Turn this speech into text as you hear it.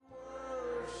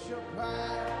worship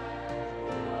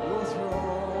at your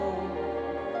throne.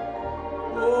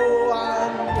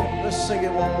 Oh, let's sing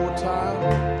it one more time.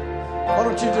 Why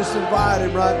don't you just invite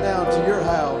him right now to your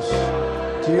house,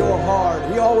 to your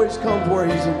heart? He always comes where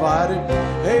he's invited.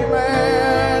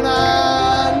 Amen.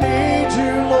 I need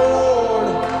you, Lord.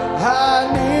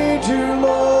 I need you,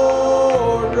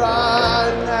 Lord,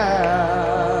 right now.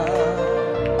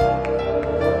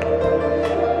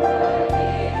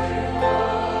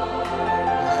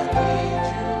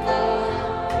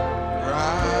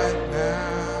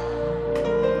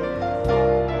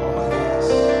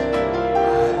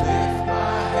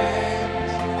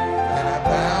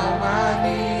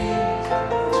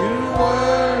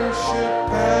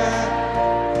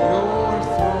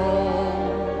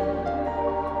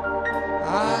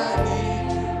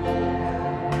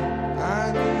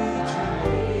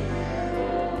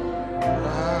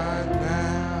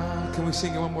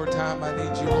 Sing it one more time. I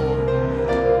need you, Lord.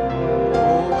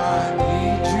 Oh, I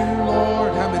need you,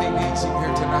 Lord. How many needs him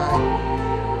here tonight?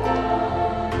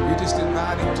 You just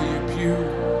invite him to your pew.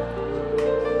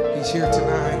 He's here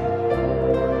tonight.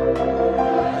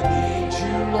 I need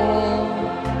you, Lord.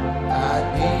 I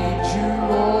need you,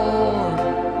 Lord,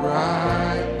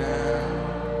 right now.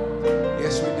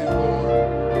 Yes, we do, Lord.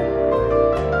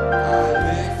 I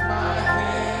lift my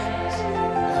hands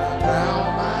and I bow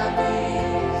my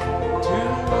knees to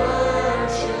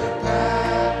worship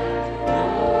at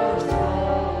your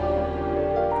throne.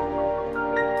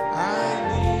 I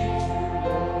need you,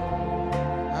 Lord.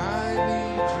 I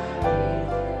need you,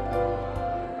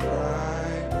 Lord,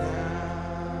 right now.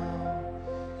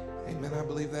 Amen. I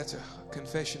believe that's a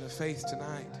confession of faith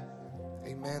tonight.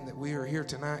 Amen. That we are here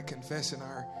tonight confessing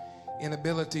our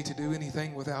inability to do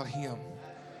anything without him.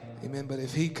 Amen. But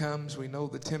if he comes, we know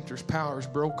the tempter's power is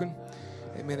broken.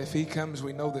 Amen. If he comes,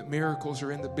 we know that miracles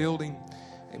are in the building.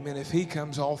 Amen. If he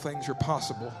comes, all things are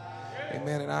possible.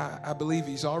 Amen. And I believe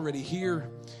he's already here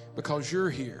because you're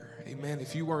here. Amen.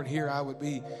 If you weren't here, I would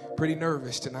be pretty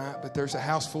nervous tonight. But there's a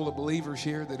house full of believers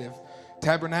here that have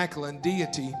tabernacle in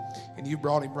deity, and you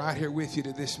brought him right here with you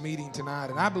to this meeting tonight.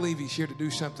 And I believe he's here to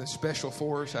do something special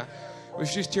for us. I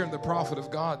was just hearing the prophet of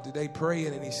God today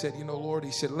praying, and he said, you know, Lord, he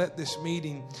said, let this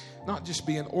meeting not just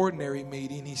be an ordinary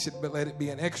meeting. He said, but let it be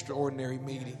an extraordinary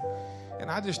meeting. And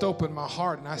I just opened my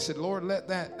heart and I said, Lord, let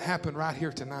that happen right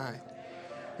here tonight.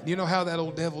 And you know how that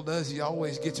old devil does? He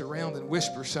always gets around and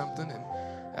whispers something, and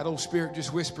that old spirit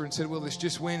just whispered and said, well, it's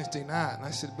just Wednesday night. And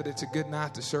I said, but it's a good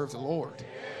night to serve the Lord.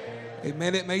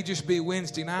 Amen. It may just be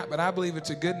Wednesday night, but I believe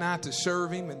it's a good night to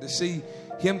serve him and to see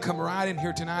him come right in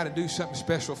here tonight and do something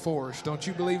special for us. Don't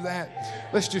you believe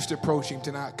that? Let's just approach him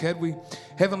tonight, could we?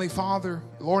 Heavenly Father,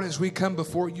 Lord, as we come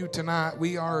before you tonight,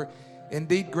 we are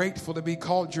indeed grateful to be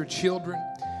called your children.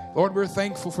 Lord, we're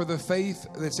thankful for the faith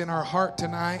that's in our heart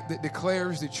tonight that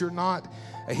declares that you're not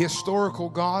a historical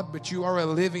God, but you are a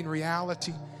living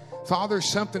reality. Father,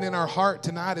 something in our heart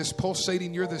tonight is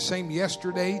pulsating. You're the same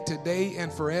yesterday, today,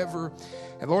 and forever.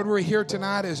 And Lord, we're here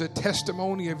tonight as a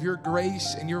testimony of your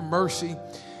grace and your mercy.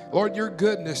 Lord, your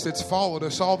goodness that's followed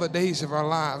us all the days of our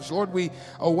lives. Lord, we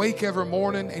awake every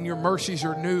morning and your mercies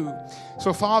are new.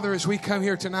 So, Father, as we come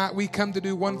here tonight, we come to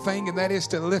do one thing, and that is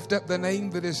to lift up the name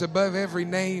that is above every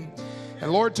name.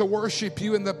 And Lord, to worship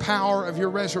you in the power of your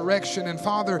resurrection. And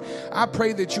Father, I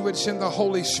pray that you would send the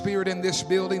Holy Spirit in this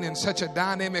building in such a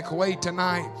dynamic way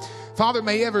tonight. Father,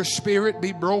 may every spirit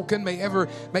be broken. May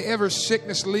every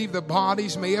sickness leave the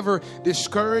bodies. May every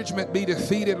discouragement be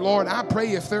defeated, Lord. I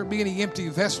pray if there be any empty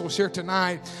vessels here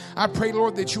tonight, I pray,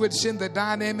 Lord, that you would send the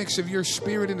dynamics of your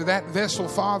spirit into that vessel,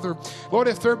 Father. Lord,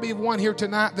 if there be one here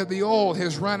tonight that the oil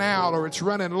has run out or it's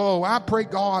running low, I pray,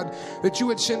 God, that you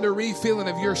would send a refilling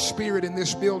of your spirit in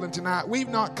this building tonight. We've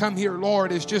not come here,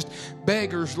 Lord, as just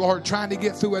beggars, Lord, trying to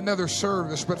get through another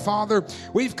service. But, Father,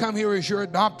 we've come here as your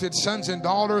adopted sons and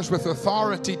daughters with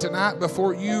authority tonight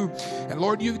before you. And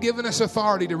Lord, you've given us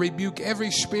authority to rebuke every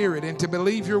spirit and to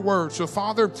believe your word. So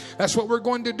Father, that's what we're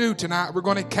going to do tonight. We're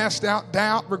going to cast out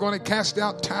doubt. We're going to cast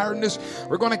out tiredness.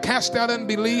 We're going to cast out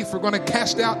unbelief. We're going to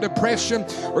cast out depression.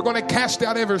 We're going to cast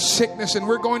out every sickness, and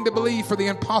we're going to believe for the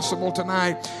impossible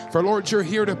tonight. For Lord, you're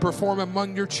here to perform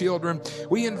among your children.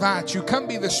 We invite you. Come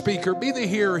be the speaker, be the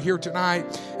hearer here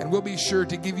tonight, and we'll be sure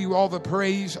to give you all the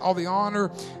praise, all the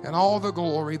honor, and all the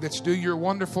glory that's due your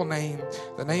wonderful name.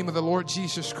 The name of the Lord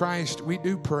Jesus Christ, we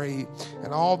do pray.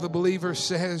 And all the believers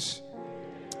says,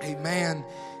 amen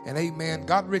and amen.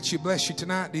 God richly bless you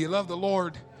tonight. Do you love the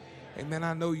Lord? Amen.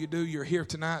 I know you do. You're here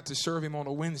tonight to serve Him on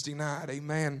a Wednesday night.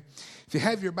 Amen. If you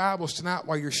have your Bibles tonight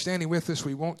while you're standing with us,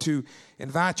 we want to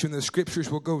invite you in the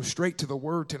Scriptures. We'll go straight to the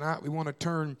Word tonight. We want to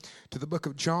turn to the book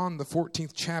of John, the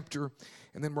 14th chapter.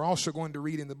 And then we're also going to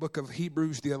read in the book of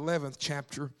Hebrews, the 11th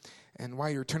chapter. And while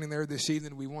you're turning there this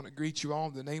evening, we want to greet you all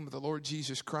in the name of the Lord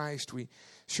Jesus Christ. We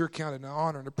sure count it an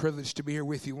honor and a privilege to be here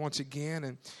with you once again,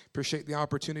 and appreciate the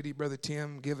opportunity Brother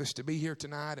Tim give us to be here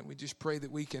tonight. And we just pray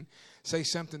that we can say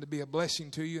something to be a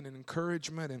blessing to you and an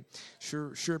encouragement. And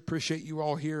sure appreciate you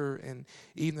all here in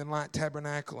Evening Light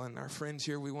Tabernacle and our friends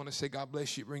here. We want to say God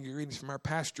bless you. Bring your greetings from our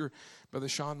pastor, Brother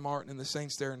Sean Martin, and the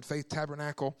saints there in Faith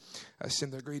Tabernacle.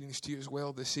 Send their greetings to you as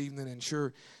well this evening. And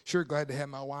sure glad to have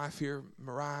my wife here,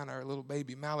 Mariah, and our little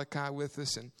baby Malachi with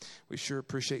us. And we sure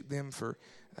appreciate them for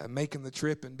making the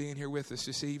trip and being here with us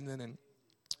this evening. And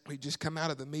we just come out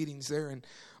of the meetings there in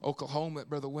Oklahoma at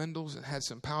Brother Wendell's and had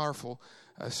some powerful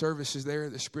services there.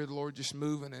 The Spirit of the Lord just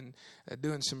moving and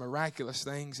doing some miraculous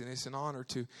things. And it's an honor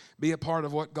to be a part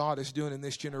of what God is doing in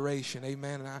this generation.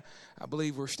 Amen. And I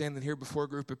believe we're standing here before a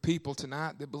group of people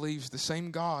tonight that believes the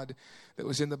same God that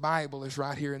was in the Bible is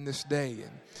right here in this day.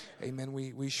 And amen.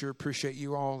 We sure appreciate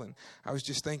you all. And I was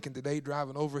just thinking today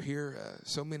driving over here,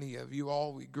 so many of you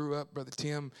all, we grew up, Brother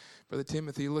Tim, Brother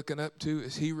Timothy, looking up to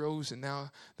as heroes, and now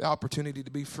the opportunity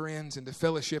to be friends and to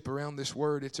fellowship around this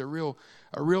word. It's a real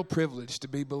privilege to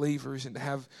be believers and to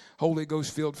have Holy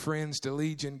Ghost-filled friends to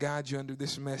lead you and guide you under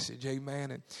this message.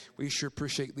 Amen. And we sure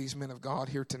appreciate these men of God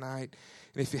here tonight.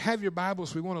 And if you have your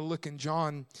Bibles, we want to look in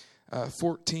John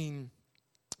 14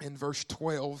 and verse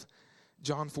 12.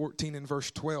 John 14 and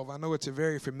verse 12. I know it's a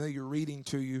very familiar reading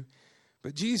to you,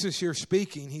 but Jesus here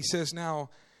speaking, He says, "Now,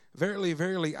 verily,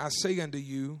 verily, I say unto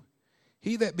you,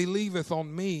 he that believeth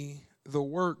on me, the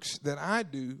works that I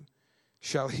do,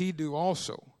 shall he do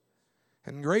also.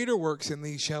 And greater works than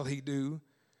these shall he do,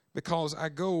 because I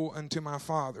go unto my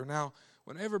Father." Now,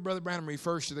 whenever Brother Branham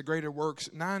refers to the greater works,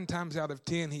 9 times out of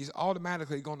 10, he's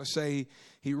automatically going to say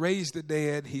He raised the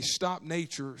dead, He stopped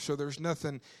nature, so there's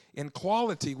nothing in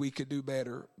quality we could do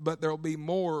better, but there'll be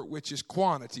more, which is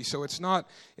quantity. So it's not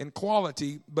in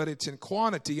quality, but it's in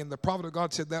quantity. And the prophet of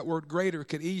God said that word greater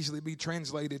could easily be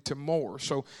translated to more.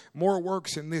 So more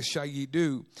works than this shall ye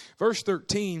do. Verse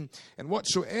 13, "And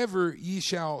whatsoever ye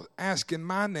shall ask in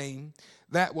my name,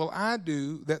 that will I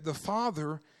do, that the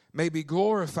Father may be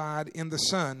glorified in the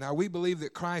Son." Now, we believe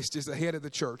that Christ is the head of the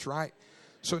church, right?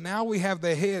 So now we have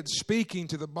the head speaking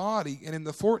to the body. And in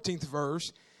the 14th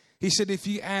verse, He said, "If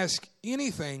ye ask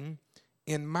anything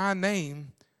in my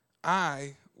name,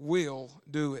 I will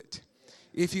do it."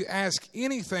 If you ask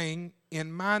anything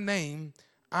in my name,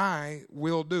 I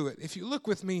will do it. If you look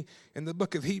with me in the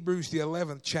book of Hebrews, the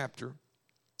 11th chapter,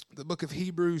 the book of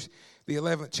Hebrews, the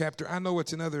 11th chapter, I know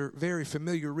it's another very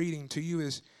familiar reading to you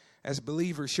as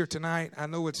believers here tonight. I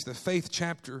know it's the faith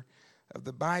chapter of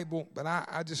the Bible, but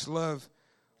I just love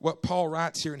what Paul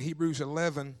writes here in Hebrews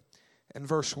 11 and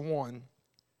verse 1.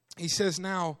 He says,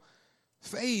 "Now,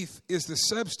 faith is the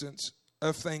substance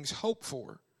of things hoped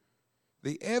for,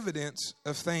 the evidence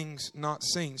of things not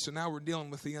seen." So now we're dealing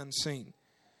with the unseen.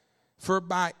 "For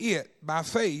by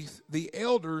faith, the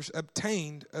elders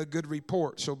obtained a good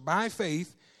report." So by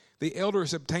faith, the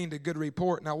elders obtained a good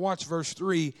report. Now watch verse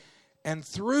 3. "And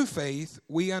through faith,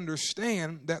 we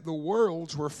understand that the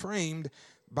worlds were framed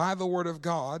by the word of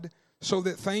God, so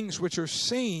that things which are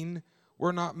seen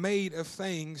were not made of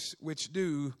things which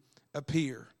do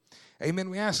appear." Amen.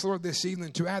 We ask, Lord, this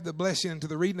evening to add the blessing to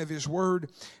the reading of His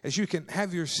Word. As you can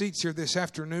have your seats here this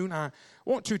afternoon, I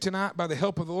want to tonight, by the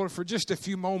help of the Lord, for just a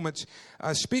few moments,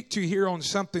 speak to you here on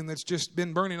something that's just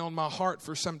been burning on my heart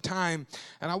for some time.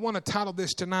 And I want to title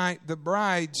this tonight, "The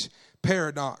Bride's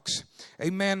Paradox."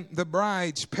 Amen. The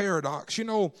bride's paradox. You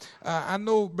know, I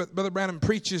know Brother Branham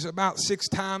preaches about 6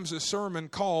 times a sermon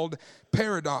called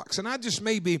Paradox. And I just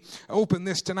maybe open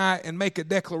this tonight and make a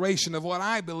declaration of what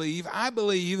I believe. I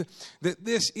believe that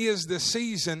this is the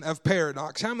season of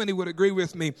paradox. How many would agree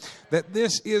with me that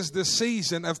this is the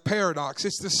season of paradox?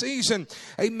 It's the season,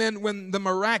 amen, when the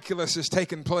miraculous is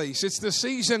taking place. It's the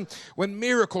season when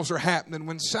miracles are happening,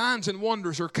 when signs and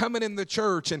wonders are coming in the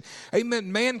church. And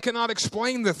amen, man cannot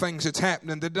explain the things that's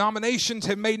happening. The denominations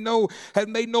have made no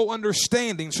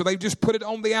understanding, so they've just put it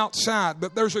on the outside.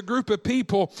 But there's a group of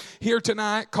people here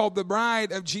tonight called the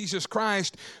Bride of Jesus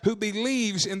Christ who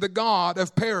believes in the God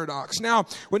of paradox. Now,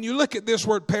 when you look at this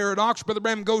word paradox, Brother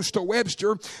Branham goes to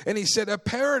Webster and he said a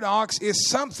paradox is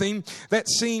something that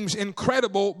seems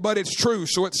incredible, but it's true.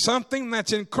 So it's something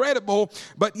that's incredible,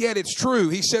 but yet it's true.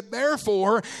 He said,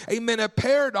 therefore, amen, a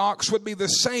paradox would be the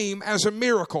same as a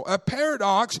miracle. A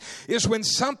paradox is when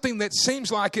something that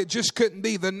seems like it just couldn't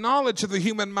be. The knowledge of the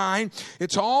human mind,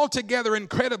 it's altogether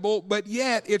incredible, but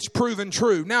yet it's proven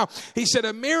true. Now, he said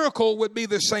a miracle would be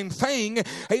the same thing.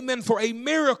 Amen. For a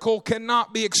miracle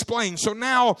cannot be explained. So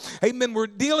now, amen, we're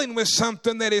dealing with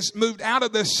something that is moved out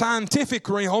of the scientific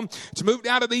realm. It's moved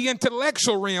out of the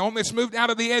intellectual realm. It's moved out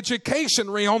of the education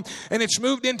realm, and it's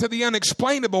moved into the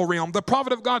unexplainable realm. The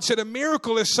prophet of God said a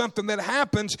miracle is something that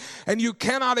happens and you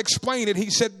cannot explain it. He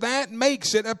said that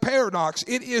makes it a paradox.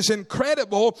 It is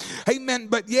incredible, amen,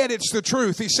 but yet it's the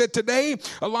truth. He said today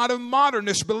a lot of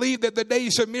modernists believe that the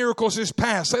days of miracles is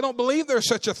past. They don't believe there's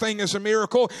such a thing as a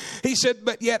miracle. He said,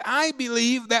 but yet I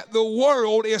believe that the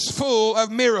world is full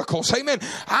of miracles. Amen.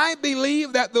 I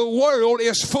believe that the world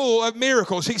is full of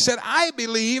miracles. He said, I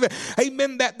believe,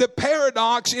 amen, that the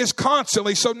paradox is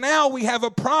constantly. So now we have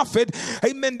a prophet,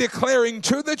 amen, declaring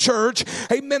to the church,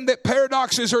 amen, that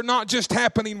paradoxes are not just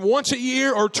happening once a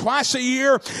year or twice a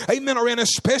year, amen, or in a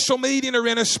special meeting or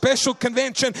in a special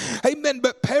convention, amen,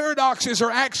 but paradoxes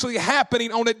are actually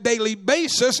happening on a daily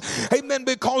basis, amen,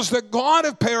 because the God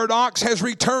of paradox has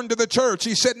returned to the church.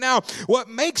 He said, now, what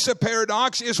makes a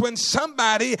paradox is when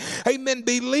somebody, amen,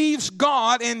 believes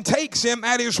God and takes him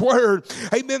at his word.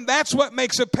 Amen. That's what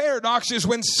makes a paradox, is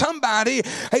when somebody,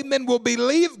 amen, will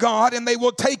believe God and they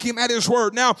will take him at his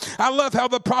word. Now, I love how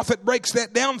the prophet breaks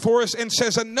that down for us and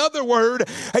says another word,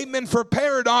 amen, for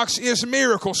paradox is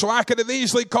miracle. So I could have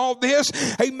easily called this,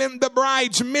 amen, the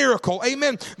bride's miracle.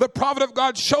 Amen. The prophet of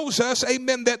God shows us,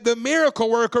 amen, that the miracle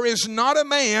worker is not a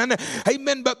man,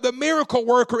 amen, but the miracle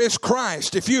worker is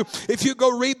Christ. If you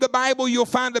go read the Bible, you'll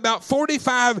find about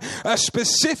 45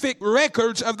 specific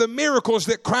records of the miracles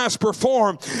that Christ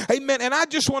performed. Amen. And I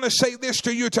just want to say this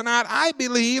to you tonight. I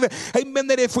believe, amen,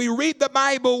 that if we read the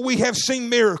Bible, we have seen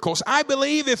miracles. I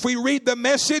believe if we read the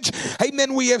Message,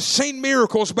 amen, we have seen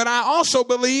miracles. But I also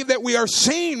believe that we are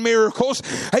seeing miracles.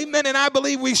 Amen. And I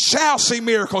believe we shall see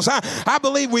miracles. I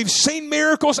believe we've seen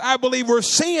miracles. I believe we're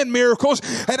seeing miracles.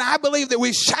 And I believe that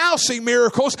we shall see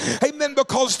miracles. Amen.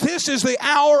 Because this is the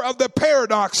hour of the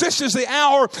paradox. This is the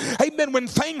hour, amen, when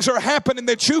things are happening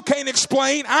that you can't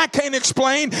explain. I can't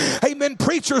explain. Amen.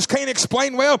 Preachers can't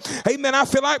explain. Well, amen, I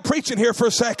feel like preaching here for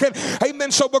a second.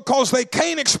 Amen. So because they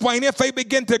can't explain it, they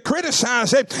begin to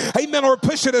criticize it. Amen. Or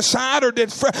push it aside or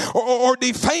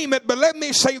defame it. But let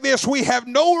me say this. We have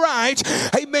no right,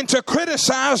 amen, to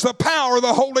criticize the power of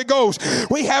the Holy Ghost.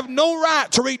 We have no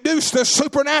right to reduce the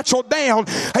supernatural down,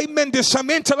 amen, to some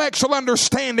intellectual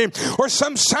understanding or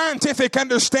some scientific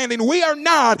understanding. We are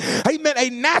not, amen, a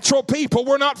natural people.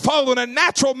 We're not following a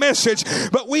natural message,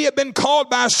 but we have been called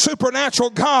by a supernatural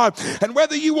God. And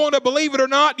whether you want to believe it or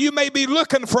not, you may be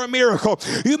looking for a miracle.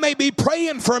 You may be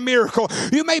praying for a miracle.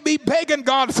 You may be begging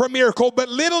God for a miracle. But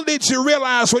little did you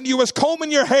realize when you was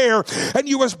combing your hair and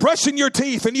you was brushing your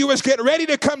teeth and you was getting ready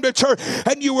to come to church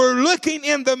and you were looking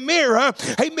in the mirror,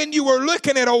 amen, you were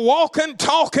looking at a walking,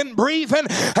 talking, breathing,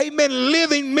 amen,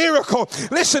 living miracle.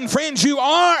 Listen, friends, you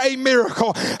are a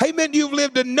miracle. Amen. You've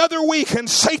lived another week in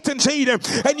Satan's Eden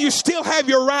and you still have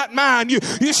your right mind.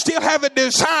 You still have a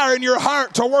desire in your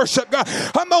heart to worship God.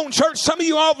 Come on, church. Some of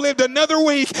you all have lived another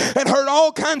week and heard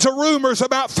all kinds of rumors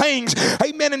about things,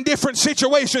 amen, in different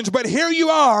situations. But here you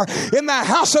are in the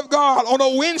house of God on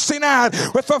a Wednesday night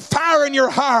with a fire in your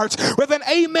heart, with an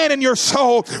amen in your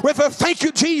soul, with a thank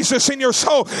you, Jesus, in your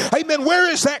soul. Amen. Where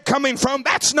is that coming from?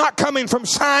 That's not coming from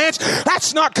science.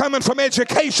 That's not coming from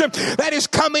education. That is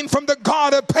coming from the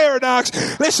God of paradox.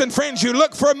 Listen, friends, you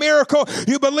look for a miracle.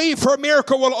 You believe for a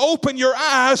miracle will open your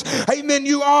eyes. Amen.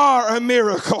 You are a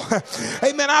miracle.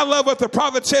 Amen. I love what the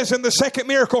prophet says in the second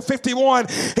miracle, 51.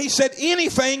 He said,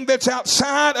 anything that's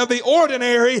outside of the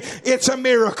ordinary, it's a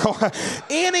miracle.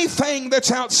 Anything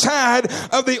that's outside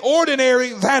of the ordinary,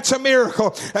 that's a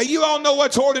miracle. Now, you all know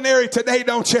what's ordinary today,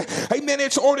 don't you? Amen.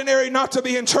 It's ordinary not to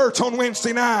be in church on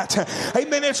Wednesday night.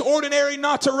 Amen. It's ordinary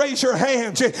not to raise your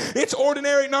hands. It's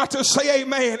ordinary not to say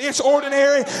amen. It's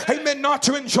ordinary, amen, not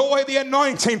to enjoy the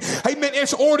anointing. Amen.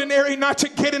 It's ordinary not to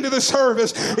get into the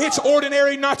service. It's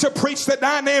ordinary not to preach the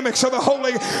dynamics of the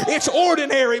Holy. It's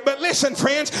ordinary. But listen,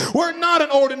 friends, we're not an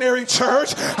ordinary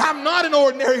church. I'm not an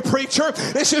ordinary preacher.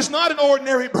 This is not an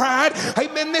ordinary bride.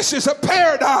 Amen. This is a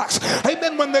paradox.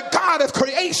 Amen. When the God of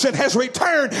creation has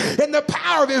returned in the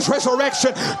power of his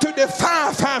resurrection to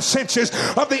defy 5 senses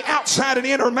of the outside and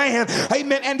inner man.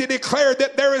 Amen. And to declare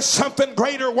that there is something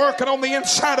greater working on the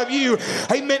inside of you.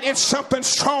 Amen. It's something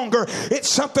stronger. It's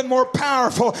something more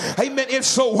powerful. Amen.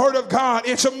 It's the word of God.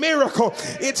 It's a miracle.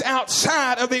 It's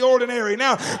outside of the ordinary.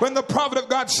 Now, when the prophet of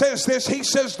God says this, he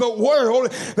says the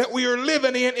world that we are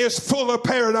living in is full of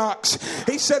paradox.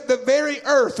 He said the very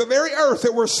earth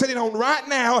that we're sitting on right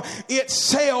now,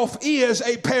 itself itself is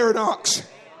a paradox.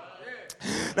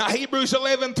 Now Hebrews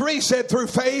 11:3 said, through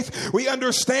faith we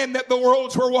understand that the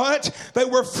worlds were what? They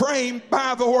were framed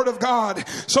by the word of God,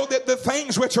 so that the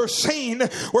things which are seen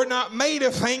were not made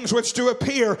of things which do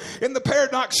appear. In the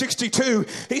paradox 62,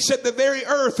 he said the very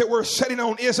earth that we're sitting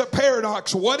on is a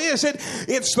paradox. What is it?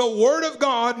 It's the word of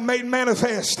God made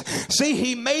manifest. See,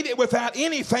 he made it without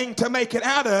anything to make it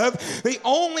out of. The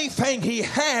only thing he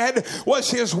had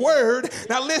was his word.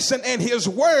 Now listen, and his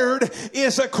word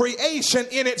is a creation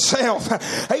in itself.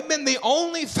 Amen. The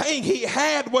only thing he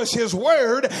had was his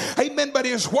word. Amen. But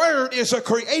his word is a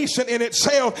creation in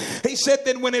itself. He said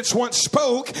that when it's once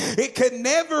spoke, it can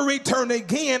never return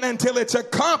again until it's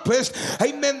accomplished.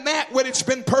 Amen. That what it's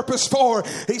been purposed for.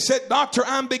 He said, Doctor,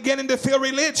 I'm beginning to feel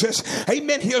religious.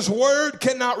 Amen. His word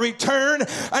cannot return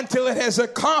until it has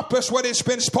accomplished what it's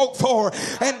been spoke for.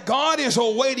 And God is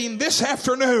awaiting this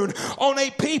afternoon on a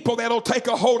people that'll take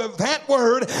a hold of that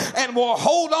word and will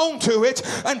hold on to it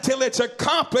until it's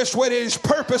accomplished what it is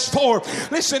purposed for.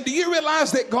 Listen, do you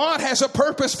realize that God has a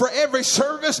purpose for every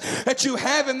service that you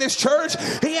have in this church?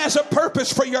 He has a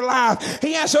purpose for your life.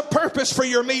 He has a purpose for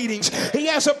your meetings. He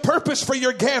has a purpose for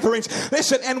your gatherings.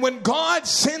 Listen, and when God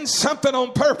sends something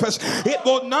on purpose, it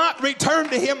will not return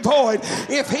to him void.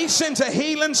 If he sends a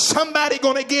healing, somebody's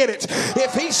going to get it.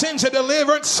 If he sends a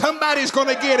deliverance, somebody's going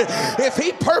to get it. If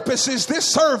he purposes this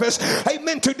service,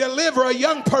 amen, to deliver a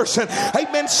young person,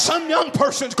 amen, some young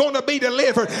person's going to be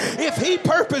delivered. If he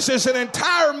purposes an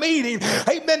entire meeting,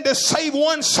 amen, to save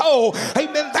one soul,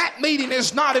 amen, that meeting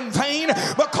is not in vain,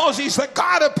 because he's the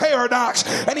God of paradox,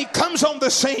 and he comes on the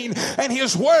scene, and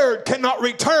his word cannot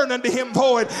return unto him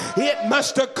void. It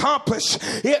must accomplish,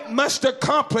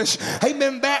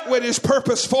 amen, that what is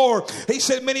purpose for. He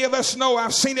said, many of us know,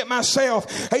 I've seen it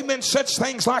myself, amen, such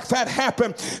things like that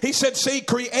happen. He said, see,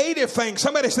 creative things,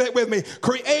 somebody say it with me,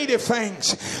 creative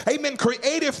things, amen,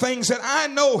 creative things that I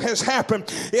know has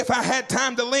happened, if I had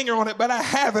time to linger on it, but I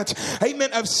haven't,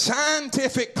 amen, of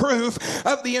scientific proof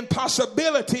of the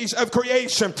impossibilities of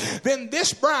creation. Then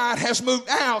this bride has moved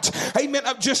out, amen,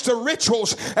 of just the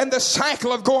rituals and the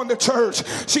cycle of going to church.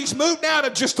 She's moved out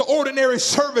of just the ordinary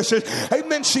services,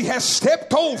 amen. She has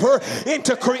stepped over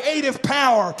into creative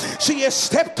power. She has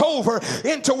stepped over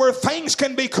into where things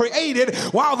can be created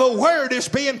while the word is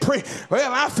being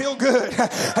well, I feel good,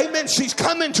 amen. She's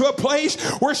come into a place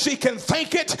where she can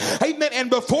think it, amen, and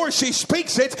before she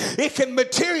speaks it, it can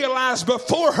materialize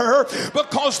before her,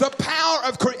 because the power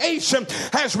of creation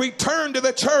has returned to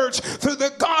the church through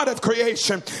the God of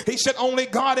creation. He said only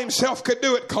God himself could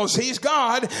do it, because he's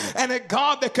God, and a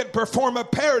God that could perform a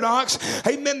paradox.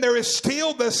 Amen. There is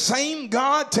still the same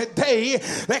God today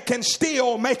that can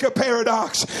still make a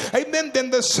paradox. Amen. Then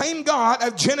the same God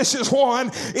of Genesis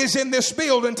 1 is in this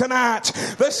building tonight.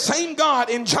 The same God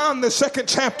in John the 2nd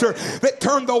chapter that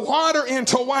turned the water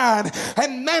into wine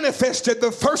and manifested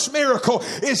the first miracle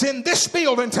is in this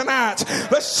building tonight.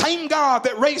 The same God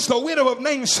that raised the widow of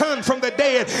Nain's son from the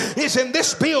dead is in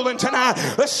this building tonight.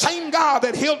 The same God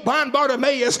that healed blind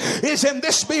Bartimaeus is in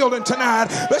this building tonight.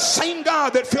 The same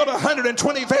God that filled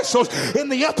 120 vessels in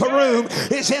the upper room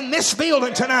is in this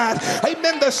building tonight.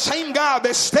 Amen. The same God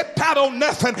that stepped out on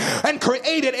nothing and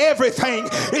created everything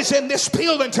is in this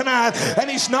building tonight. And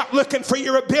he's not looking for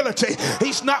your ability.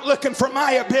 He's not looking for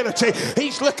my ability.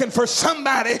 He's looking for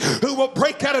somebody who will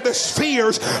break out of the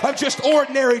spheres of just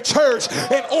ordinary church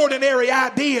and ordinary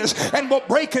ideas, and will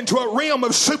break into a realm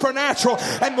of supernatural,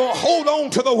 and will hold on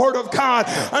to the word of God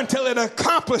until it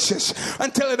accomplishes.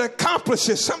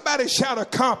 Somebody shout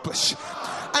accomplish.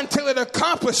 Until it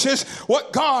accomplishes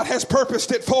what God has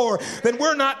purposed it for. Then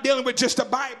we're not dealing with just a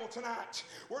Bible tonight.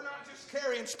 We're not just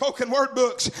carrying spoken word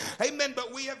books. Amen.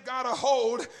 But we have got a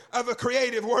hold of a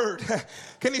creative word.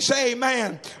 Can you say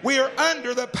amen? We are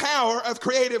under the power of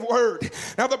creative word.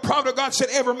 Now the prophet of God said,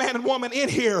 every man and woman in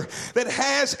here that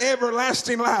has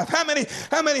everlasting life. How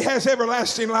many has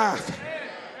everlasting life?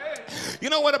 You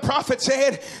know what a prophet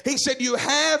said? He said, you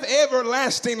have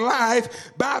everlasting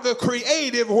life by the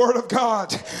creative word of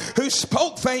God, who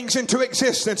spoke things into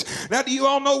existence. Now, do you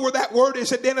all know where that word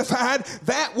is identified?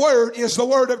 That word is the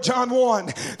word of John 1.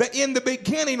 That in the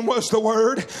beginning was the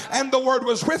word, and the word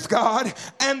was with God,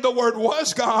 and the word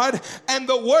was God, and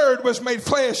the word was made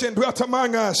flesh and dwelt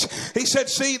among us. He said,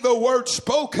 see, the word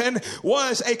spoken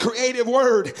was a creative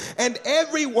word, and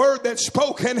every word that's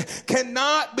spoken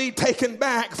cannot be taken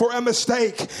back for a a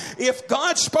mistake. If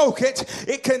God spoke it,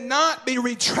 it cannot be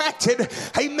retracted,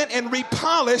 amen, and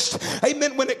repolished,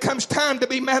 amen, when it comes time to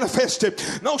be manifested.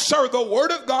 No, sir, the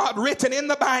Word of God written in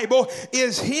the Bible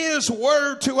is His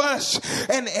Word to us.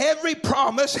 And every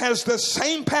promise has the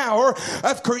same power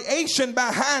of creation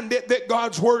behind it that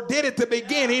God's Word did at the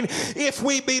beginning, if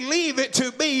we believe it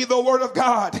to be the Word of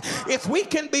God. If we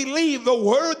can believe the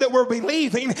Word that we're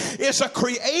believing is a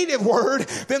creative Word,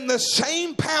 then the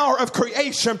same power of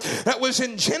creation that was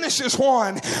in Genesis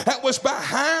 1, that was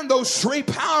behind those three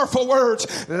powerful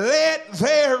words, let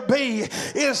there be,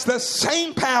 is the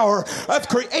same power of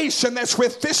creation that's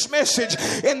with this message.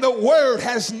 And the Word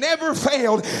has never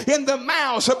failed in the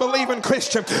mouths of believing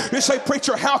Christians. You say,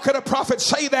 preacher, how could a prophet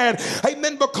say that?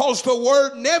 Amen, because the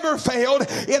Word never failed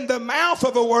in the mouth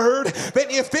of the Word. Then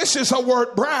if this is a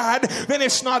word bride, then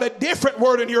it's not a different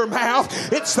word in your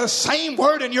mouth. It's the same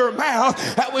word in your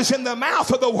mouth that was in the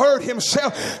mouth of the Word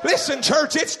Himself. Listen,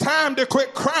 church, it's time to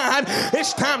quit crying.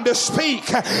 It's time to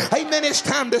speak. Amen. It's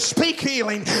time to speak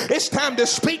healing. It's time to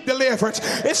speak deliverance.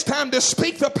 It's time to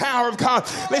speak the power of God.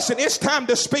 Listen, it's time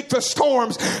to speak the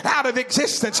storms out of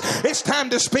existence. It's time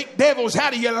to speak devils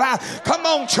out of your life. Come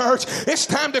on, church. It's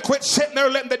time to quit sitting there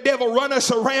letting the devil run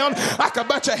us around like a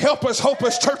bunch of helpless,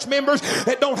 hopeless church members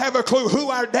that don't have a clue who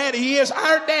our daddy is.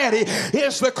 Our daddy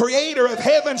is the creator of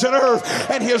heavens and earth,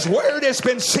 and His Word has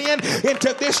been sent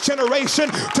into this generation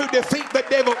to defeat the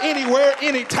devil anywhere,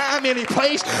 anytime, any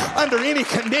place, under any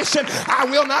condition. I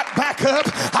will not back up.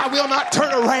 I will not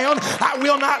turn around. I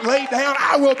will not lay down.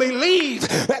 I will believe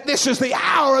that this is the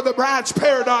hour of the bride's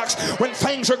paradox, when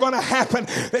things are going to happen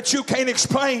that you can't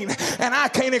explain and I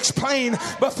can't explain,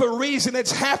 but the reason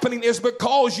it's happening is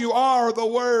because you are the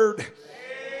Word.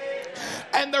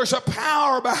 And there's a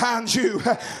power behind you.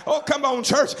 Oh, come on,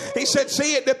 church. He said,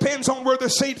 see, it depends on where the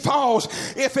seed falls.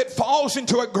 If it falls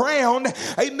into a ground,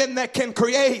 amen, that can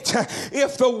create.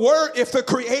 If the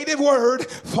creative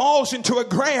word falls into a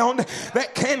ground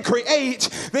that can create,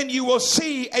 then you will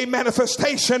see a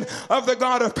manifestation of the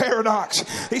God of paradox.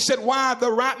 He said, why?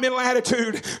 The right mental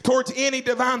attitude towards any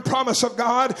divine promise of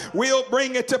God will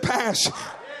bring it to pass.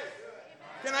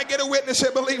 Can I get a witness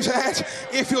that believes that?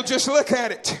 If you'll just look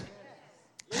at it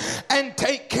and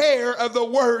take care of the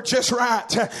word just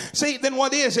right. See, then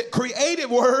what is it?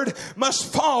 Creative word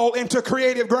must fall into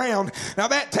creative ground. Now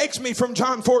that takes me from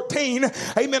John 14,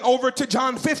 amen, over to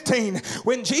John 15.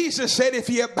 When Jesus said, if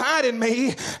ye abide in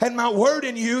me and my word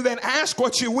in you, then ask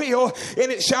what you will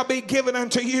and it shall be given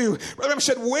unto you. Brother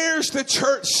said, where's the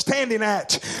church standing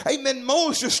at? Amen.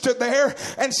 Moses stood there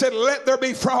and said, let there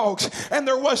be frogs. And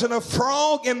there wasn't a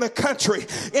frog in the country.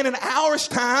 In an hour's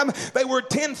time, they were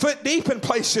 10 foot deep in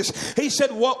places. He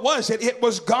said, what was it? It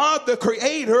was God the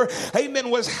Creator,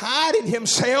 amen, was hiding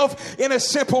Himself in a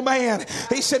simple man.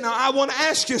 He said, now I want to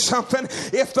ask you something.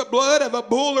 If the blood of a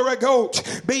bull or a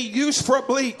goat be used for a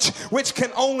bleach, which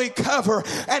can only cover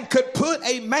and could put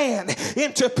a man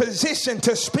into position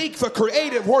to speak the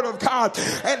creative word of God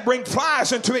and bring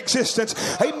flies into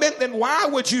existence, amen, then why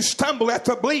would you stumble at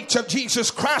the bleach of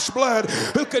Jesus Christ's blood,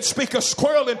 who could speak a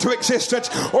squirrel into existence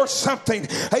or something?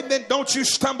 Amen. Don't you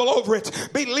stumble over it.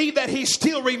 Believe that He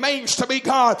still remains to be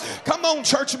God. Come on,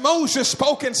 church. Moses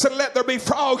spoke and said, let there be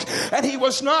frogs. And he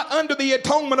was not under the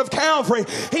atonement of Calvary.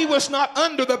 He was not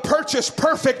under the purchased,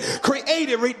 perfect,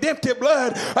 creative, redemptive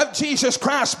blood of Jesus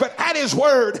Christ. But at His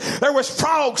word, there was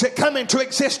frogs that come into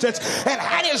existence. And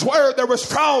at His word, there was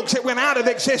frogs that went out of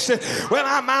existence. Well,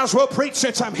 I might as well preach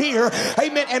since I'm here.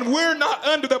 Amen. And we're not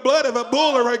under the blood of a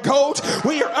bull or a goat.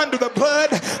 We are under the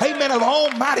blood, amen, of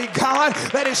Almighty God,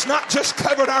 that has not just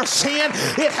covered our sin.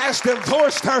 It has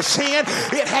divorced our sin.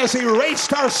 It has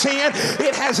erased our sin.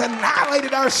 It has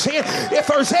annihilated our sin. If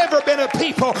there's ever been a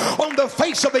people on the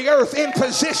face of the earth in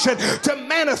position to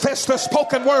manifest the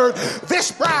spoken word,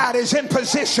 this bride is in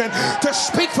position to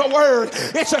speak the word.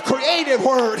 It's a creative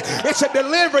word. It's a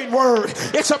delivering word.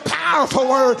 It's a powerful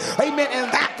word. Amen.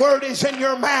 And that word is in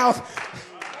your mouth.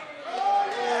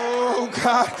 Oh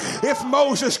God, if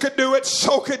Moses could do it,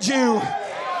 so could you.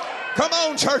 Come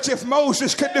on, church. If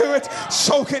Moses could do it,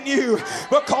 so can you.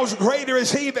 Because greater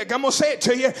is He that, I'm going to say it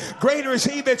to you, greater is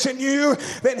He that's in you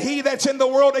than he that's in the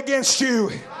world against you.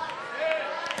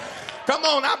 Come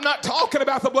on, I'm not talking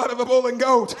about the blood of a bull and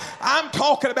goat. I'm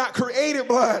talking about creative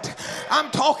blood. I'm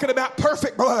talking about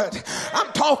perfect blood.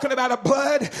 I'm talking about a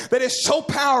blood that is so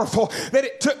powerful that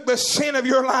it took the sin of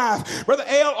your life, Brother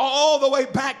L, all the way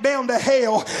back down to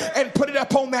hell and put it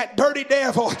up on that dirty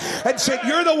devil and said,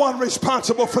 you're the one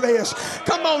responsible for this.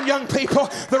 Come on, young people.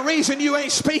 The reason you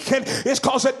ain't speaking is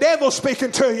because the devil's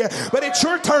speaking to you. But it's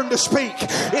your turn to speak.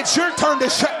 It's your turn to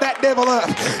shut that devil up.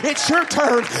 It's your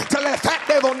turn to let that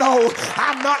devil know,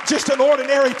 I'm not just an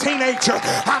ordinary teenager.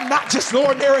 I'm not just an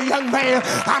ordinary young man.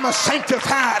 I'm a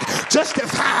sanctified,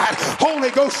 justified, Holy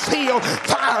Ghost filled,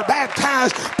 fire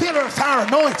baptized, pillar of fire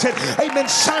anointed, amen,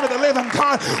 son of the living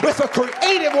God with a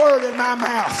creative word in my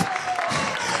mouth.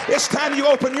 It's time you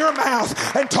open your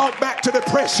mouth and talk back to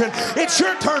depression. It's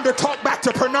your turn to talk back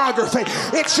to pornography.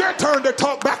 It's your turn to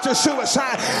talk back to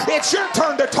suicide. It's your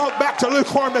turn to talk back to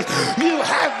lukewarmness. You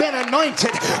have been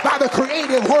anointed by the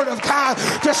creative word of God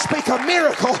to speak a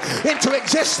miracle into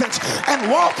existence and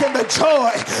walk in the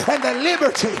joy and the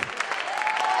liberty.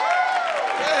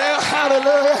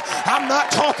 Hallelujah. I'm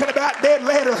not talking about dead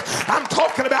letter. I'm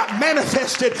talking about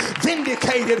manifested,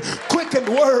 vindicated, quickened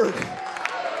word.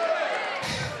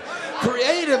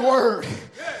 Creative word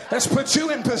that's put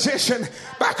you in position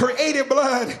by creative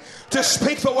blood to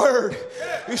speak the word.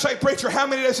 You say, preacher, how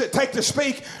many does it take to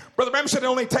speak? Brother Branham said it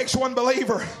only takes one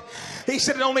believer. He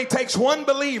said it only takes one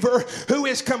believer who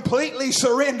is completely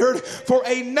surrendered for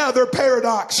another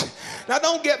paradox. Now,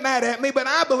 don't get mad at me, but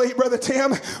I believe, Brother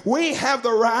Tim, we have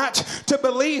the right to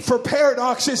believe for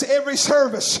paradoxes every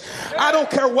service. I don't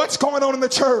care what's going on in the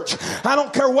church. I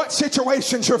don't care what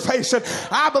situations you're facing.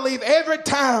 I believe every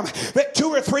time that two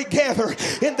or three gather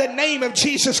in the name of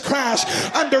Jesus Christ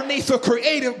underneath the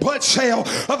creative blood cell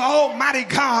of Almighty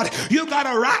God, you got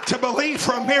a right to believe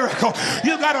for a miracle.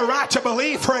 You got a right to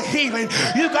believe for a healing.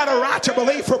 You got a right to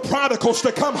believe for prodigals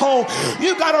to come home.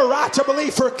 You got a right to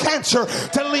believe for cancer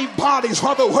to leave bodies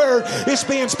while the word is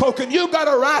being spoken. You got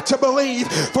a right to believe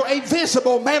for a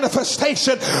visible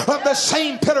manifestation of the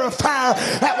same pillar of fire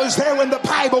that was there when the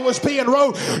Bible was being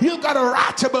wrote. You got a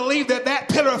right to believe that that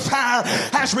pillar of fire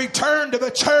has returned to the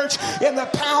church in the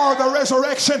power of the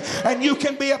resurrection, and you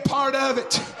can be a part of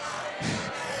it.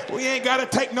 We ain't got to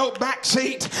take no back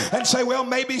seat and say, well,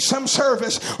 maybe some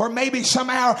service or maybe some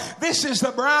hour. This is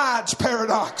the bride's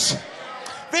paradox.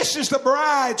 This is the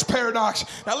bride's paradox.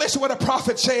 Now listen what a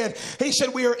prophet said. He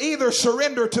said, we are either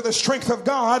surrendered to the strength of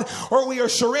God or we are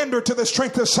surrendered to the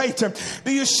strength of Satan.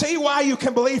 Do you see why you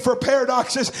can believe for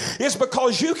paradoxes? It's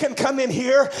because you can come in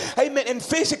here, amen, and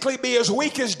physically be as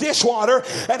weak as dishwater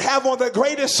and have one of the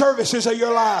greatest services of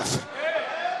your life.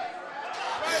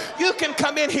 You can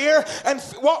come in here and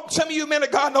walk. Some of you men of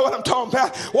God know what I'm talking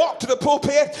about. Walk to the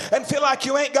pulpit and feel like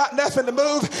you ain't got nothing to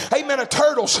move. Amen. A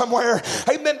turtle somewhere.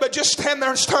 Amen. But just stand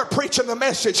there and start preaching the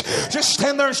message. Just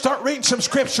stand there and start reading some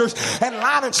scriptures and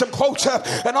lining some quotes up.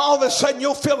 And all of a sudden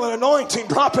you'll feel an anointing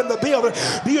drop in the building.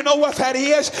 Do you know what that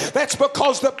is? That's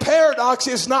because the paradox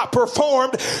is not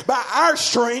performed by our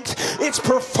strength. It's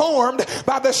performed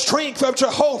by the strength of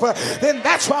Jehovah. Then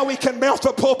that's why we can melt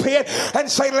the pulpit and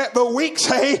say, let the weak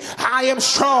say, I am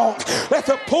strong. Let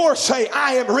the poor say,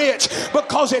 I am rich.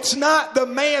 Because it's not the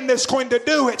man that's going to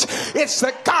do it. It's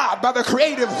the God by the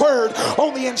creative word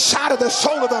on the inside of the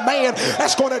soul of the man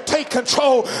that's going to take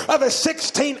control of a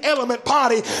 16 element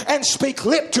body and speak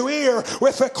lip to ear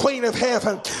with the Queen of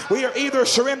Heaven. We are either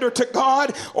surrendered to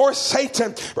God or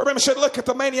Satan. Remember, said, look at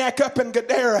the maniac up in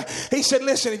Gadara. He said,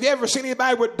 listen, have you ever seen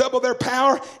anybody with double their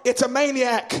power? It's a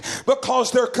maniac,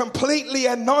 because they're completely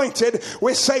anointed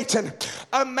with Satan.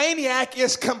 A maniac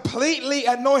is completely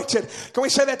anointed. Can we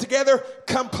say that together?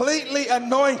 Completely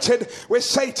anointed with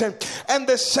Satan. And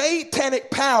the satanic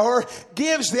power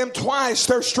gives them twice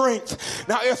their strength.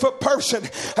 Now, if a person,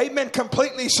 amen,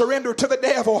 completely surrendered to the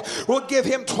devil will give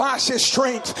him twice his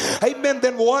strength, amen,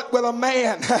 then what will a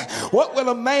man, what will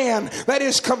a man that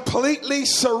is completely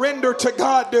surrendered to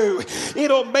God do?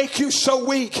 It'll make you so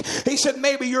weak. He said,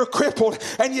 maybe you're crippled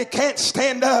and you can't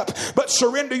stand up, but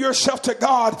surrender yourself to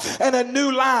God and a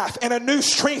new life and a new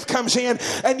strength comes in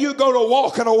and you go to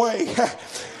walking away.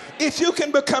 If you can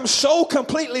become so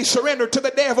completely surrendered to the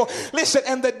devil, listen,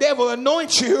 and the devil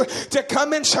anoints you to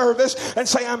come in service and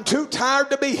say, I'm too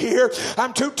tired to be here.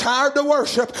 I'm too tired to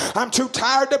worship. I'm too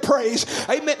tired to praise.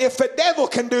 Amen. If the devil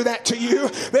can do that to you,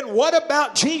 then what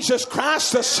about Jesus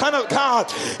Christ, the Son of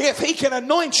God? If he can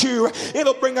anoint you,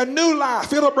 it'll bring a new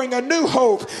life. It'll bring a new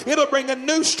hope. It'll bring a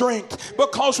new strength.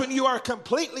 Because when you are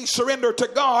completely surrendered to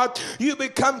God, you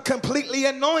become completely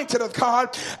anointed of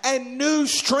God and new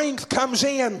strength comes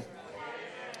in.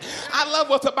 I love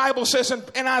what the Bible says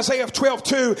in Isaiah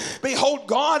 12:2. Behold,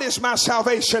 God is my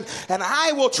salvation, and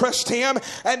I will trust him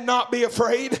and not be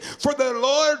afraid. For the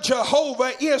Lord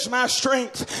Jehovah is my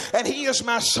strength, and he is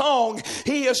my song.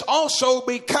 He has also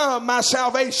become my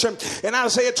salvation. In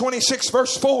Isaiah 26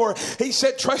 verse 4, he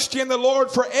said, trust ye in the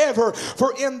Lord forever,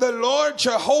 for in the Lord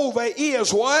Jehovah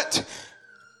is what?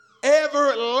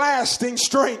 Everlasting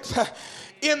strength.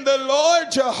 In the Lord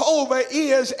Jehovah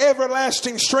is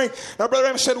everlasting strength. Now, Brother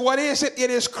Branham said, what is it? It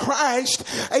is Christ,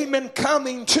 amen,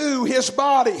 coming to his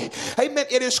body. Amen.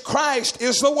 It is Christ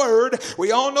is the word.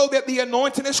 We all know that the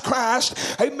anointing is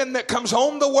Christ. Amen. That comes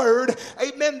on the word.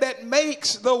 Amen. That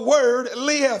makes the word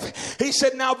live. He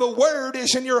said, now the word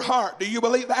is in your heart. Do you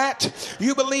believe that?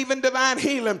 You believe in divine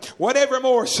healing. Whatever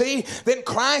more. See, then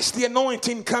Christ, the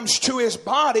anointing, comes to his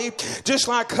body, just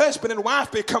like husband and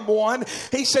wife become one.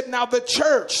 He said, now the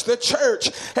church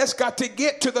has got to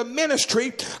get to the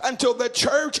ministry until the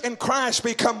church and Christ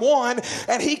become one,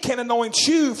 and he can anoint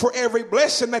you for every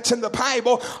blessing that's in the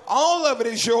Bible. All of it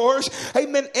is yours.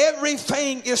 Amen.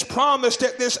 Everything is promised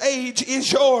at this age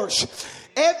is yours.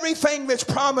 Everything that's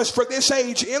promised for this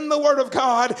age in the Word of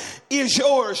God is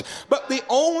yours. But the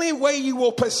only way you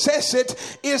will possess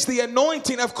it is the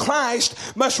anointing of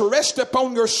Christ must rest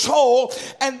upon your soul,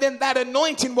 and then that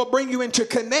anointing will bring you into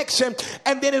connection,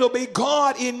 and then it'll be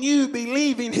God in you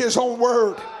believing his own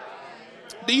word.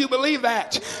 Do you believe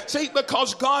that? See,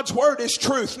 because God's word is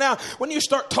truth. Now, when you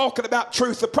start talking about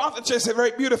truth, the prophet says it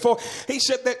very beautiful. He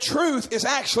said that truth is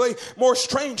actually more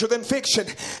stranger than fiction.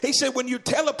 He said when you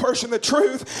tell a person the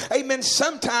truth, amen,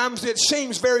 sometimes it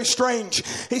seems very strange.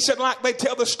 He said like they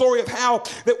tell the story of how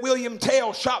that William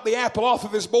Tell shot the apple off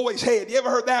of his boy's head. You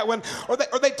ever heard that one? Or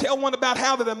they tell one about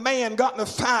how that a man got in a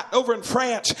fight over in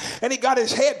France, and he got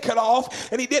his head cut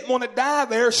off, and he didn't want to die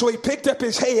there, so he picked up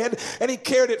his head and he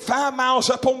carried it 5 miles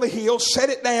up on the hill, set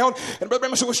it down, and Brother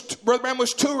Branham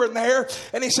was touring there,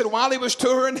 and he said while he was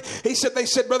touring, they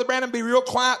said, Brother Branham, be real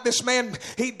quiet, this man,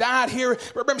 he died here.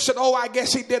 Brother Branham said, oh, I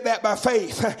guess he did that by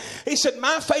faith. He said,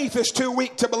 my faith is too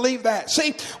weak to believe that.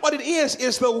 See, what it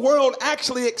is the world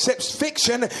actually accepts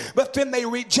fiction, but then they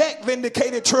reject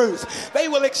vindicated truth. They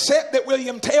will accept that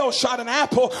William Tell shot an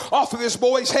apple off of his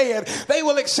boy's head. They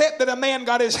will accept that a man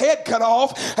got his head cut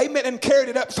off, amen, and carried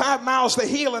it up 5 miles the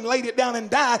hill and laid it down and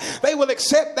died. They will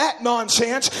accept that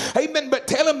nonsense, amen, but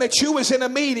tell them that you was in a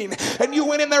meeting and you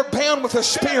went in there bound with the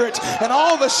Spirit, and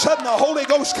all of a sudden the Holy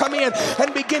Ghost come in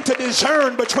and begin to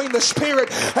discern between the spirit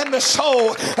and the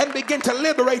soul and begin to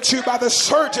liberate you by the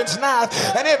surgeon's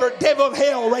knife, and every devil of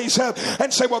hell raise up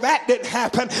and say, well, that didn't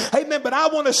happen. Amen. But I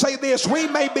want to say this, we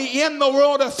may be in the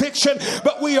world of fiction,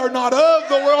 but we are not of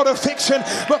the world of fiction,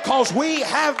 because we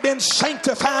have been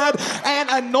sanctified and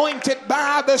anointed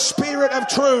by the Spirit of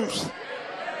truth.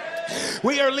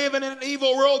 We are living in an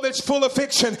evil world that's full of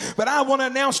fiction, but I want to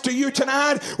announce to you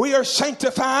tonight, we are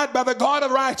sanctified by the God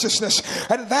of righteousness,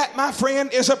 and that, my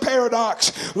friend, is a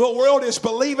paradox. The world is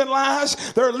believing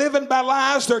lies, they're living by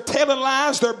lies, they're telling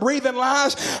lies, they're breathing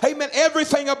lies. Amen.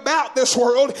 Everything about this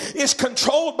world is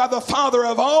controlled by the father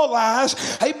of all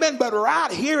lies. Amen. But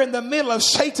right here in the middle of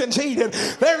Satan's Eden,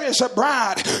 there is a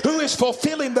bride who is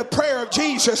fulfilling the prayer of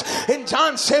Jesus in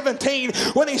John 17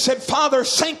 when he said, Father,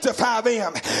 sanctify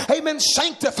them. Amen.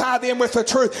 Sanctify them with the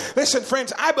truth. Listen,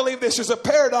 friends, I believe this is a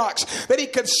paradox, that he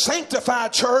could sanctify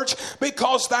church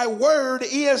because thy word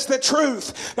is the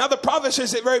truth. Now, the prophet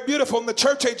says it very beautiful in the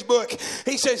church age book.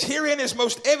 He says, herein is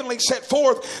most evidently set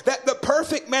forth that the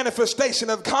perfect manifestation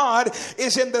of God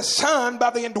is in the Son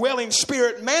by the indwelling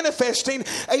Spirit, manifesting,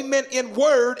 amen, in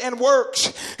word and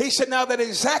works. He said, now that is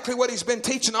exactly what he's been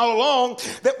teaching all along,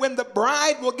 that when the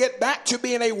bride will get back to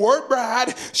being a word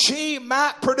bride, she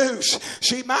might produce.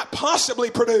 She might possibly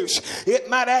produce. It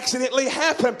might accidentally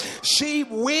happen. She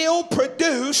will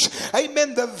produce,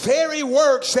 amen, the very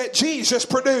works that Jesus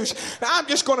produced. Now, I'm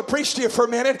just going to preach to you for a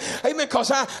minute, amen, because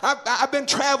I've been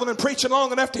traveling and preaching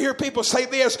long enough to hear people say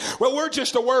this, well, we're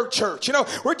just a word church. You know,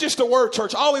 we're just a word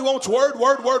church. All we want's word,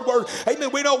 word, word, word.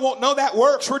 Amen. We don't want none of that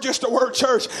works. We're just a word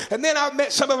church. And then I've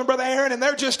met some of them, Brother Aaron, and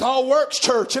they're just all works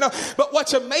church, you know. But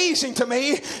what's amazing to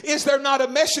me is they're not a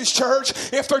message church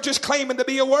if they're just claiming to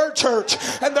be a word church.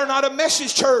 And they're not a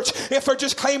message church if they're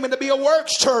just claiming to be a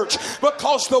works church,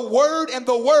 because the word and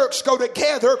the works go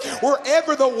together.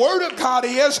 Wherever the word of God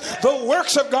is, the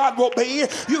works of God will be.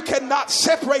 You cannot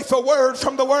separate the word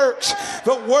from the works.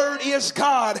 The word is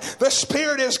God. The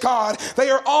Spirit is God. They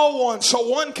are all one, so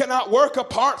one cannot work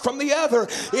apart from the other.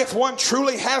 If one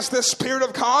truly has the Spirit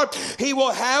of God, he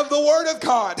will have the word of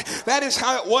God. That is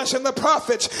how it was in the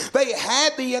prophets. They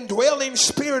had the indwelling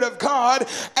Spirit of God,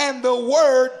 and the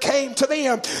word came to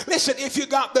them. Listen, if you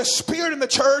got the Spirit in the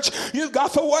church, you've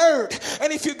got the Word.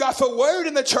 And if you've got the Word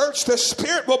in the church, the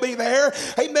Spirit will be there.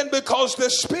 Amen. Because the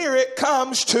Spirit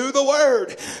comes to the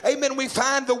Word. Amen. We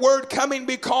find the Word coming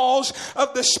because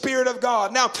of the Spirit of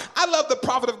God. Now, I love the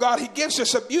prophet of God. He gives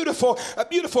us a beautiful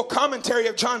commentary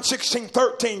of John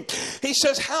 16:13. He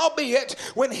says, howbeit,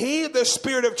 when he, the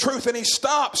Spirit of truth, and he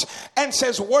stops and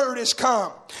says, word is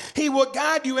come, he will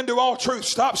guide you into all truth.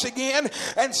 Stops again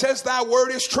and says, thy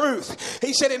word is truth.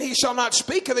 He said, and he shall not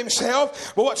speak of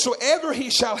himself, but whatsoever he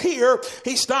shall hear.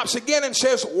 He stops again and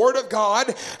says, word of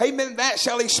God. Amen. That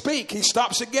shall he speak. He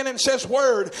stops again and says,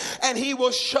 word. And he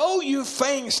will show you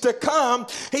things to come.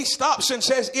 He stops and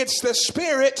says, it's the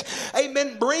Spirit,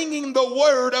 amen, bringing the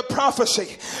word of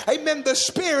prophecy. Amen. The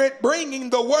Spirit bringing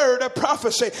the word of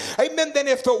prophecy. Amen. Then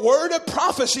if the word of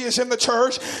prophecy is in the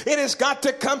church, it has got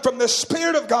to come from the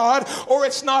Spirit of God, or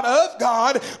it's not of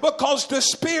God, because the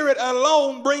Spirit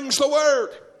alone brings the word.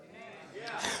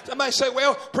 Somebody say,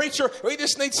 well, preacher, we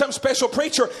just need some special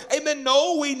preacher. Amen.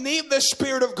 No, we need the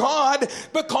Spirit of God,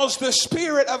 because the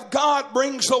Spirit of God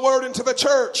brings the word into the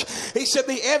church. He said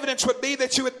the evidence would be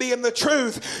that you would be in the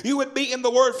truth. You would be in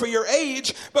the word for your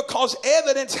age, because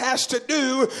evidence has to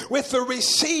do with the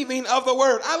receiving of the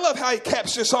word. I love how he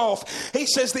caps this off. He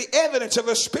says the evidence of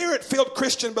a Spirit-filled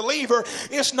Christian believer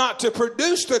is not to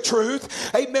produce the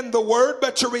truth, amen, the word,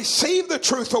 but to receive the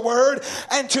truth, the word,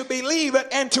 and to believe it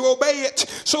and to obey it.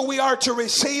 So we are to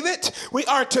receive it, we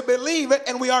are to believe it,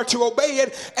 and we are to obey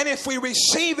it. And if we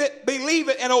receive it, believe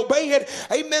it, and obey it,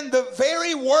 amen, the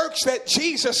very works that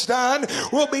Jesus done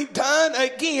will be done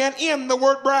again in the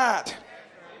word bride.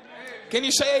 Can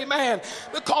you say amen?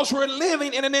 Because we're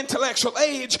living in an intellectual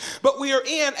age, but we are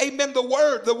in, amen, the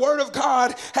Word. The Word of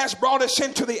God has brought us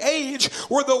into the age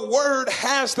where the Word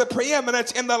has the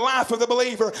preeminence in the life of the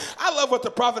believer. I love what the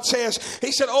prophet says.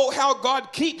 He said, oh, how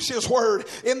God keeps His Word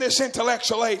in this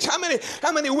intellectual age. How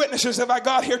many witnesses have I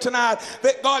got here tonight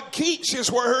that God keeps His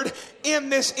Word in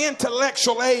this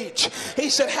intellectual age? He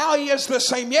said how He is the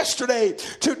same yesterday,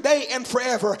 today, and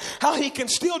forever. How He can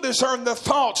still discern the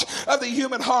thoughts of the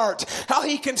human heart. How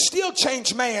He can still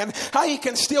change man. How He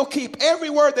can still keep every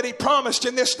word that He promised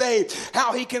in this day.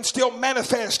 How He can still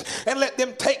manifest and let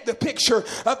them take the picture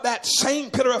of that same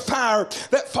pillar of fire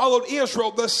that followed Israel.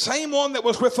 The same one that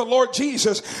was with the Lord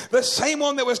Jesus. The same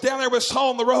one that was down there with Saul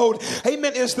on the road.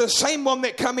 Amen. Is the same one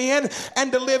that come in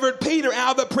and delivered Peter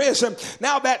out of the prison.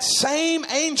 Now that same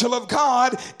angel of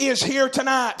God is here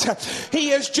tonight. He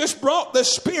has just brought the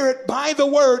Spirit by the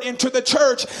word into the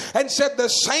church and said the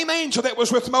same angel that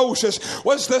was with Moses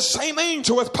was the same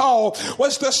angel with Paul,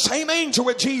 was the same angel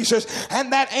with Jesus,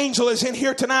 and that angel is in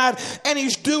here tonight, and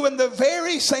he's doing the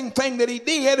very same thing that he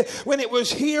did when it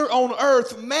was here on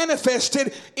earth,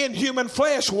 manifested in human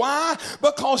flesh. Why?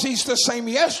 Because he's the same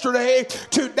yesterday,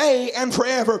 today, and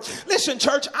forever. Listen,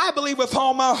 church, I believe with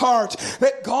all my heart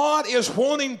that God is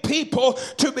wanting people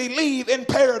to believe in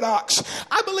paradox.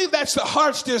 I believe that's the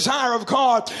heart's desire of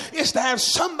God, is to have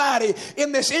somebody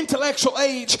in this intellectual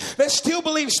age that still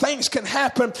believes things can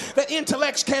happen that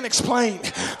intellects can't explain,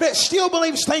 that still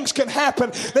believes things can happen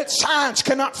that science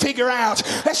cannot figure out,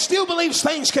 that still believes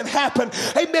things can happen,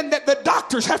 amen, that the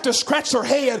doctors have to scratch their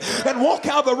head and walk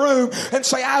out of the room and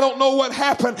say, I don't know what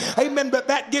happened, amen, but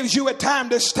that gives you a time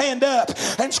to stand up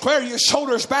and square your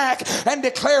shoulders back and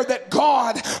declare that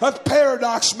God of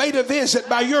paradox made a visit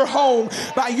by your home,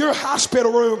 by your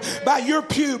hospital room, by your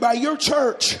pew, by your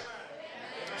church.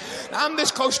 I'm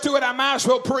this close to it, I might as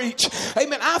well preach.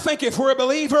 Amen. I think if we're a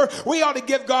believer, we ought to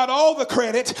give God all the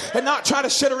credit and not try to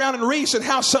sit around and reason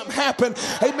how something happened.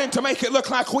 Amen. To make it look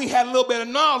like we had a little bit of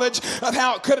knowledge of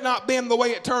how it could have not been the way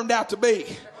it turned out to be.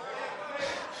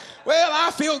 Well, I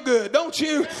feel good, don't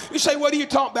you? You say, what are you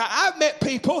talking about? I've met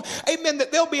people, amen,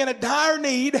 that they'll be in a dire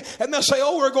need and they'll say,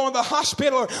 oh, we're going to the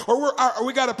hospital or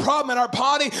we got a problem in our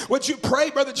body. Would you pray,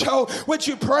 Brother Joe? Would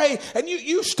you pray? And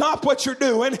you stop what you're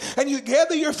doing and you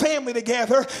gather your family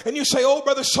together and you say, oh,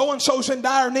 Brother so-and-so's in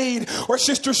dire need, or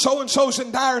Sister so-and-so's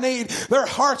in dire need. Their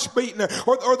heart's beating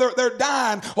or they're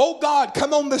dying. Oh, God,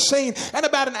 come on the scene. And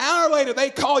about an hour later,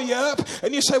 they call you up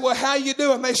and you say, well, how you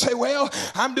doing? They say, well,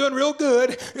 I'm doing real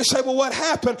good. You say, well, what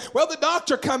happened? Well, the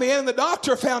doctor come in and the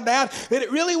doctor found out that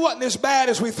it really wasn't as bad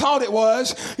as we thought it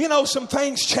was. You know, some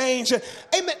things changed.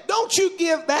 Amen. Don't you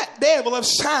give that devil of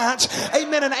science,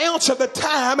 amen, an ounce of the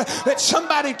time that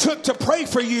somebody took to pray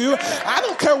for you. I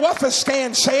don't care what the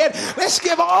scan said. Let's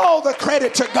give all the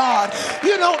credit to God.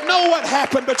 You don't know what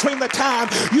happened between the time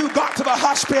you got to the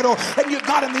hospital and you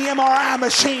got in the MRI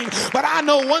machine. But I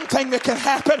know one thing that can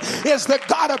happen is the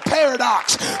God of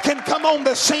paradox can come on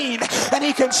the scene and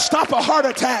he can stop a heart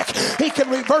attack. He can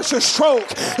reverse a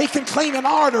stroke. He can clean an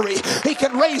artery. He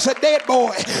can raise a dead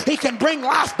boy. He can bring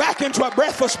life back into a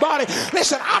breathless body.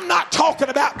 Listen, I'm not talking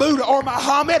about Buddha or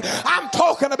Muhammad. I'm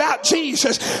talking about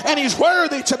Jesus, and he's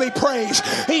worthy to be praised.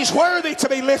 He's worthy to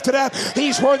be lifted up.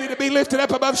 He's worthy to be lifted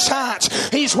up above science.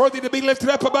 He's worthy to be lifted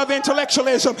up above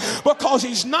intellectualism, because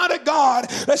he's not a God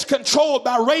that's controlled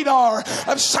by radar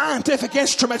of scientific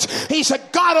instruments. He's a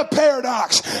God of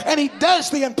paradox, and he does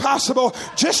the impossible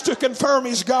just to confirm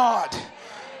he's God.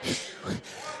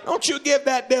 Don't you give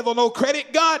that devil no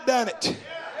credit. God done it.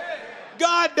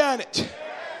 God done it.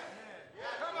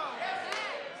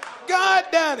 God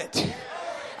done it.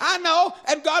 I know,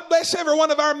 and God bless every one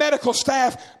of our medical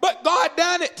staff, but God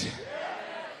done it.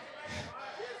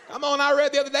 Come on, I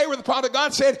read the other day where the prophet of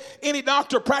God said any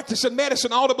doctor practicing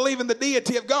medicine ought to believe in the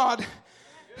deity of God.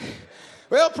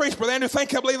 Well, preach, Brother Andrew,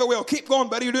 thank you, I believe I will. Keep going,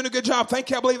 buddy, you're doing a good job. Thank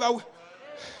you, I believe I will.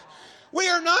 We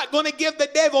are not going to give the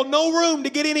devil no room to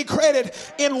get any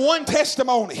credit in one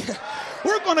testimony.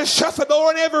 We're going to shut the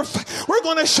door we're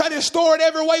going to shut his door in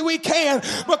every way we can,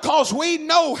 because we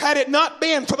know had it not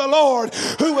been for the Lord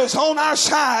who was on our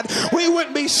side, we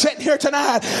wouldn't be sitting here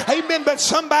tonight. Amen. But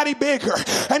somebody bigger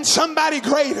and somebody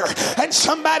greater and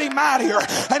somebody mightier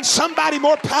and somebody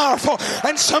more powerful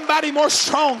and somebody more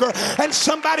stronger and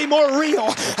somebody more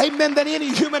real, amen, than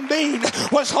any human being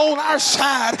was on our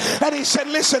side. And he said,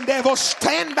 listen, devil,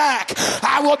 stand back.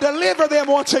 I will deliver them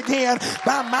once again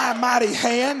by my mighty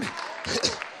hand.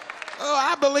 Oh,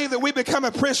 I believe that we become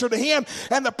a prisoner to him.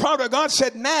 And the prophet of God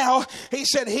said, now, he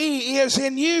said, he is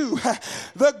in you.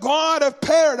 The God of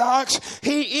paradox,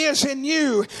 he is in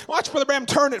you. Watch Brother Branham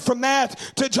turn it from that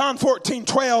to John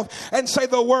 14:12 and say,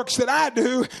 the works that I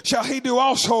do shall he do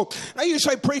also. Now you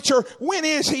say, preacher, when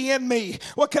is he in me?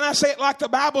 Well, can I say it like the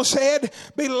Bible said?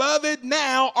 Beloved,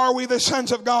 now are we the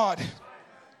sons of God.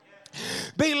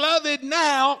 Beloved,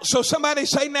 now, so somebody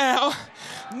say now.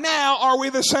 Now are we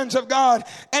the sons of God.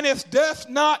 And if doth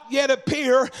not yet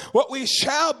appear what we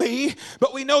shall be,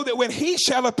 but we know that when he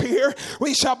shall appear,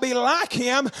 we shall be like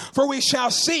him, for we shall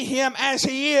see him as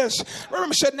he is.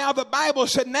 Remember, said now, the Bible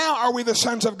said, now are we the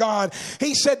sons of God.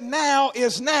 He said, now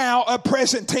is now a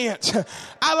present tense.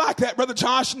 I like that, Brother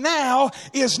Josh. Now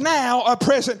is now a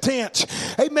present tense.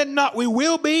 Amen. Not we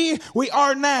will be, we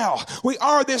are now. We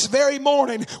are this very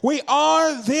morning. We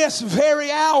are this very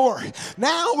hour.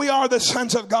 Now we are the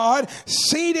sons of God,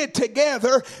 seated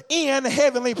together in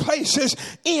heavenly places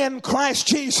in Christ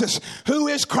Jesus. Who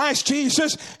is Christ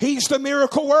Jesus? He's the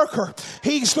miracle worker.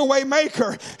 He's the way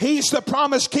maker. He's the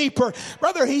promise keeper.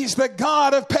 Brother, he's the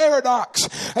God of paradox.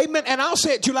 Amen. And I'll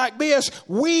say it to you like this.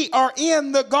 We are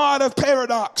in the God of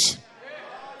paradox.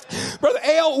 Brother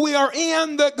L, we are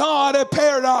in the God of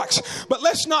paradox. But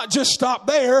let's not just stop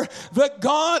there. The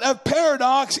God of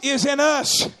paradox is in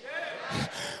us.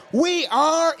 We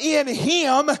are in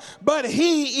him, but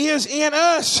he is in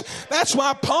us. That's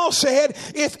why Paul said,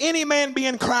 if any man be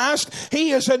in Christ,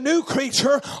 he is a new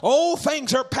creature. Old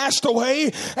things are passed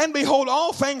away, and behold,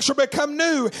 all things are become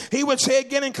new. He would say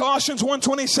again in Colossians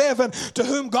 1:27, to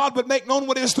whom God would make known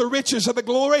what is the riches of the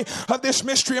glory of this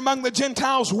mystery among the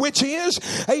Gentiles, which is,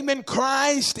 amen,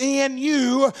 Christ in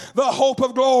you, the hope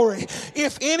of glory.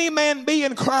 If any man be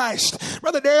in Christ,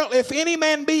 Brother Darrell, if any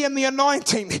man be in the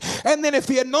anointing, and then if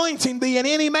the anointing be in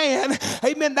any man,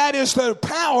 amen, that is the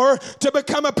power to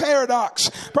become a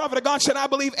paradox. Prophet of God said, I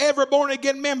believe every born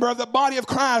again member of the body of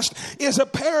Christ is a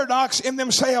paradox in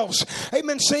themselves.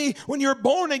 Amen. See, when you're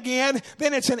born again,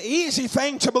 then it's an easy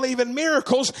thing to believe in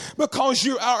miracles, because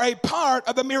you are a part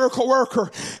of the miracle worker.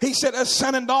 He said, a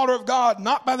son and daughter of God,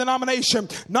 not by denomination,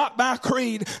 not by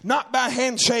creed, not by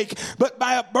handshake, but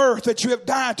by a birth that you have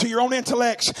died to your own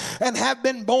intellects and have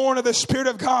been born of the Spirit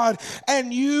of God.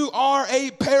 And you are a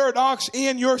paradox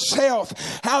in yourself.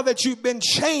 How that you've been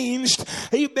changed.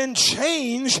 You've been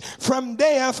changed from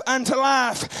death unto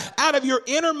life. Out of your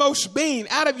innermost being.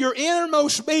 Out of your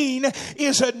innermost being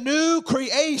is a new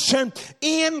creation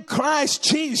in Christ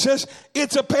Jesus.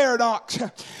 It's a paradox.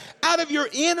 Out of your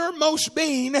innermost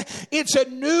being, it's a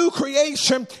new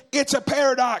creation. It's a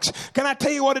paradox. Can I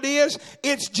tell you what it is?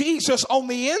 It's Jesus on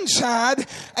the inside,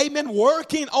 amen,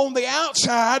 working on the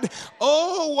outside.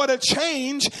 Oh, what a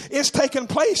change is taking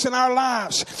place in our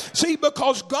lives. See,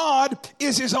 because God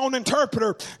is his own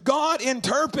interpreter. God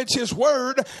interprets his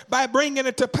word by bringing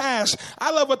it to pass.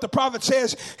 I love what the prophet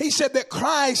says. He said that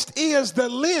Christ is the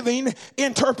living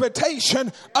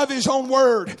interpretation of his own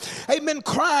word. Amen. amen,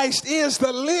 Christ is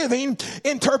the living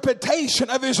interpretation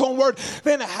of his own word,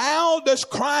 then how does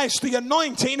Christ, the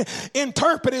anointing,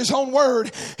 interpret his own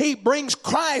word? He brings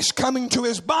Christ coming to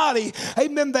his body.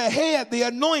 Amen. The head, the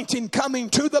anointing coming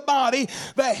to the body.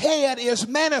 The head is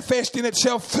manifesting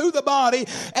itself through the body,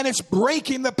 and it's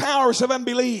breaking the powers of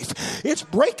unbelief. It's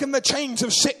breaking the chains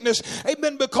of sickness.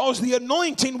 Amen. Because the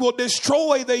anointing will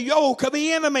destroy the yoke of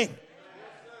the enemy.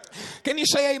 Can you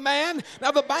say amen?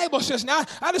 Now the Bible says, now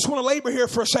I just want to labor here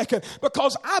for a second,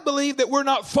 because I believe that we're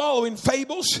not following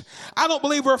fables. I don't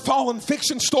believe we're following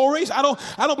fiction stories. I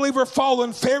don't believe we're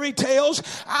following fairy tales.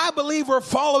 I believe we're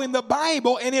following the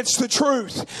Bible, and it's the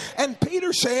truth. And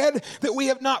Peter said that we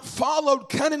have not followed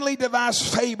cunningly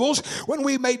devised fables when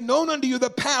we made known unto you the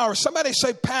power. Somebody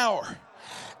say power.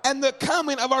 And the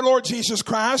coming of our Lord Jesus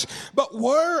Christ, but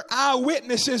were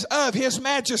eyewitnesses of his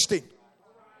majesty.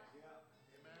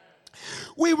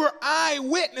 We were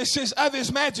eyewitnesses of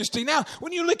his majesty. Now,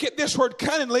 when you look at this word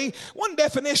cunningly, one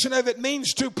definition of it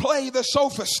means to play the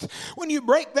sophist. When you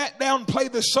break that down, play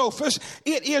the sophist,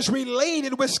 it is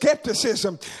related with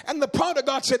skepticism. And the prophet of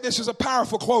God said, this is a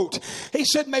powerful quote. He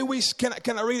said,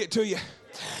 can I read it to you?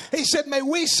 He said, may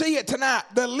we see it tonight.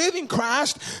 The living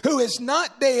Christ, who is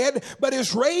not dead, but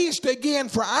is raised again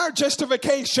for our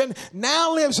justification,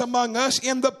 now lives among us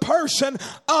in the person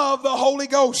of the Holy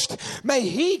Ghost. May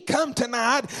he come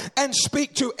tonight and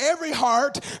speak to every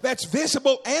heart that's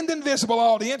visible and invisible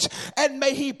audience, and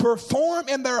may he perform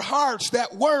in their hearts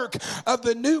that work of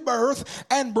the new birth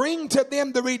and bring to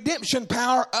them the redemption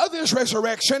power of his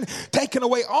resurrection, taking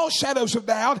away all shadows of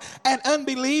doubt and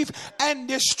unbelief and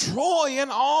destroying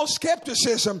all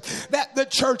skepticism, that the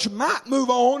church might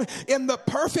move on in the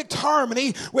perfect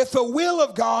harmony with the will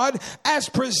of God as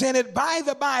presented by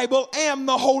the Bible and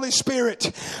the Holy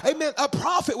Spirit. Amen. A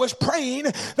prophet was praying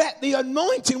that the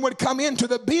anointing would come into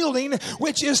the building,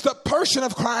 which is the person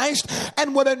of Christ,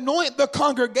 and would anoint the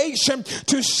congregation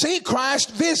to see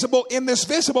Christ visible in this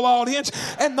visible audience,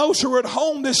 and those who are at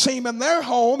home to see him in their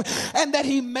home, and that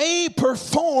he may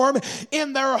perform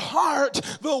in their heart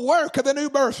the work of the new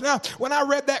birth. Now, when I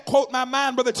read that quote, my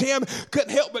mind, Brother Tim,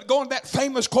 couldn't help but go on that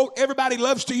famous quote everybody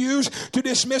loves to use to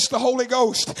dismiss the Holy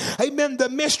Ghost. Amen. The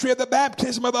mystery of the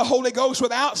baptism of the Holy Ghost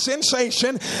without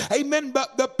sensation. Amen.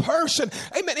 But the person,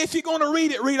 amen, if you're going to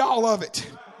read it, read all of it.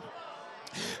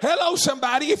 Hello,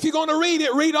 somebody. If you're going to read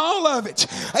it, read all of it.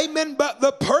 Amen. But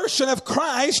the person of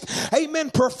Christ, amen,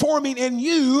 performing in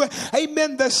you,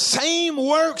 amen, the same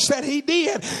works that he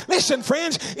did. Listen,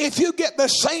 friends, if you get the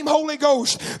same Holy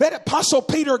Ghost that Apostle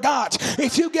Peter got,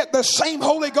 if you get the same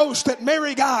Holy Ghost that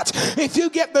Mary got, if you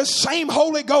get the same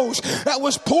Holy Ghost that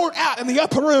was poured out in the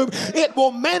upper room, it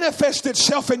will manifest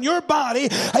itself in your body,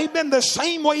 amen, the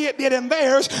same way it did in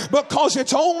theirs, because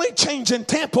it's only changing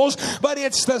temples, but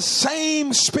it's the same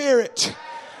Spirit.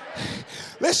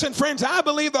 Listen, friends, I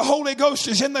believe the Holy Ghost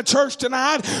is in the church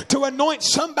tonight to anoint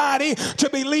somebody to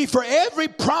believe for every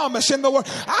promise in the Word.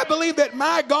 I believe that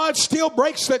my God still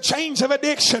breaks the chains of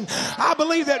addiction. I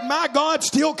believe that my God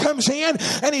still comes in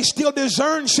and he still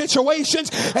discerns situations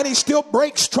and he still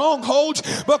breaks strongholds,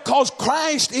 because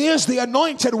Christ is the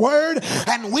anointed Word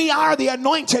and we are the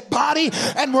anointed body,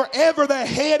 and wherever the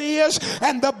head is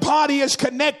and the body is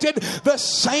connected, the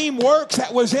same work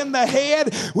that was in the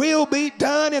head will be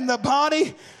done in the body.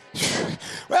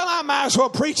 Well, I might as well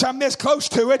preach. I'm this close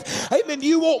to it. Amen.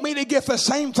 You want me to get the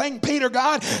same thing Peter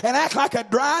got and act like a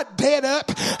dry, dead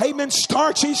up, amen,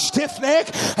 starchy, stiff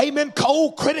neck, amen,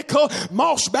 cold, critical,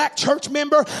 moss back church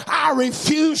member? I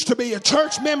refuse to be a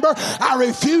church member. I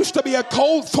refuse to be a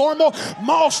cold, formal,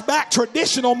 moss back,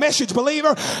 traditional message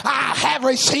believer. I have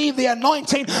received the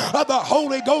anointing of the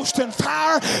Holy Ghost in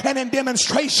fire and in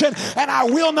demonstration, and I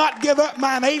will not give up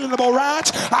my inalienable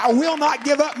rights. I will not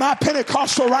give up my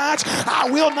Pentecostal rights. I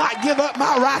will not give up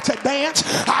my right to dance.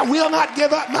 I will not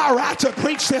give up my right to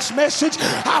preach this message.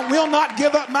 I will not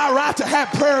give up my right to have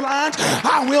prayer lines.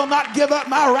 I will not give up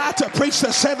my right to preach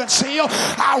the seventh seal.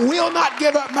 I will not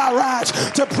give up my rights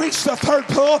to preach the third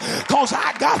pull, because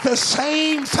I got the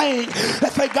same thing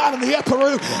that they got in the upper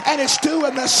room, and it's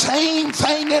doing the same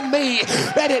thing in me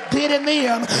that it did in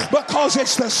them, because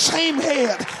it's the same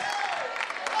head.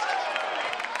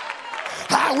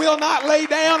 I will not lay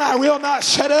down. I will not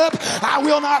shut up. I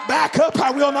will not back up.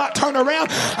 I will not turn around.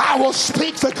 I will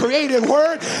speak the creative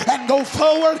word and go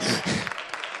forward.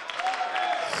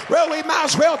 Well, we might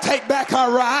as well take back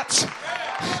our rights.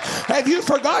 Have you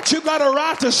forgot you got a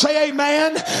right to say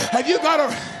amen? Have you got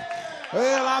a...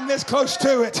 Well, I'm this close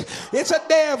to it. It's a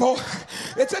devil.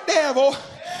 It's a devil.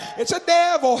 It's a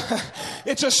devil.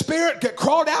 It's a spirit that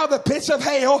crawled out of the pits of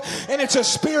hell, and it's a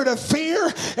spirit of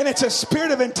fear, and it's a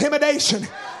spirit of intimidation.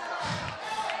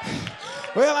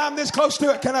 Well, I'm this close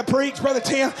to it. Can I preach, Brother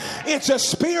Tim? It's a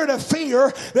spirit of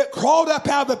fear that crawled up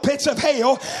out of the pits of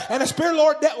hell. And the Spirit of the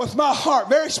Lord dealt with my heart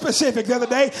very specific the other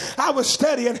day. I was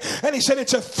studying, and He said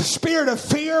it's a spirit of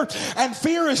fear, and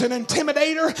fear is an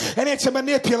intimidator, and it's a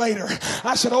manipulator.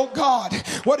 I said, oh God,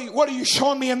 what are you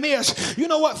showing me in this? You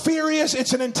know what fear is?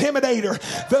 It's an intimidator.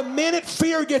 The minute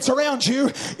fear gets around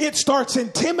you, it starts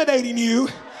intimidating you.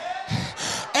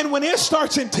 And when it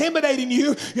starts intimidating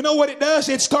you, you know what it does?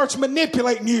 It starts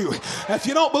manipulating you. If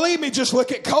you don't believe me, just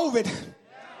look at COVID.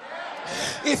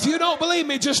 If you don't believe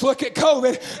me, just look at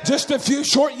COVID. Just a few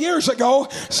short years ago,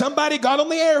 somebody got on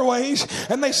the airways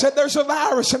and they said there's a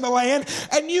virus in the land,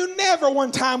 and you never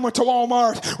one time went to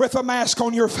Walmart with a mask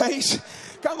on your face.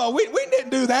 Come on, we didn't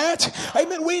do that.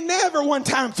 Amen. We never one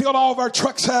time filled all of our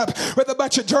trucks up with a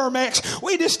bunch of Germ-X.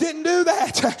 We just didn't do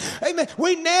that. Amen.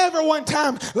 We never one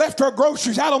time left our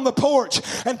groceries out on the porch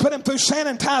and put them through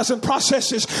sanitizing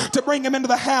processes to bring them into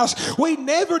the house. We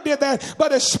never did that.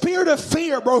 But a spirit of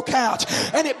fear broke out,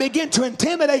 and it began to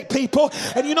intimidate people.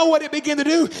 And you know what it began to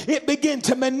do? It began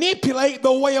to manipulate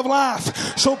the way of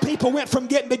life. So people went from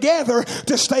getting together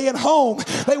to staying home.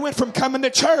 They went from coming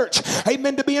to church,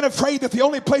 amen, to being afraid that the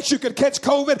only place you could catch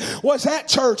COVID was at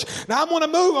church. Now I'm going to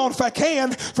move on, if I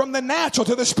can, from the natural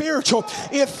to the spiritual.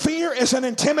 If fear is an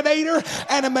intimidator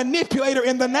and a manipulator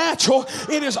in the natural,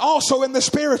 it is also in the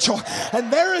spiritual.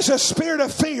 And there is a spirit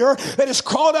of fear that is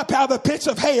crawled up out of the pits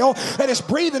of hell, that is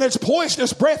breathing its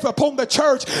poisonous breath upon the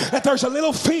church, that there's a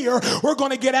little fear. We're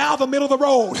going to get out of the middle of the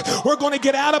road. We're going to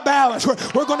get out of balance.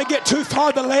 We're going to get too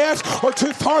far to the left or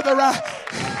too far to the right.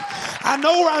 I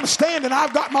know where I'm standing.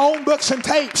 I've got my own books and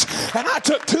tapes. And I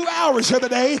took 2 hours the other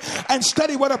day and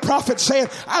studied what a prophet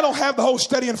said. I don't have the whole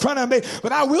study in front of me,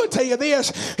 but I will tell you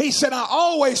this. He said, I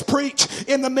always preach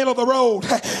in the middle of the road.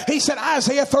 He said,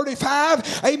 Isaiah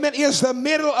 35, amen, is the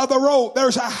middle of the road.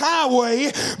 There's a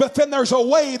highway, but then there's a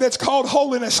way that's called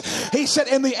holiness. He said,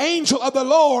 and the angel of the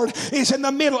Lord is in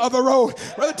the middle of the road.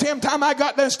 Brother Tim, time I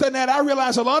got done studying that, I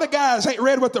realized a lot of guys ain't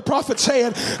read what the prophet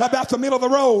said about the middle of the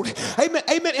road. Amen.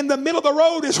 Amen. In the middle of the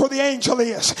road is where the angel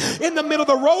is. In the middle of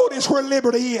the road is where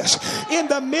liberty is. In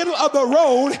the middle of the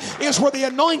road is where the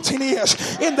anointing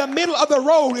is. In the middle of the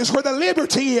road is where the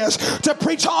liberty is to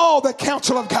preach all the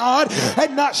counsel of God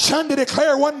and not shun to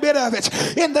declare one bit of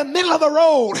it. In the middle of the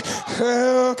road,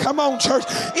 come on church,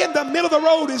 in the middle of the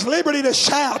road is liberty to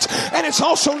shout, and it's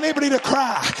also liberty to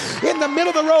cry. In the middle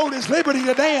of the road is liberty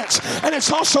to dance, and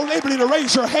it's also liberty to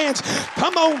raise your hands.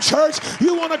 Come on church,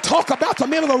 you want to talk about the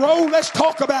middle of the road? Let's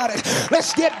talk about it.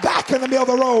 Let's get back in the middle of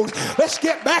the road. Let's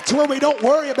get back to where we don't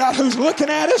worry about who's looking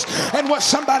at us and what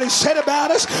somebody said about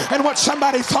us and what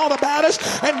somebody thought about us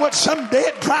and what some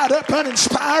dead, dried up,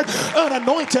 uninspired,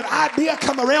 unanointed idea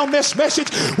come around this message.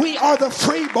 We are the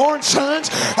freeborn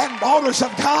sons and daughters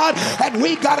of God, and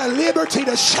we got a liberty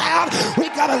to shout. We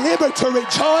got a liberty to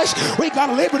rejoice. We got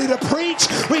a liberty to preach.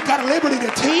 We got a liberty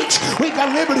to teach. We got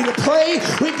a liberty to pray.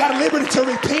 We got a liberty to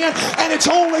repent, and it's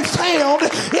only found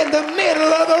in the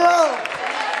middle of the road.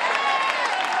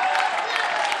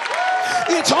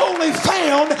 It's only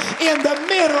found in the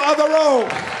middle of the road.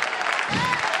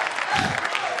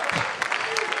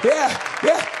 Yeah.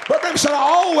 But Brim said, I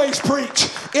always preach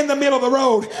in the middle of the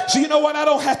road. So you know what I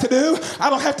don't have to do? I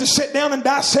don't have to sit down and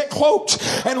dissect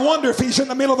quotes and wonder if he's in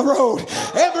the middle of the road.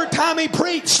 Every time he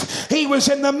preached, he was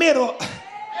in the middle.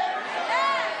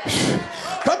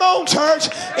 Come on, church.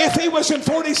 If he was in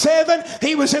 47,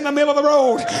 he was in the middle of the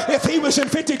road. If he was in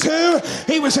 52,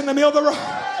 he was in the middle of the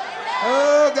road.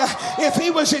 Oh God. If he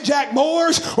was at Jack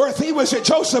Moore's, or if he was at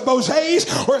Joseph Boze's,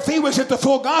 or if he was at the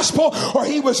Full Gospel, or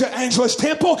he was at Angelus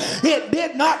Temple, it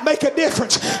did not make a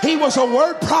difference. He was a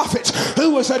word prophet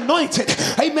who was anointed,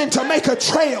 amen, to make a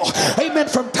trail, amen,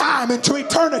 from time into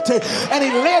eternity. And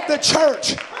he led the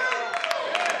church.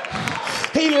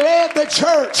 He led the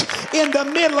church in the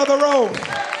middle of the road.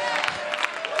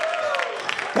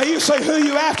 Now you say, who are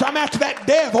you after? I'm after that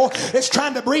devil that's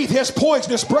trying to breathe his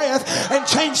poisonous breath and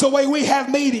change the way we have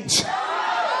meetings.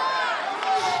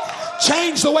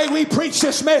 Change the way we preach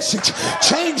this message.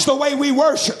 Change the way we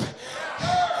worship.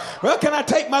 Well, can I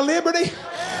take my liberty?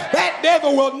 That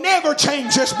devil will never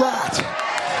change this bride.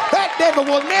 That devil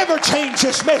will never change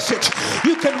this message.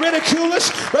 You can ridicule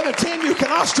us, Brother Tim, you can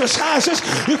ostracize us,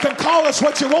 you can call us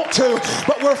what you want to,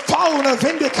 but we're following a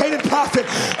vindicated prophet.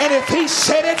 And if he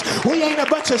said it, we ain't a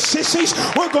bunch of sissies.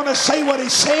 We're going to say what he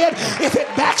said. If it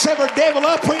backs every devil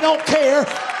up, we don't care.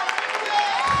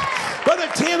 Brother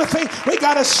Timothy, we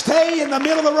got to stay in the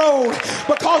middle of the road,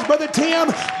 because, Brother Tim,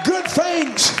 good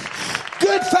things,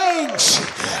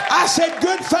 I said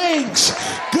good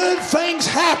things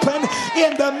happen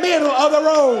in the middle of the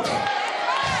road.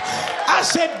 I I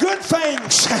said good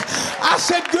things. I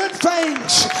said good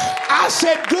things. I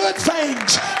said good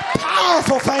things.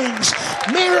 Powerful things.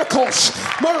 Miracles.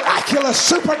 Miraculous,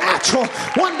 supernatural,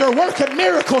 wonder-working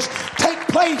miracles take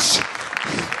place.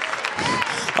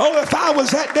 Oh, if I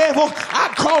was that devil,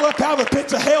 I'd crawl up out of the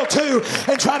pits of hell too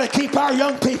and try to keep our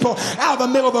young people out of the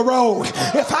middle of the road.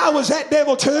 If I was that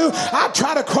devil too, I'd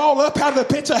try to crawl up out of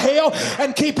the pits of hell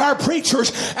and keep our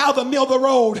preachers out of the middle of the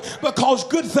road, because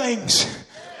good things.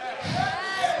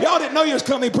 Y'all didn't know you was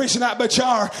coming preaching that, but you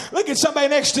are. Look at somebody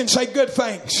next to you and say good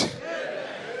things.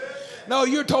 No,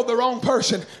 you're told the wrong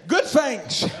person. Good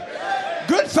things.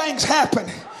 Good things happen.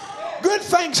 Good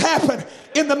things happen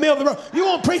in the middle of the road. You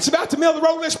want to preach about the middle of the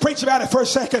road? Let's preach about it for a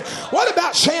second. What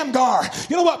about Shamgar?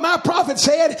 You know what my prophet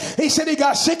said? He said he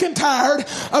got sick and tired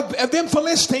of them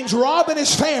Philistines robbing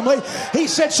his family. He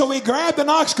said, so he grabbed an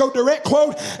ox goad, direct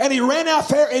quote, and he ran out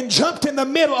there and jumped in the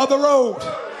middle of the road.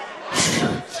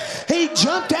 He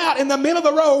jumped out in the middle of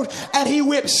the road and he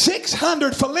whipped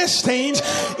 600 Philistines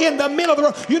in the middle of the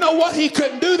road. You know what? He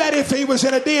couldn't do that if he was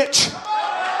in a ditch.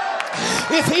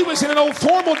 If he was in an old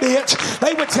formal ditch,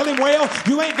 they would tell him, well,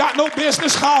 you ain't got no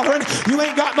business hollering. You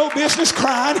ain't got no business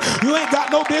crying. You ain't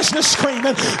got no business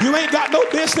screaming. You ain't got no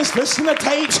business listening to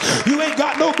tapes. You ain't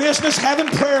got no business having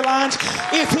prayer lines.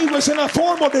 If he was in a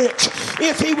formal ditch,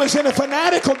 if he was in a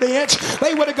fanatical ditch,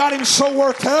 they would have got him so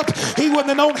worked up, he wouldn't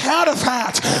have known how to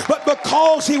fight. But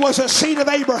because he was a seed of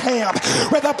Abraham,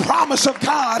 with a promise of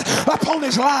God upon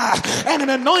his life and an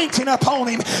anointing upon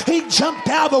him, he jumped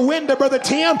out the window, Brother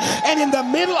Tim, and in the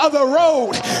middle of the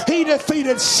road, he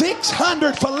defeated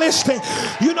 600 Philistines.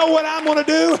 You know what I'm going to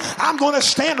do? I'm going to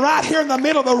stand right here in the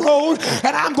middle of the road,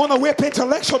 and I'm going to whip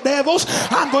intellectual devils.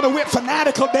 I'm going to whip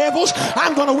fanatical devils.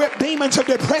 I'm going to whip demons of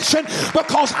depression,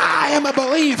 because I am a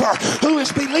believer who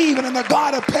is believing in the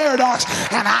God of paradox,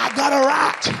 and I got a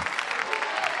right.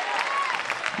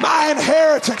 My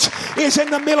inheritance is in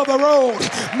the middle of the road.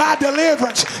 My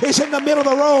deliverance is in the middle of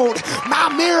the road.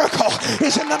 My miracle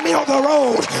is in the middle of the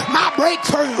road. My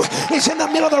breakthrough is in the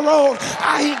middle of the road.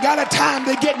 I ain't got a time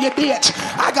to get in your ditch.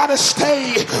 I got to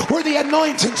stay where the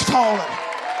anointing's falling.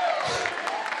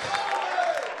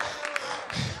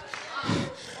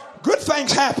 Good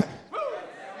things happen.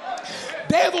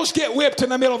 Devils get whipped in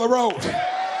the middle of the road.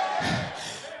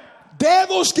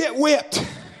 Devils get whipped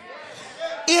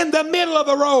in the middle of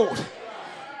the road.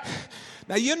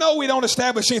 Now, you know we don't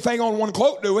establish anything on one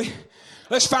quote, do we?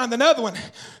 Let's find another one.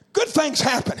 Good things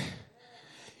happen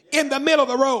in the middle of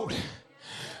the road.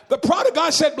 The prophet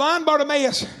God said blind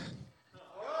Bartimaeus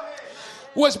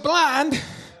was blind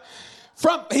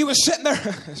from, he was sitting there.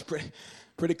 That's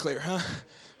pretty clear, huh?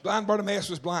 Blind Bartimaeus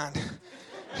was blind.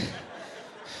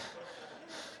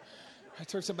 I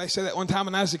heard somebody say that one time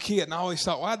when I was a kid, and I always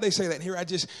thought, why did they say that? And here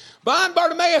blind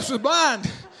Bartimaeus was blind,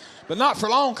 but not for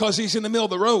long, because he's in the middle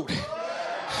of the road.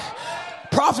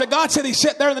 Prophet God said he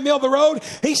sat there in the middle of the road.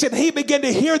 He said he began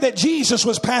to hear that Jesus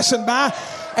was passing by,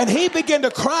 and he began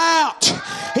to cry out.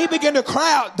 He began to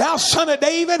cry out, thou son of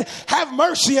David, have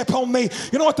mercy upon me.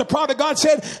 You know what the prophet God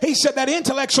said? He said that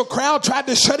intellectual crowd tried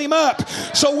to shut him up.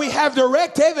 So we have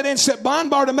direct evidence that blind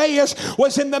Bartimaeus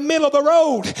was in the middle of the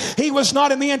road. He was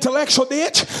not in the intellectual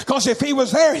ditch, because if he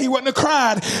was there, he wouldn't have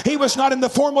cried. He was not in the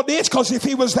formal ditch, because if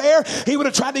he was there, he would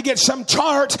have tried to get some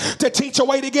chart to teach a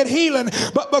way to get healing.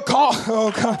 But because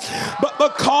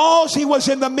he was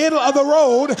in the middle of the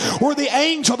road where the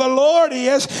angel of the Lord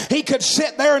is, he could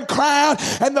sit there and cry out.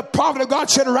 And the prophet of God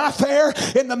said right there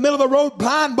in the middle of the road,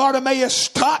 blind Bartimaeus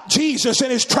stopped Jesus in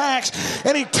his tracks,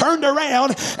 and he turned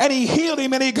around and he healed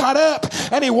him, and he got up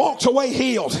and he walked away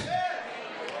healed.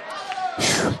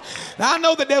 Now, I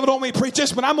know the devil don't want me to preach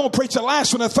this, but I'm going to preach the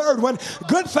last one, the third one.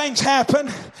 Good things happen.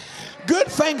 Good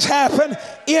things happen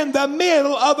in the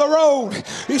middle of the road.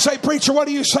 You say, preacher, what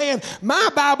are you saying? My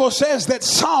Bible says that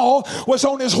Saul was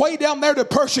on his way down there to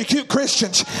persecute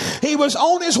Christians. He was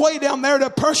on his way down there to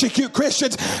persecute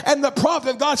Christians. And the prophet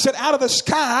of God said, out of the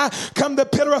sky come the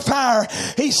pillar of fire.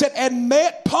 He said, and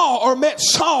met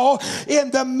Saul in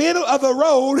the middle of the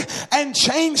road and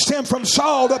changed him from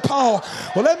Saul to Paul.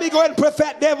 Well, let me go ahead and put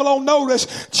that devil on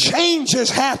notice.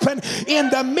 Changes happen in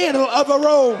the middle of the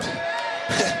road.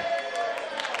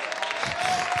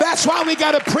 That's why we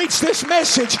got to preach this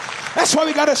message. That's why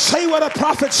we got to say what a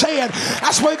prophet said.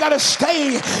 That's why we got to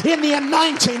stay in the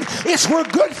anointing. It's where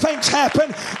good things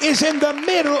happen, is in the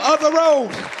middle of the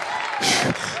road.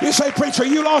 You say, preacher,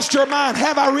 you lost your mind.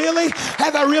 Have I really?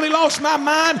 Have I really lost my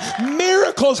mind?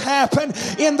 Miracles happen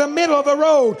in the middle of the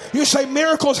road. You say,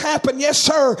 miracles happen. Yes,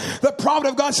 sir. The prophet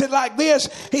of God said like this.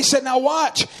 He said, now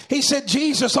watch. He said,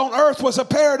 Jesus on earth was a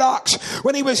paradox.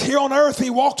 When he was here on earth, he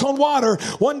walked on water.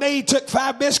 One day he took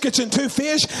 5 biscuits and 2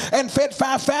 fish and fed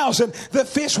 5,000. The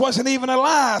fish wasn't even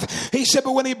alive. He said,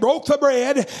 but when he broke the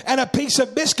bread and a piece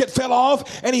of biscuit fell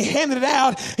off and he handed it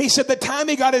out, he said the time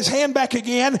he got his hand back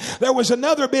again, there was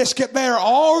another biscuit there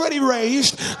already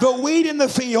raised, the wheat in the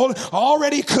field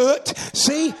already cooked.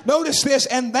 See, notice this,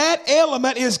 and that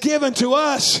element is given to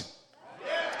us.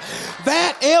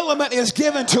 That element is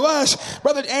given to us.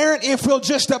 Brother Aaron, if we'll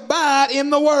just abide in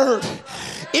the Word.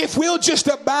 If we'll just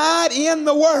abide in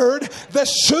the Word, the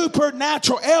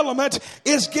supernatural element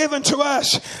is given to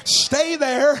us. Stay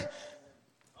there.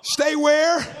 Stay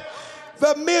where?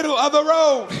 The middle of the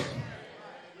road.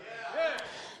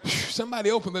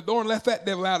 Somebody open the door and let that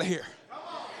devil out of here.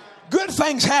 Good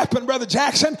things happen, Brother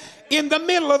Jackson, in the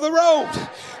middle of the road.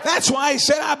 That's why he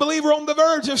said, I believe we're on the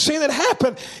verge of seeing it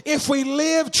happen. If we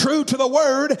live true to the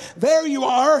Word, there you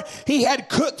are. He had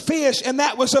cooked fish, and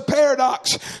that was a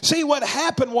paradox. See, what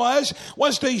happened was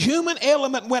the human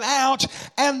element went out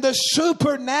and the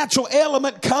supernatural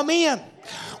element come in.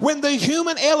 When the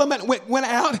human element went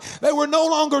out, they were no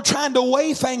longer trying to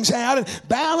weigh things out and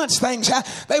balance things out.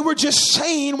 They were just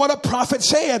saying what a prophet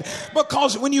said.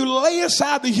 Because when you lay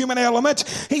aside the human element,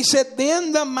 he said,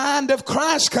 then the mind of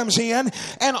Christ comes in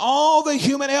and all the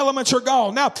human elements are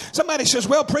gone. Now, somebody says,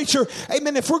 well, preacher,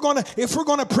 amen, if we're going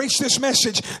to preach this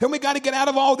message, then we got to get out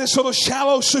of all this little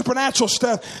shallow supernatural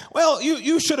stuff. Well,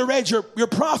 you should have read your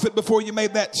prophet before you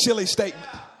made that silly statement.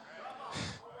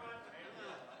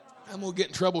 I'm going to get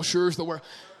in trouble, sure as the word.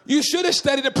 You should have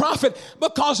studied a prophet,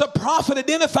 because a prophet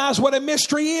identifies what a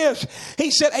mystery is.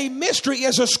 He said a mystery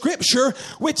is a scripture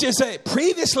which is a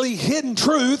previously hidden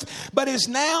truth but is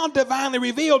now divinely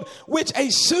revealed, which a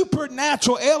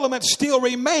supernatural element still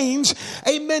remains,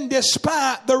 amen,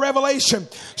 despite the revelation.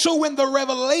 So when the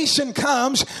revelation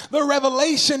comes, the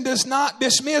revelation does not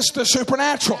dismiss the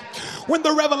supernatural. When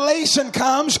the revelation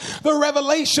comes, the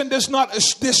revelation does not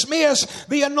dismiss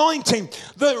the anointing.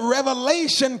 The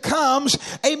revelation comes,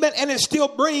 amen, and it still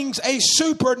brings a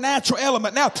supernatural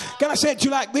element. Now, can I say it to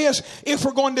you like this? If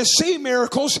we're going to see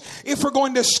miracles, if we're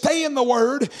going to stay in the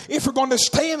Word, if we're going to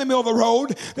stay in the middle of the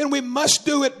road, then we must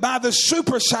do it by the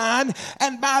super sign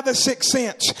and by the sixth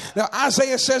sense. Now,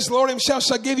 Isaiah says, the Lord himself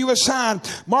shall give you a sign.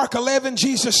 Mark 11,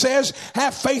 Jesus says,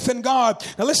 have faith in God.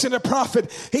 Now, listen to the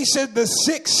prophet. He said the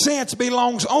sixth sense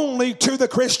belongs only to the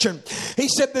Christian. He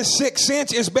said the sixth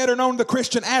sense is better known to the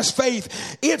Christian as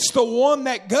faith. It's the one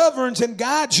that governs and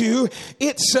guides you.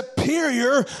 It's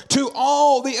superior to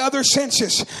all the other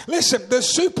senses. Listen, the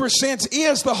super sense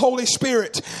is the Holy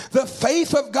Spirit, the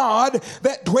faith of God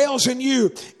that dwells in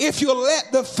you. If you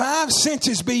let the 5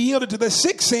 senses be yielded to the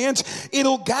sixth sense,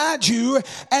 it'll guide you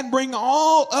and bring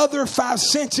all other 5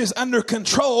 senses under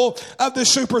control of the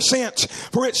super sense.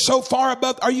 For it's so far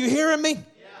above. Are you hearing me?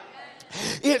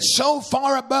 It's so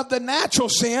far above the natural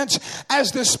sense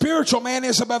as the spiritual man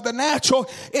is above the natural.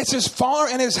 It's as far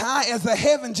and as high as the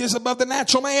heavens is above the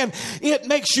natural man. It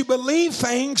makes you believe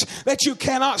things that you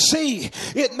cannot see.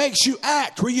 It makes you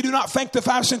act where you do not think the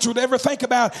 5 senses would ever think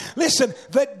about. Listen,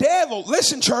 the devil,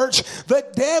 listen church, the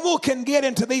devil can get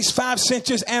into these 5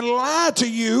 senses and lie to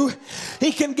you.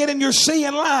 He can get in your see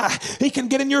and lie. He can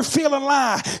get in your feel and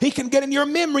lie. He can get in your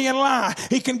memory and lie.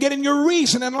 He can get in your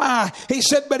reason and lie. He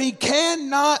said, but he cannot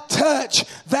touch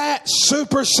that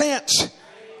super sense.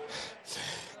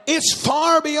 It's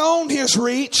far beyond his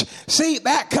reach. See,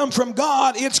 that comes from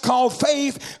God. It's called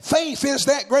faith. Faith is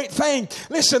that great thing.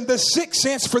 Listen, the sixth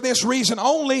sense for this reason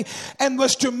only, and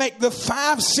was to make the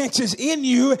 5 senses in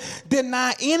you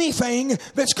deny anything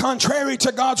that's contrary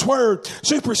to God's word.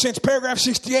 Super sense, paragraph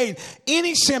 68.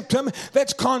 Any symptom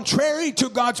that's contrary to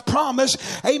God's promise,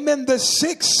 amen, the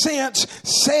sixth sense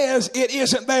says it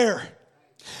isn't there.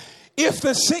 If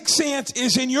the sixth sense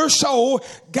is in your soul,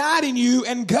 guiding you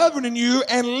and governing you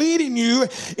and leading you,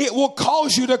 it will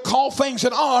cause you to call things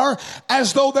that are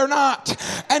as though they're not,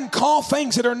 and call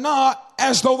things that are not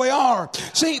as though they are.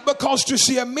 See, because to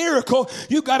see a miracle,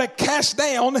 you got to cast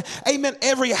down, amen,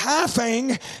 every high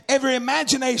thing, every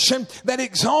imagination that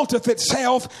exalteth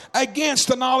itself against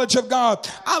the knowledge of God.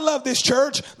 I love this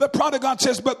church. The product God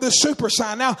says, but the super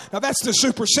sign. Now that's the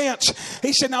super sense.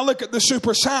 He said, now look at the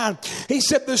super sign. He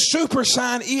said the super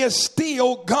sign is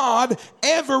still God,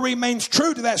 ever remains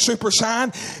true to that super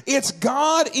sign. It's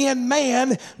God in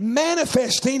man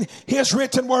manifesting his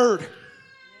written word.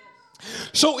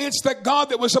 So it's that God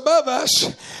that was above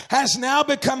us has now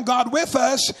become God with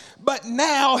us, but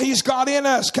now he's God in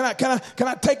us. Can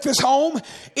I take this home?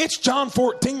 It's John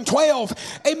 14:12.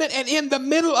 Amen. And in the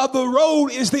middle of the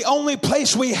road is the only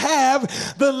place we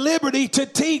have the liberty to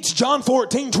teach. John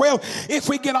 14:12. If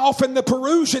we get off in the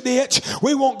Perusia ditch,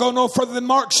 we won't go no further than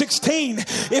Mark 16.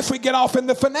 If we get off in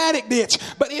the fanatic ditch.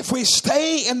 But if we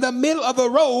stay in the middle of the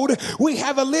road, we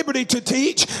have a liberty to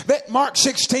teach that Mark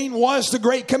 16 was the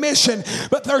Great Commission.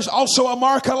 But there's also a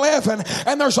Mark 11,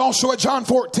 and there's also a John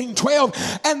 14:12,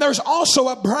 and there's also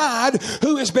a bride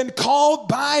who has been called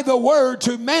by the word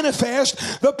to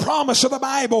manifest the promise of the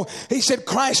Bible. He said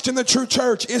Christ in the true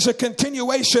church is a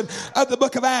continuation of the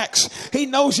book of Acts. He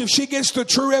knows if she gets the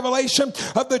true revelation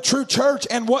of the true church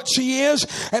and what she is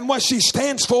and what she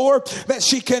stands for, that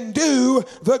she can do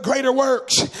the greater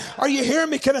works. Are you hearing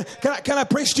me? Can I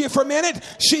preach to you for a minute?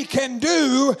 She can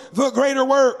do the greater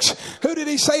works. Who did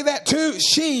he say that to?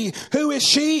 She. Who is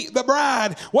she? The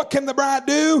bride. What can the bride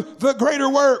do? The greater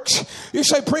works. You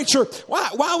say, preacher,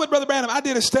 why would Brother Branham? I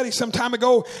did a study some time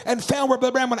ago and found where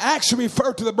Brother Branham would actually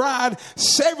refer to the bride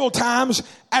several times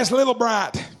as little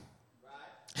bride.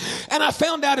 And I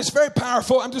found out it's very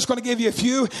powerful. I'm just going to give you a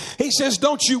few. He says,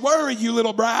 don't you worry, you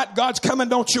little bride. God's coming,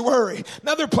 don't you worry.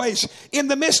 Another place, in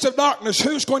the midst of darkness,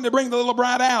 who's going to bring the little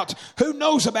bride out? Who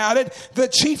knows about it? The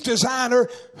chief designer.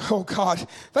 Oh, God.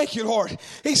 Thank you, Lord.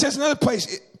 He says, another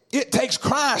place, it takes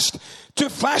Christ to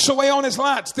flash away on his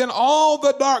lights. Then all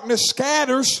the darkness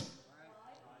scatters.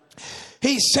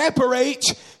 He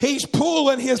separates. He's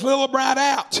pulling his little bride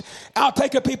out. I'll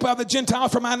take a people of the Gentile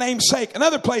for my name's sake.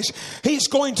 Another place, he's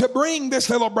going to bring this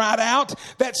little bride out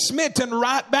that's smitten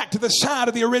right back to the side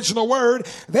of the original word.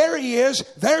 There he is.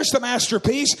 There's the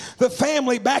masterpiece. The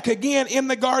family back again in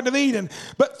the Garden of Eden.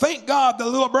 But thank God the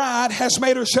little bride has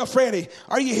made herself ready.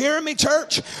 Are you hearing me,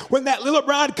 church? When that little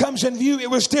bride comes in view, it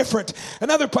was different.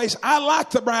 Another place, I like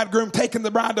the bridegroom taking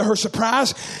the bride to her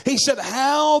surprise. He said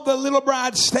how the little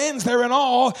bride stands there in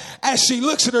awe as she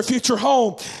looks at her future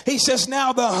home. He says,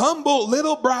 now the humble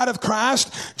little bride of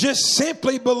Christ just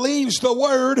simply believes the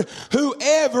word,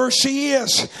 whoever she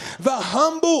is. The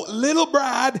humble little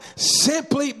bride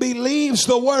simply believes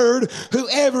the word,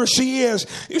 whoever she is.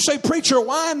 You say, preacher,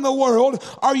 why in the world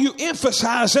are you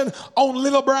emphasizing on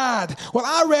little bride? Well,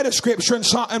 I read a scripture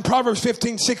in Proverbs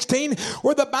 15:16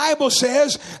 where the Bible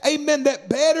says, amen, that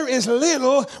better is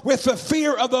little with the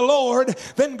fear of the Lord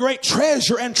than great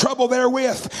treasure and trouble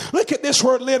therewith. Look at this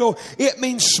word little. It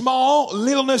means small,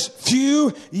 littleness,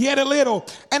 few, yet a little.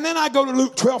 And then I go to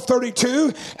Luke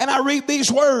 12:32 and I read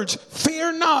these words.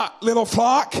 Fear not, little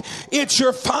flock. It's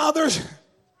your Father's...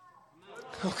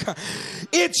 Okay.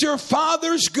 It's your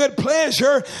Father's good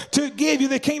pleasure to give you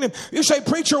the kingdom. You say,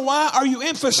 preacher, why are you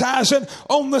emphasizing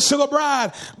on the little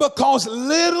bride? Because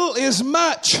little is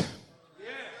much.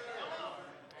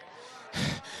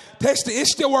 Text it,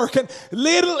 it's still working.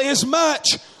 Little is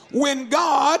much when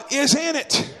God is in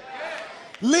it.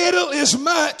 Little is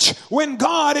much when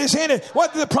God is in it.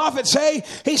 What did the prophet say?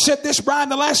 He said, this bride in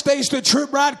the last days, the true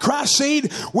bride, Christ's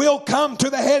seed, will come to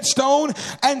the headstone,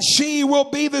 and she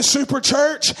will be the super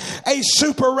church, a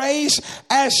super race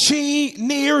as she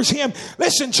nears him.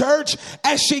 Listen, church,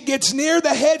 as she gets near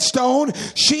the headstone,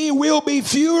 she will be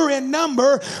fewer in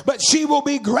number, but she will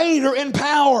be greater in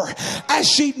power. As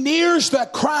she nears the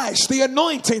Christ, the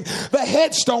anointing, the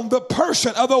headstone, the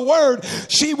person of the word,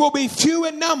 she will be few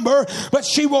in number, but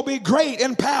she will be great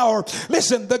in power.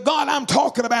 Listen, the God I'm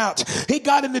talking about, he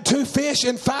got into 2 fish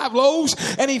and 5 loaves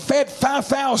and he fed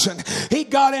 5,000. He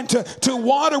got into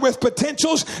water with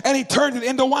potentials and he turned it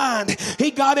into wine.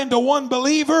 He got into one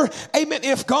believer. Amen.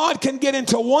 If God can get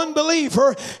into one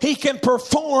believer, he can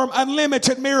perform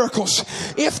unlimited miracles.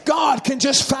 If God can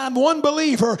just find one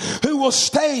believer who will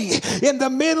stay in the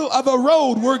middle of a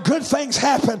road where good things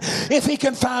happen, if he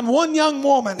can find one young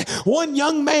woman, one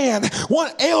young man,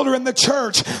 one elder in the church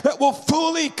that will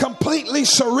fully, completely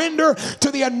surrender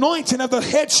to the anointing of the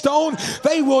headstone,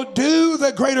 they will do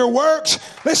the greater works.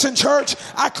 Listen, church,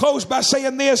 I close by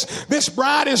saying this. This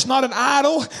bride is not an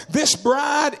idol. This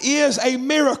bride is a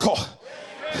miracle.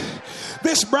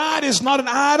 This bride is not an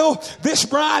idol. This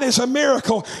bride is a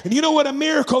miracle. And you know what a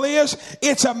miracle is?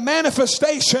 It's a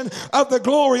manifestation of the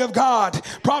glory of God.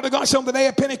 Probably God said on the day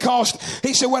of Pentecost,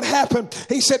 he said, what happened?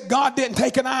 He said, God didn't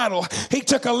take an idol. He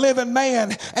took a living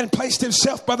man and placed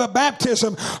himself by the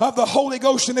baptism of the Holy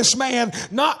Ghost in this man.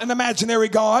 Not an imaginary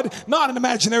God, not an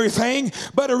imaginary thing,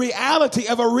 but a reality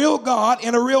of a real God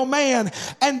in a real man.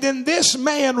 And then this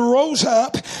man rose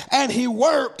up and he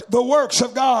worked the works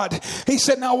of God. He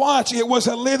said, now watch, it was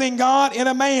a living God in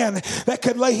a man that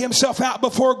could lay himself out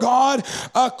before God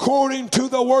according to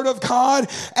the Word of God,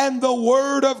 and the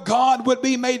Word of God would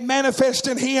be made manifest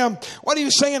in him. What are you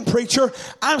saying, preacher?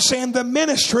 I'm saying the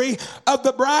ministry of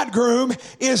the bridegroom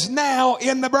is now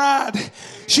in the bride.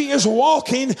 She is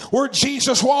walking where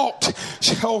Jesus walked.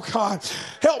 Oh God,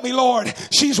 help me, Lord.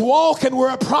 She's walking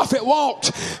where a prophet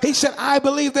walked. He said, I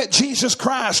believe that Jesus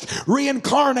Christ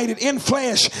reincarnated in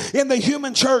flesh in the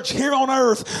human church here on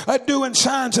earth, doing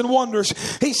signs and wonders.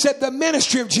 He said the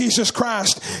ministry of Jesus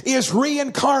Christ is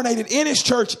reincarnated in his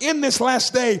church in this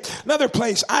last day. Another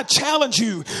place, I challenge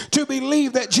you to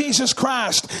believe that Jesus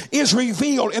Christ is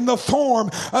revealed in the form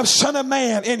of Son of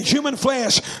Man in human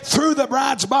flesh through the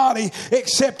bride's body,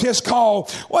 accept his call.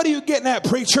 What are you getting at,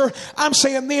 preacher? I'm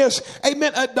saying this,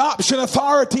 amen. Adoption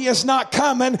authority is not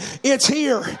coming, it's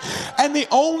here. And the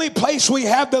only place we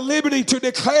have the liberty to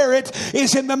declare it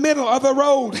is in the middle of the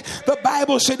road. The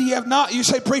Bible said ye have not. You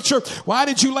say, preacher, why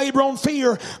did you labor on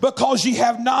fear? Because ye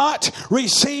have not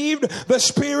received the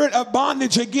spirit of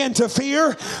bondage again to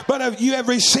fear, but you have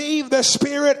received the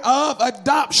spirit of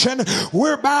adoption,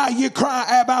 whereby you cry,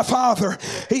 Abba, Father.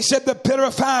 He said the pillar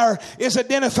of fire is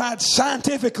identified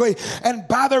scientifically and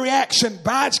by the reaction,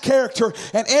 by its character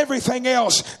and everything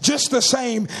else, just the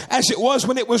same as it was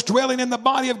when it was dwelling in the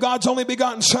body of God's only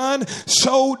begotten Son,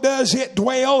 so does it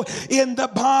dwell in the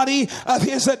body of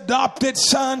his adopted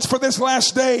sons for this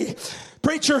last day.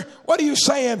 Preacher, what are you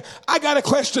saying? I got a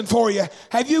question for you.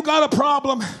 Have you got a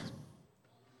problem?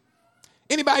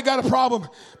 Anybody got a problem?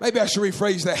 Maybe I should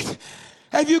rephrase that.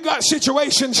 Have you got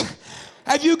situations?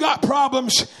 Have you got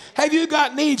problems? Have you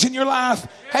got needs in your life?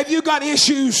 Have you got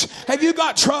issues? Have you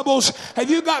got troubles? Have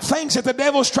you got things that the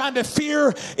devil's trying to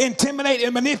fear, intimidate,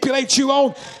 and manipulate you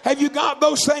on? Have you got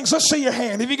those things? Let's see your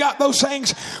hand. Have you got those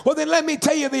things? Well, then let me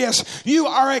tell you this. You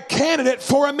are a candidate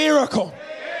for a miracle.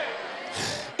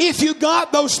 If you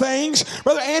got those things,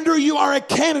 Brother Andrew, you are a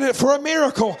candidate for a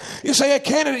miracle. You say a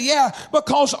candidate, yeah,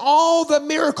 because all the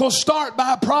miracles start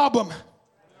by a problem.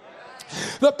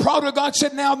 The prophet of God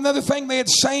said, now another thing, they had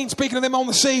saints speaking to them on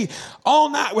the sea all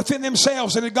night within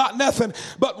themselves and had got nothing.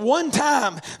 But one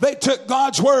time they took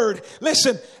God's word,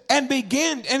 listen, and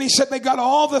he said they got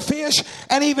all the fish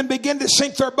and even began to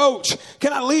sink their boats.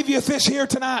 Can I leave you with this here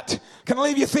tonight? Can I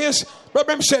leave you with this? Brother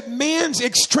Branham said, men's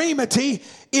extremity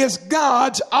is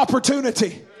God's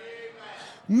opportunity.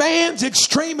 Man's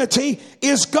extremity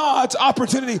is God's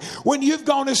opportunity. When you've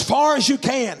gone as far as you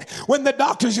can, when the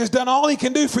doctor's just done all he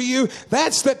can do for you,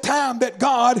 that's the time that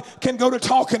God can go to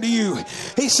talking to you.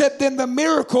 He said then the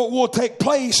miracle will take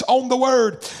place on the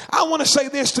word. I want to say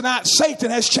this tonight.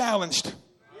 Satan has challenged.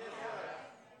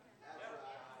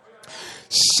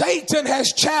 Satan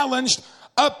has challenged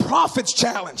a prophet's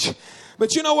challenge.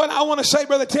 But you know what I want to say,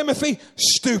 Brother Timothy?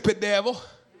 Stupid devil.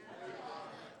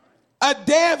 A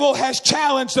devil has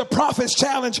challenged the prophet's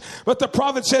challenge, but the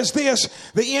prophet says this,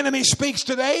 the enemy speaks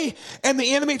today, and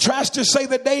the enemy tries to say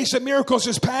the days of miracles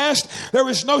is past. There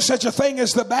is no such a thing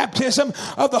as the baptism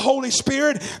of the Holy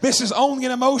Spirit. This is only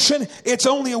an emotion. It's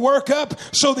only a workup.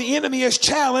 So the enemy is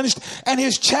challenged, and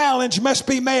his challenge must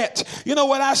be met. You know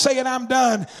what I say, and I'm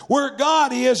done. Where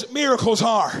God is, miracles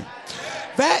are.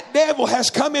 That devil has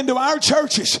come into our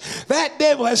churches. That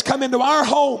devil has come into our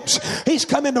homes. He's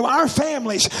come into our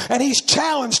families and he's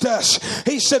challenged us.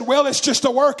 He said, well, it's just a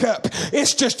workup.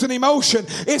 It's just an emotion.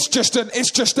 It's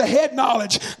just a head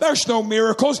knowledge. There's no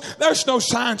miracles. There's no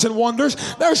signs and wonders.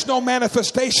 There's no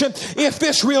manifestation. If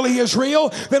this really is real,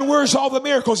 then where's all the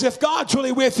miracles? If God's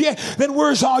really with you, then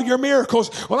where's all your miracles?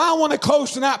 Well, I want to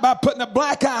close tonight by putting a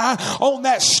black eye on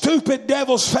that stupid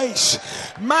devil's face.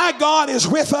 My God is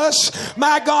with us.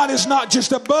 My God is not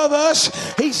just above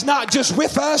us. He's not just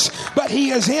with us, but he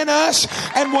is in us.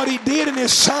 And what he did in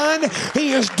his son,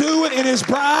 he is doing in his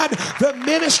bride. The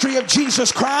ministry of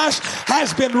Jesus Christ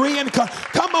has been reincarnated.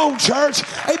 Come on, church.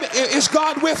 Is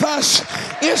God with us?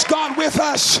 Is God with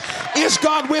us? Is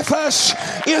God with us?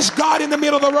 Is God in the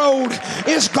middle of the road?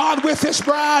 Is God with this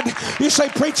bride? You say,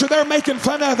 preacher, they're making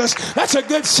fun of us. That's a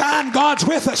good sign God's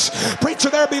with us. Preacher,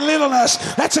 they're belittling us.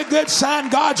 That's a good sign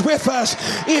God's with us.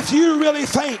 If you really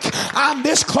think I'm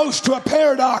this close to a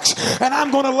paradox and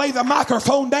I'm going to lay the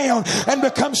microphone down and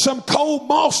become some cold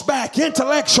moss back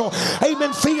intellectual,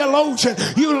 amen, theologian,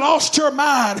 you lost your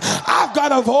mind. I've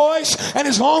got a voice, and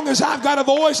as long as I've got a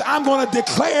voice, I'm going to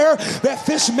declare that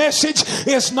this message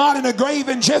is not in a grave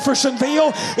in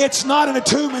Jeffersonville. It's not in a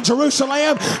tomb in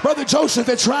Jerusalem. Brother Joseph,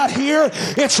 it's right here.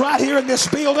 It's right here in this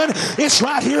building. It's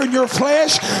right here in your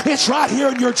flesh. It's right here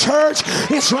in your church.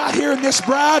 It's right here in this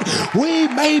bride. We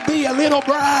may be a little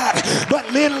bride,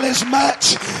 but little is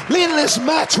much. Little is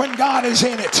much when God is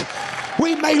in it.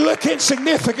 We may look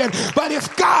insignificant, but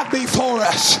if God be for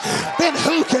us, then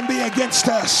who can be against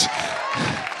us?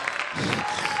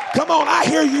 Come on, I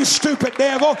hear you, stupid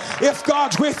devil. If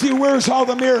God's with you, where's all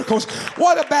the miracles?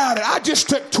 What about it? I just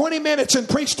took 20 minutes and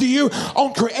preached to you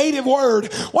on creative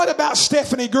word. What about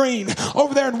Stephanie Green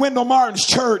over there in Wendell Martin's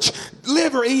church?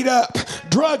 Liver eat up.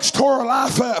 Drugs tore her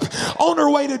life up. On her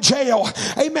way to jail.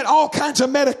 Amen. All kinds of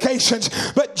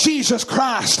medications. But Jesus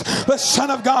Christ, the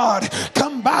Son of God,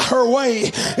 come by her way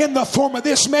in the form of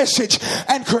this message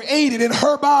and created in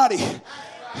her body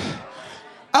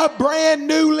a brand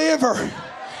new liver.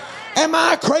 Am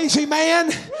I a crazy man?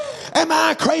 Am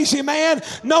I a crazy man?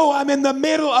 No, I'm in the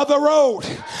middle of the road.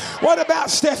 What about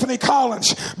Stephanie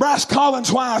Collins, Bryce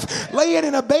Collins' wife, laying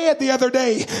in a bed the other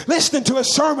day, listening to a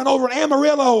sermon over in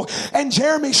Amarillo, and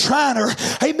Jeremy Schreiner,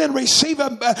 amen, receive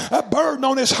a burden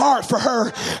on his heart for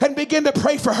her and begin to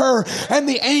pray for her, and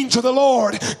the angel of the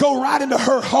Lord go right into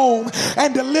her home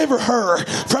and deliver her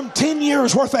from 10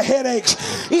 years worth of headaches.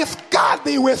 If God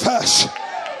be with us.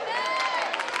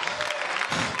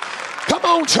 Come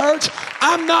on, church.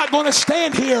 I'm not going to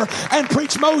stand here and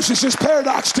preach Moses'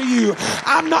 paradox to you.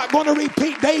 I'm not going to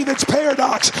repeat David's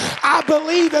paradox. I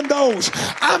believe in those.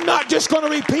 I'm not just going to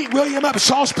repeat William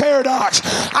Upshaw's paradox.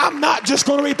 I'm not just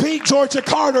going to repeat Georgia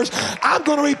Carter's. I'm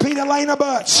going to repeat Elena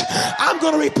Butts. I'm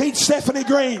going to repeat Stephanie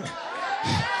Green.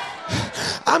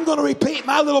 I'm going to repeat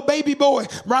my little baby boy.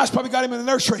 Bryce probably got him in the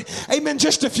nursery. Amen.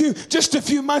 Just a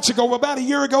few months ago, about a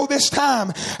year ago this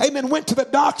time. Amen. Went to the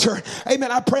doctor.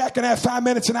 Amen. I pray I can have 5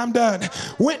 minutes and I'm done.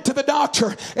 Went to the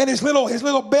doctor and his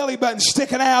little belly button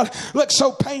sticking out looked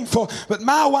so painful. But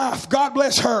my wife, God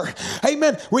bless her,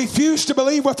 amen, refused to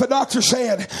believe what the doctor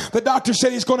said. The doctor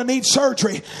said he's going to need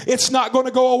surgery. It's not going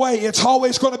to go away. It's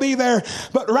always going to be there.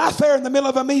 But right there in the middle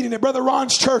of a meeting at Brother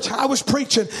Ron's church, I was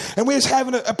preaching and we was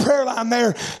having a prayer line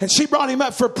there. And she brought him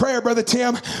up for prayer, Brother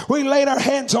Tim. We laid our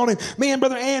hands on him. Me and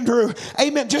Brother Andrew,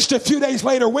 amen, just a few days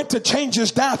later went to change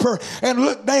his diaper and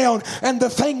looked down and the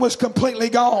thing was completely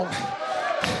gone.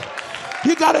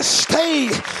 You got to stay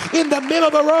in the middle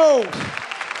of the road.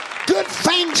 Good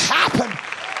things happen.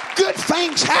 Good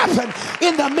things happen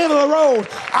in the middle of the road.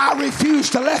 I refuse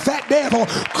to let that devil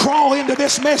crawl into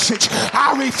this message.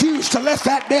 I refuse to let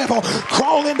that devil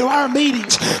crawl into our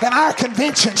meetings and our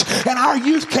conventions and our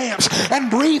youth camps and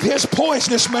breathe his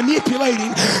poisonous,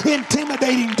 manipulating,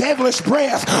 intimidating, devilish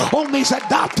breath on these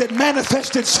adopted,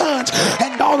 manifested sons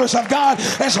and daughters of God.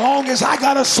 As long as I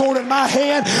got a sword in my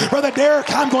hand, Brother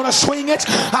Derek, I'm going to swing it.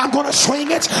 I'm going to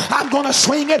swing it. I'm going to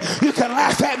swing it. You can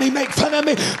laugh at me, make fun of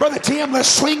me. Brother Tim, let's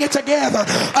swing it together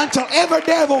until every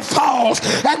devil falls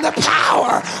and the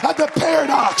power of the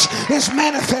paradox is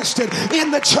manifested in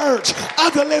the church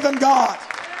of the living God.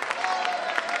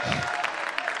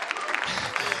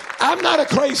 I'm not a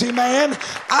crazy man.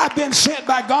 I've been sent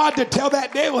by God to tell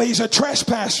that devil he's a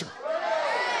trespasser.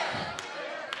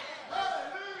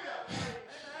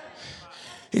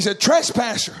 He's a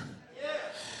trespasser.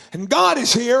 And God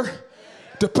is here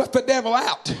to put the devil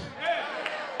out.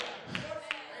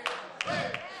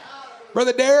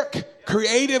 Brother Derek,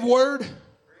 creative word,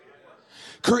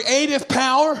 creative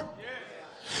power,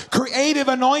 creative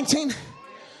anointing.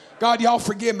 God, y'all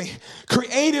forgive me.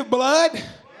 Creative blood,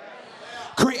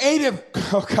 creative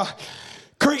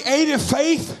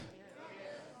faith.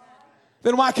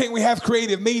 Then why can't we have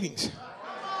creative meetings?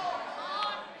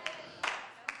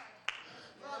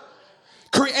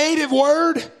 Creative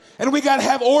word, and we got to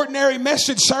have ordinary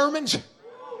message sermons.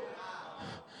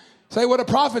 Say what a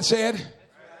prophet said.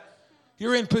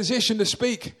 You're in position to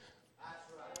speak.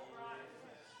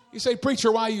 You say,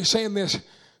 preacher, why are you saying this?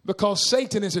 Because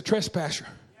Satan is a trespasser.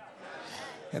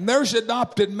 And there's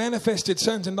adopted, manifested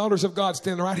sons and daughters of God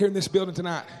standing right here in this building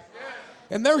tonight.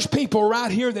 And there's people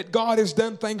right here that God has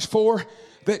done things for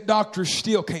that doctors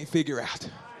still can't figure out.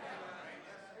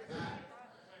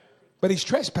 But he's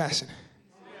trespassing.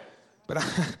 But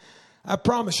I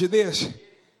promise you this,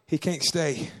 he can't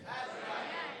stay.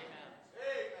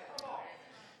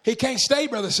 He can't stay,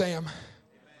 Brother Sam.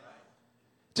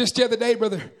 Just the other day,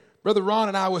 Brother Ron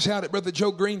and I was out at Brother Joe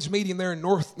Green's meeting there in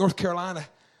North Carolina.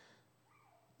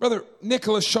 Brother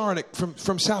Nicholas Sharnick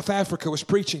from South Africa was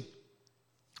preaching.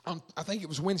 I think it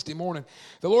was Wednesday morning.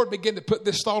 The Lord began to put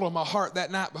this thought on my heart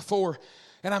that night before.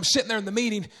 And I'm sitting there in the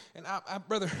meeting, and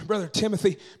Brother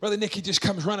Timothy, Brother Nicky just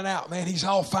comes running out, man. He's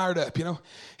all fired up, you know.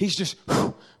 He's just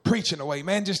preaching away,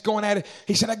 man, just going at it.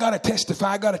 He said, I got to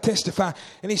testify.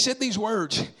 And he said these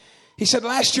words. He said,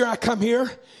 last year I come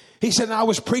here. He said, and I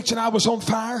was preaching, I was on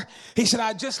fire. He said,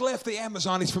 I just left the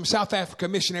Amazon. He's from South Africa,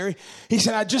 missionary. He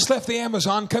said, I just left the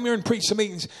Amazon, come here and preach some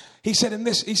meetings. He said,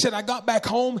 I got back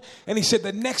home, and he said,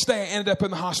 the next day I ended up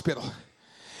in the hospital.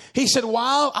 He said,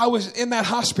 while I was in that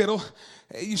hospital,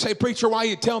 you say, preacher, why are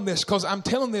you telling this? Because I'm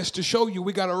telling this to show you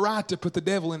we got a right to put the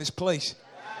devil in his place.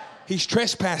 He's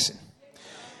trespassing.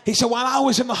 He said, while I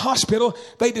was in the hospital,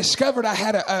 they discovered I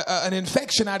had an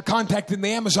infection I'd contacted in the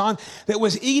Amazon that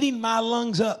was eating my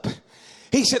lungs up.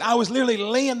 He said, I was literally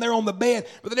laying there on the bed.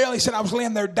 Brother Darrell, he said, I was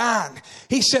laying there dying.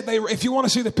 He said, if you want to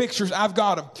see the pictures, I've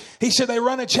got them. He said, they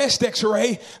run a chest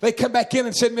x-ray. They come back in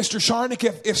and said, Mr. Sharnick,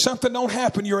 if something don't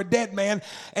happen, you're a dead man.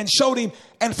 And showed him.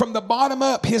 And from the bottom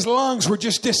up, his lungs were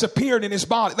just disappearing in his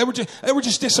body. They were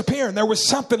just disappearing. There was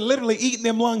something literally eating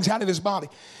them lungs out of his body.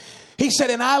 He said,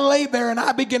 and I laid there and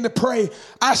I began to pray.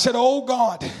 I said, oh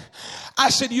God. I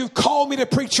said, you've called me to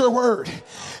preach your word.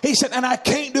 He said, and I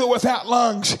can't do it without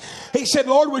lungs. He said,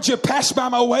 Lord, would you pass by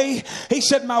my way? He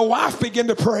said, my wife began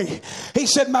to pray. He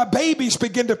said, my babies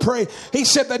began to pray. He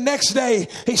said, the next day,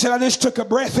 he said, I just took a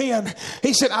breath in.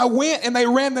 He said, I went and they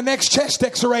ran the next chest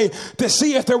x-ray to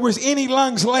see if there was any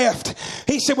lungs left.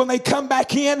 He said, when they come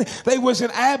back in, they was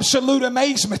in absolute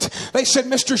amazement. They said,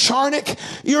 Mr. Sharnick,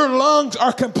 your lungs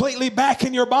are completely back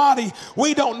in your body.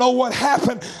 We don't know what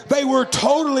happened. They were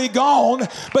totally gone,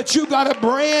 but you got a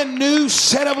brand new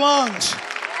set of lungs.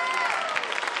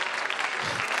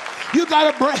 You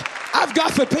got a brand. I've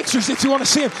got the pictures if you want to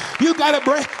see them. You got a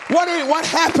brand. What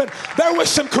happened? There was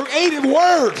some creative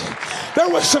word. There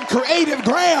was some creative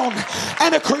ground,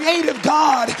 and a creative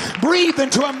God breathed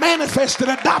into a manifested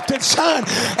adopted son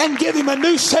and give him a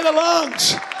new set of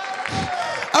lungs.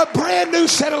 A brand new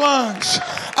set of lungs.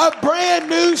 A brand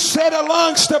new set of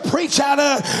lungs to preach out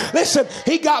of. Listen,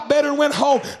 he got better and went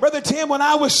home. Brother Tim, when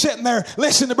I was sitting there,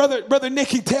 listen to Brother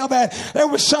Nicky tell that, there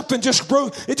was something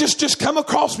it just come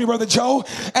across me, Brother Joe.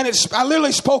 And I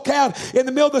literally spoke out in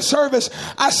the middle of the service.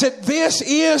 I said, this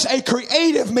is a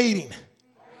creative meeting.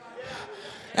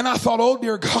 And I thought, oh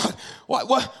dear God,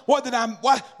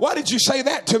 why did you say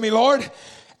that to me, Lord?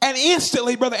 And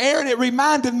instantly, Brother Aaron, it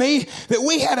reminded me that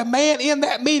we had a man in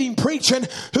that meeting preaching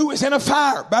who was in a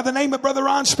fire by the name of Brother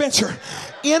Ron Spencer.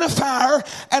 In a fire.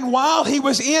 And while he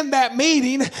was in that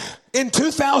meeting in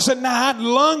 2009,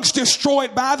 lungs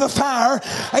destroyed by the fire.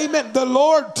 Amen. The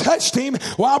Lord touched him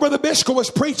while Brother Biscoe was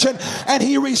preaching, and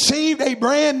he received a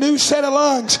brand new set of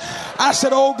lungs. I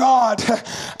said, oh God.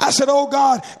 I said, oh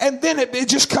God. And then it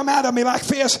just come out of me like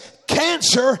this.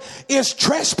 Cancer is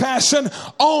trespassing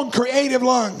on creative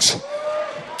lungs.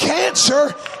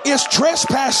 Cancer is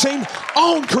trespassing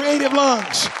on creative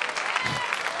lungs.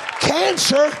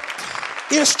 Cancer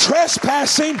is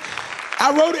trespassing.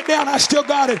 I wrote it down. I still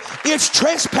got it. It's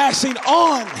trespassing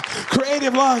on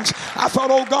creative lungs. I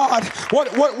thought, oh God,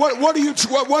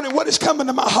 what is coming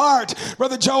to my heart?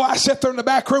 Brother Joe, I sat there in the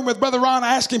back room with Brother Ron.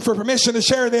 I asked him for permission to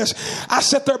share this. I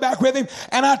sat there back with him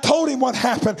and I told him what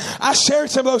happened. I shared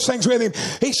some of those things with him.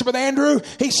 He said, Brother Andrew,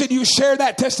 he said, you share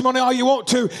that testimony all you want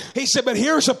to. He said, but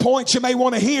here's a point you may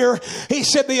want to hear. He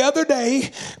said, the other day,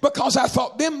 because I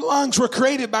thought them lungs were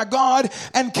created by God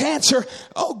and cancer.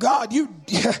 Oh God, you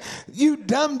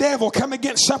dumb devil, come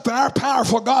against something our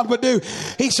powerful God would do.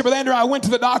 He said, Brother Andrew, I went to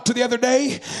the doctor the other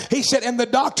day. He said, and the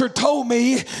doctor told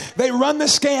me, they run the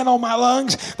scan on my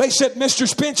lungs. They said, Mr.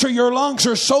 Spencer, your lungs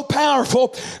are so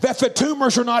powerful that the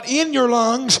tumors are not in your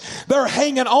lungs. They're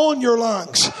hanging on your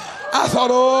lungs. I thought,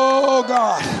 oh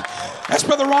God. That's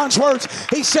Brother Ron's words.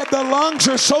 He said the lungs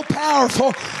are so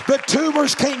powerful, the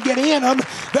tumors can't get in them.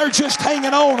 They're just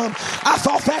hanging on them. I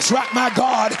thought, that's right, my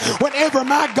God. Whenever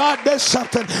my God does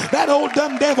something, that old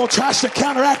dumb devil tries to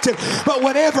counteract it. But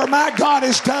whatever my God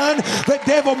has done, the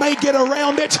devil may get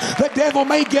around it. The devil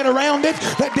may get around it.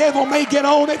 The devil may get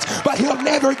on it. But he'll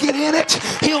never get in it.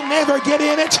 He'll never get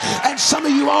in it. And some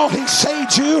of you all, he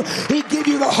saved you. He give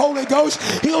you the Holy Ghost.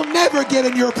 He'll never get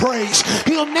in your praise.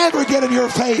 He'll never get in your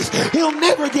faith. He'll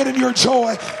never get in your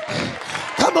joy.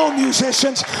 Come on,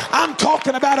 musicians. I'm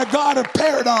talking about a God of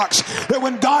paradox. That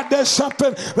when God does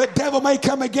something, the devil may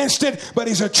come against it, but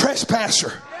he's a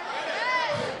trespasser.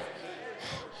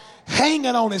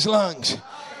 Hanging on his lungs.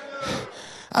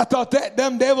 I thought that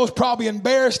dumb devil's probably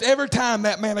embarrassed every time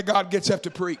that man of God gets up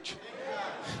to preach.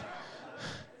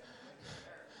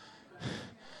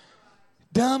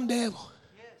 Dumb devil.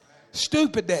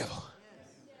 Stupid devil.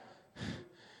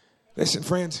 Listen,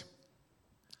 friends.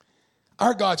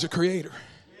 Our God's a creator.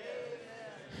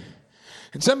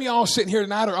 And some of y'all sitting here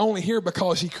tonight are only here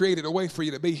because he created a way for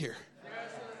you to be here.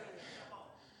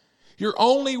 You're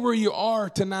only where you are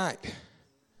tonight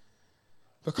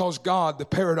because God, the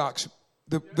paradox,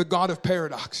 the God of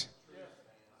paradox,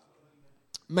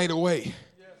 made a way.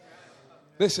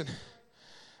 Listen,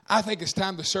 I think it's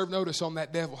time to serve notice on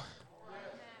that devil.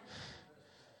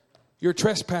 You're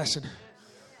trespassing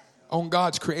on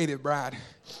God's creative bride.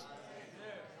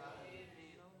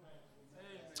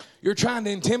 You're trying to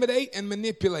intimidate and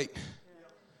manipulate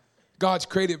God's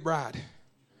created bride.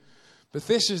 But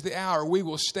this is the hour we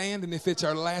will stand, and if it's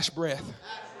our last breath,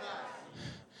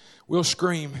 we'll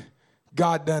scream,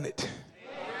 God done it.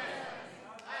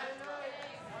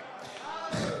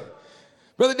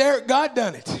 Brother Derek, God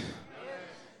done it.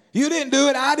 You didn't do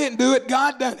it. I didn't do it.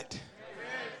 God done it.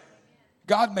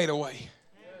 God made a way.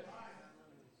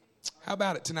 How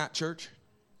about it tonight, church?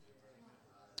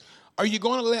 Are you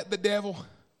going to let the devil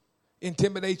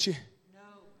intimidate you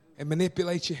and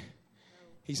manipulate you?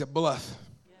 He's a bluff.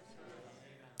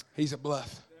 He's a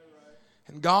bluff.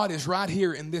 And God is right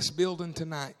here in this building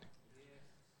tonight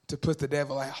to put the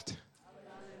devil out.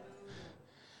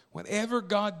 Whenever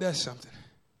God does something,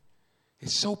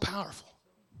 it's so powerful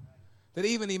that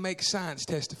even He makes signs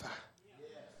testify.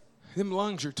 Them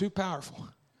lungs are too powerful.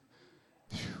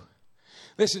 Whew.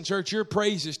 Listen, church, your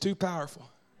praise is too powerful.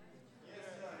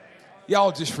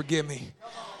 Y'all just forgive me.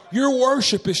 Your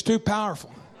worship is too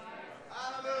powerful.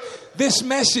 This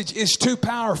message is too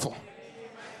powerful.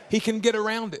 He can get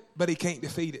around it, but he can't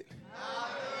defeat it.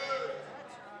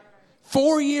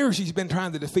 4 years he's been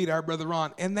trying to defeat our brother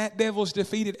Ron, and that devil's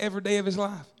defeated every day of his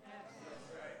life.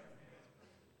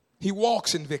 He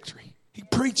walks in victory. He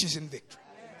preaches in victory.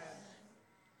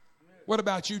 What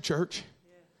about you, church?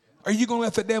 Are you going to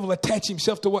let the devil attach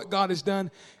himself to what God has done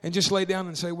and just lay down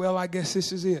and say, well, I guess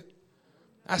this is it?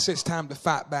 I said it's time to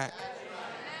fight back.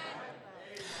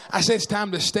 I said it's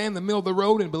time to stand in the middle of the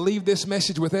road and believe this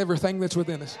message with everything that's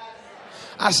within us.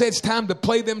 I said it's time to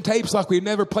play them tapes like we've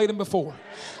never played them before.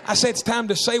 I said it's time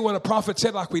to say what a prophet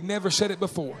said like we've never said it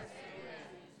before.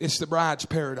 It's the bride's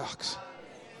paradox.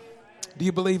 Do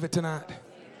you believe it tonight?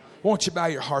 Won't you bow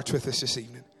your hearts with us this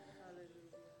evening?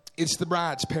 It's the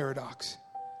bride's paradox.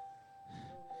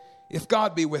 If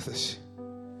God be with us,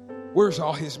 where's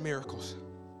all His miracles?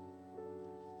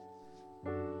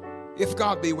 If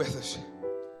God be with us,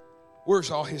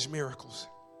 where's all His miracles?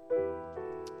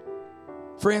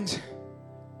 Friends,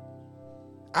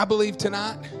 I believe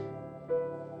tonight,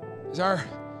 as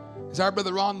our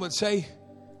brother Ron would say,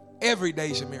 every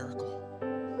day's a miracle.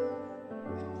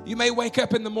 You may wake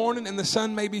up in the morning and the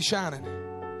sun may be shining.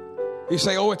 You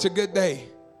say, oh, it's a good day.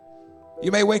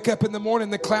 You may wake up in the morning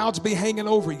and the clouds be hanging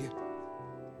over you.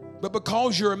 But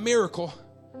because you're a miracle,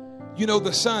 you know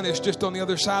the sun is just on the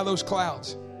other side of those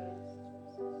clouds.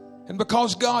 And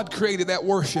because God created that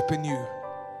worship in you,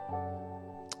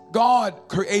 God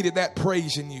created that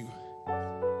praise in you,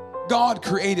 God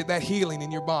created that healing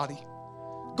in your body,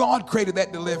 God created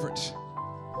that deliverance,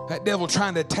 that devil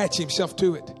trying to attach himself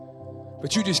to it,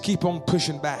 but you just keep on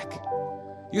pushing back.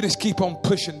 You just keep on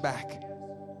pushing back.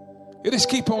 You just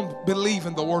keep on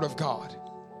believing the Word of God.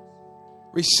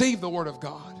 Receive the Word of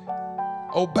God.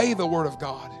 Obey the Word of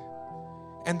God.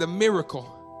 And the miracle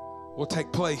will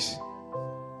take place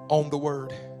on the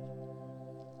Word.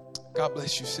 God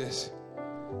bless you, sis.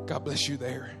 God bless you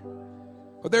there.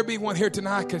 Will there be one here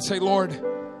tonight can say, Lord,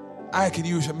 I could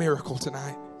use a miracle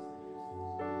tonight.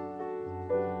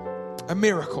 A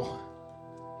miracle.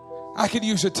 I could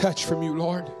use a touch from you,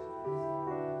 Lord.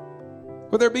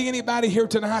 Will there be anybody here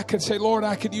tonight can say, Lord,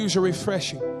 I could use a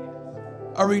refreshing,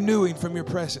 a renewing from your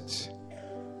presence?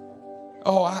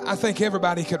 Oh, I think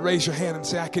everybody could raise your hand and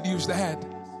say, I could use that.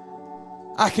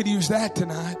 I could use that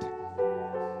tonight.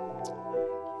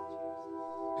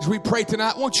 As we pray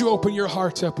tonight, won't you open your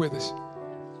hearts up with us?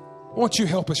 Won't you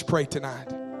help us pray tonight?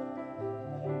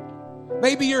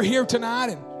 Maybe you're here tonight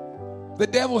and the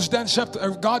devil's done something,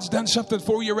 or God's done something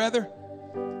for you rather,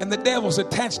 and the devil's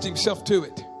attached himself to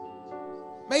it.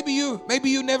 Maybe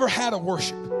you never had a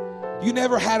worship. You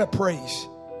never had a praise.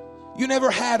 You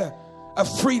never had a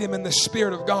freedom in the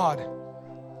Spirit of God.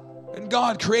 And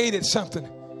God created something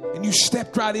and you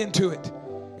stepped right into it.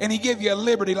 And He gave you a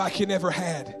liberty like you never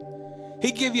had.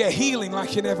 He gave you a healing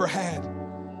like you never had.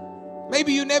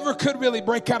 Maybe you never could really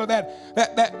break out of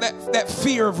that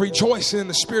fear of rejoicing in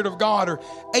the Spirit of God, or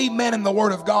amen in the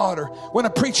Word of God, or when a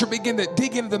preacher began to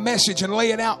dig into the message and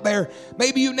lay it out there.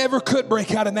 Maybe you never could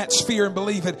break out in that sphere and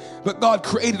believe it, but God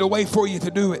created a way for you to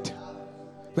do it.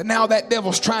 But now that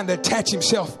devil's trying to attach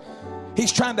himself.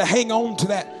 He's trying to hang on to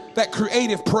that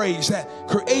creative praise, that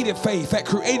creative faith, that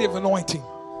creative anointing.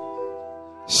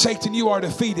 Satan, you are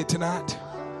defeated tonight.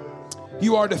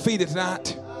 You are defeated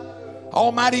tonight.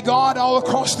 Almighty God, all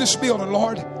across this building,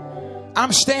 Lord,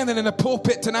 I'm standing in the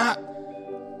pulpit tonight.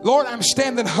 Lord, I'm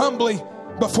standing humbly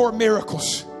before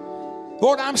miracles.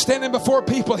 Lord, I'm standing before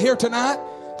people here tonight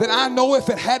that I know if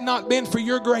it had not been for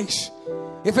your grace,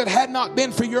 if it had not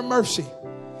been for your mercy,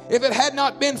 if it had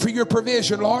not been for your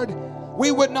provision, Lord,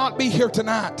 we would not be here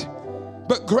tonight.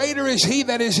 But greater is He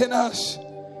that is in us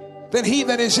than he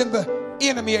that is in the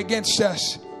enemy against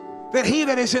us, than he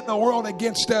that is in the world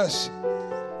against us.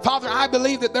 Father, I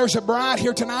believe that there's a bride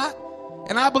here tonight,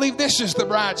 and I believe this is the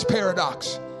bride's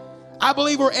paradox. I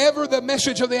believe wherever the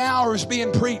message of the hour is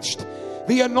being preached,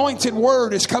 the anointed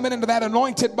word is coming into that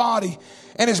anointed body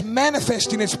and is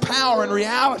manifesting its power and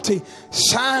reality,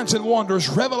 signs and wonders,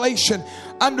 revelation,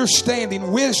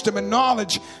 understanding, wisdom and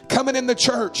knowledge coming in the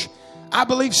church. I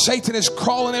believe Satan is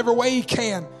crawling every way he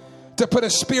can to put a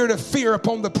spirit of fear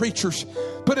upon the preachers,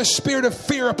 put a spirit of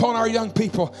fear upon our young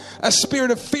people, a spirit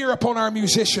of fear upon our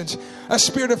musicians, a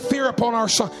spirit of fear upon our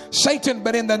song. Satan,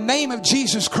 but in the name of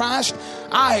Jesus Christ,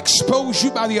 I expose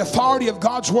you by the authority of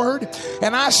God's word,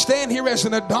 and I stand here as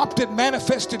an adopted,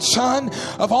 manifested son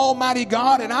of Almighty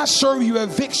God, and I serve you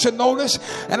eviction notice,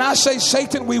 and I say,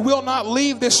 Satan, we will not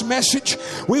leave this message.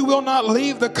 We will not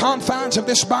leave the confines of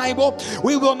this Bible.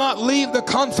 We will not leave the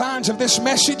confines of this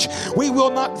message. We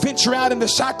will not venture out into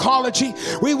psychology.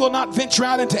 We will not venture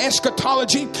out into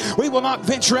eschatology. We will not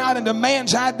venture out into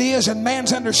man's ideas and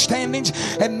man's understandings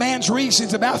and man's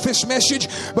reasons about this message.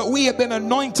 But we have been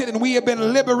anointed and we have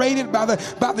been liberated by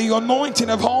the anointing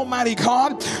of Almighty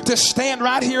God to stand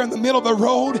right here in the middle of the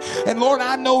road. And Lord,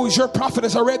 I know as your prophet,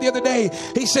 as I read the other day,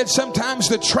 he said sometimes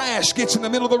the trash gets in the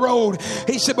middle of the road.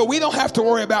 He said, but we don't have to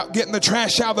worry about getting the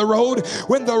trash out of the road.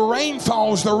 When the rain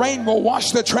falls, the rain will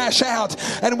wash the trash out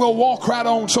and we'll walk right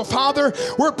on. So Father,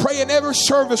 we're praying every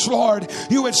service, Lord,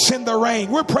 you would send the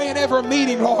rain. We're praying every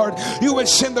meeting, Lord, you would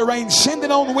send the rain. Send it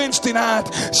on Wednesday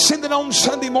night. Send it on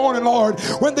Sunday morning, Lord.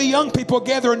 When the young people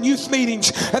gather in youth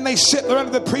meetings and they sit there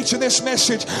under the preach of this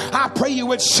message, I pray you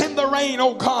would send the rain,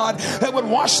 oh God, that would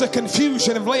wash the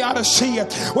confusion of Laodicea,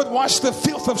 would wash the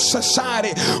filth of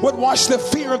society, would wash the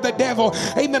fear of the devil,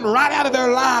 amen, right out of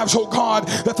their lives, oh God,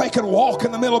 that they can walk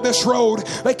in the middle of this road.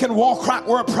 They can walk right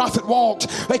where a prophet walked.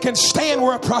 They can stand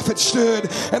where a prophet stood,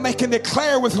 and they can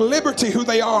declare with liberty who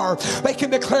they are. They can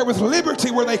declare with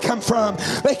liberty where they come from.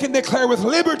 They can declare with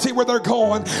liberty where they're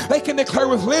going. They can declare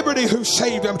with liberty who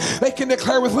saved them. They can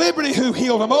declare with liberty who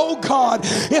healed them. Oh God,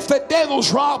 if the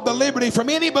devil's robbed the liberty from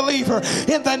any believer,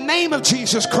 in the name of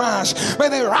Jesus Christ, may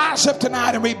they rise up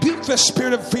tonight and rebuke the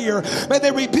spirit of fear. May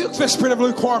they rebuke the spirit of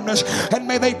lukewarmness, and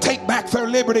may they take back their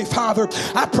liberty, Father.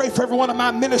 I pray for every one of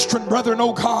my ministering brethren,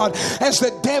 oh God, as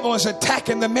the devil is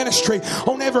attacking the ministry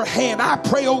on every hand. I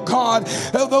pray, oh God,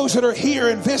 those that are here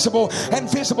in visible and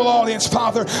visible audience,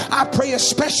 Father, I pray a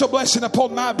special blessing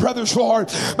upon my brothers,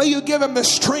 Lord. May you give them the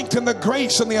strength and the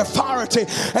grace and the authority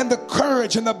and the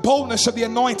courage and the boldness of the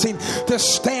anointing to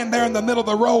stand there in the middle of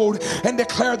the road and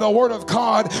declare the word of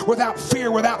God without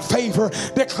fear, without favor.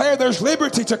 Declare there's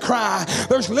liberty to cry.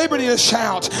 There's liberty to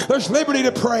shout. There's liberty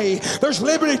to pray. There's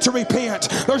liberty to repent.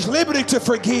 There's liberty to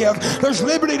forgive. There's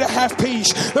liberty to have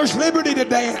peace. There's liberty to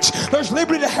dance. There's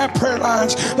liberty to have prayer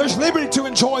lines. There's liberty to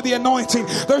enjoy the anointing.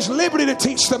 There's liberty to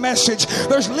teach the message.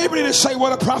 There's liberty to say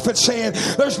what a prophet said.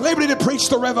 There's liberty to preach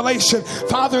the revelation,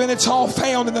 Father, and it's all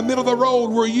found in the middle of the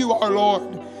road where you are,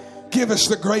 Lord. Give us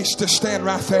the grace to stand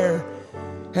right there,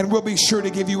 and we'll be sure to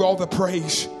give you all the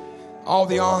praise, all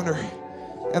the honor,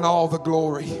 and all the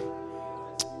glory.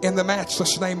 In the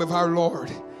matchless name of our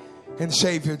Lord and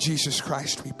Savior Jesus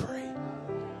Christ, we pray.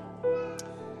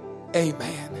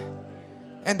 Amen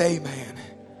and amen.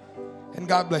 And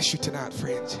God bless you tonight,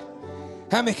 friends.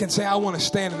 How many can say, I want to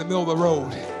stand in the middle of the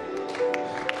road?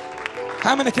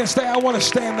 How many can say, I want to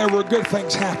stand there where good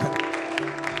things happen?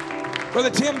 Brother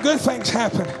Tim, good things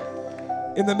happen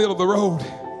in the middle of the road.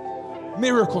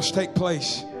 Miracles take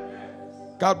place.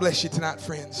 God bless you tonight,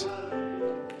 friends.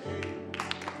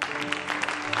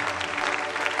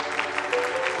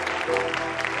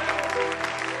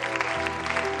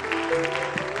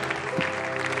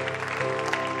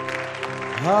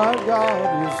 Our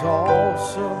God is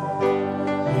awesome.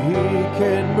 He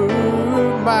can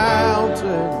move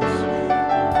mountains.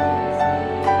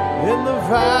 In the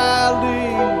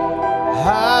valley,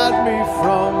 hide me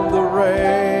from the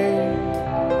rain.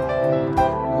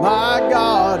 My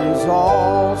God is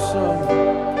awesome.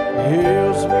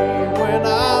 Heals me when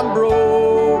I'm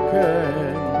broken.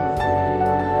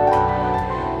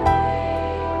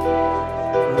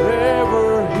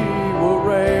 Forever He will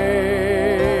reign.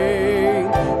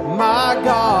 My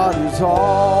God is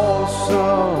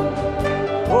awesome.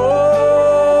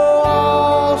 Oh,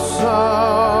 awesome.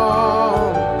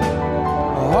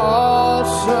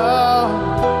 Awesome.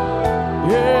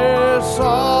 Yes,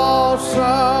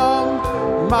 awesome.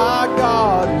 My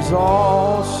God is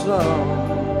awesome.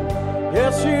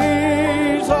 Yes,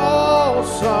 He's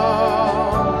awesome.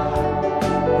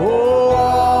 Oh,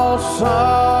 awesome.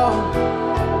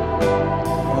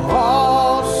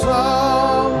 Awesome.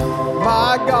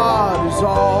 My God God is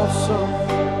awesome,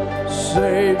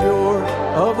 Savior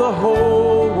of the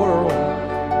whole world,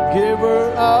 giver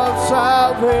of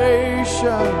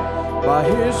salvation. By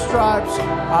His stripes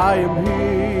I am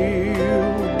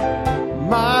healed.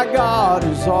 My God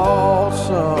is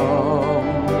awesome.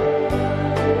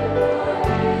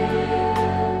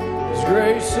 His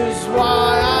grace is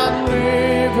why I'm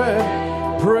living.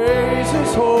 Praise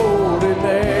His holy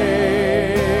name.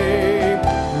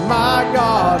 My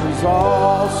God is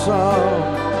awesome.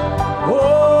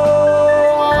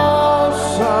 Oh,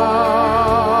 awesome.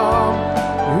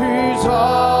 He's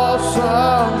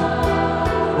awesome.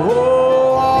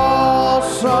 Oh,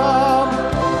 awesome.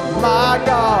 My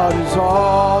God is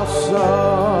awesome.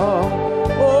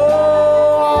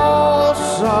 Oh,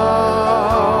 awesome.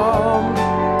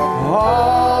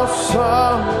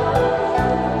 Awesome.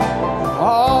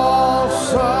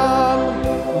 Awesome.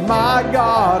 My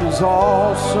God is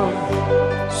awesome.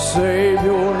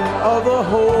 Savior of the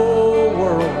whole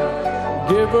world,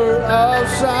 giver of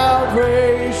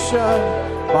salvation.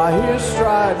 By His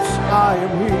stripes I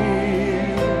am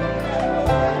healed.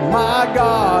 My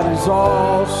God is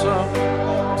awesome.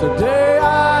 Today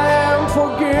I am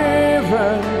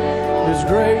forgiven. His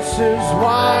grace is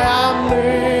why I'm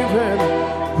living.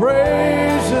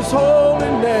 Praise His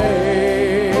holy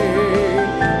name.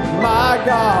 My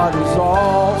God is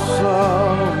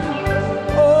awesome.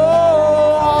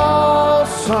 Oh,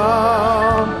 awesome.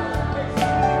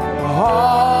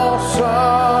 Awesome.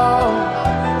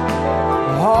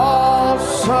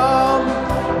 Awesome.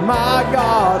 My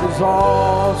God is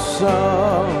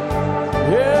awesome.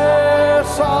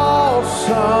 Yes,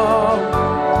 awesome.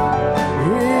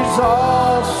 He's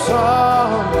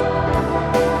awesome.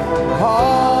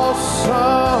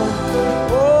 Awesome.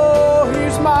 Oh,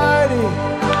 He's mighty.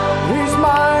 He's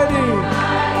mighty.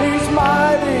 He's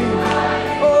mighty.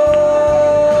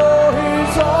 Oh,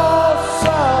 He's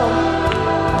awesome.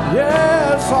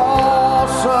 Yes,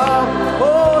 awesome.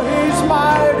 Oh, He's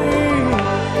mighty.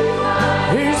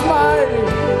 He's mighty.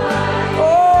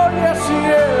 Oh, yes, He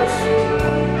is.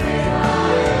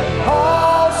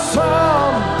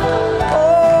 Awesome.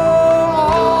 Oh,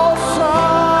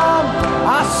 awesome.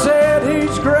 I said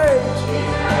He's great.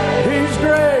 He's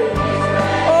great.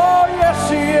 Oh, yes,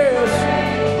 He is.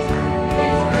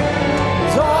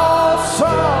 He's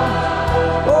awesome.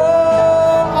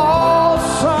 Oh,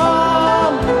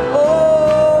 awesome.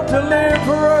 Oh,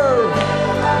 deliverer.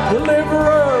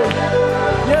 Deliverer.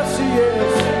 Yes, He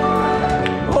is.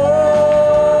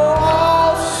 Oh,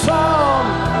 awesome.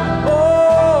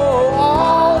 Oh,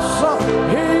 awesome.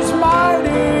 He's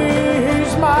mighty.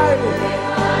 He's mighty.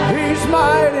 He's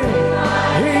mighty.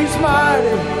 He's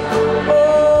mighty.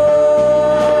 Oh,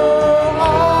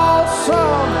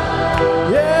 awesome.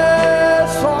 Yes,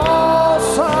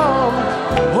 awesome.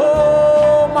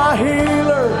 Oh, my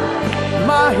healer.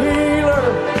 My healer.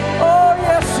 Oh,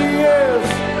 yes, He is.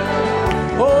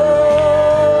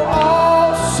 Oh,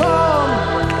 awesome.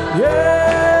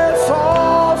 Yes,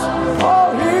 awesome. Oh,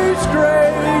 He's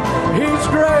great. He's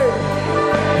great.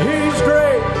 He's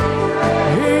great.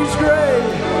 He's great.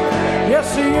 Yes,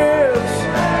 He is.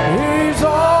 He's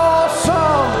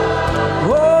awesome.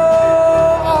 Oh,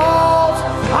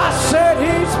 awesome. I said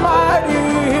He's mighty.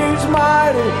 He's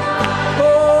mighty.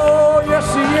 Oh, yes,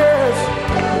 He is.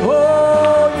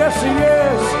 Oh, yes, He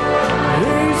is.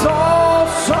 He's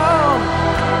awesome.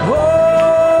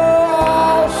 Oh,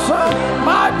 awesome.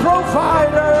 My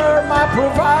provider. My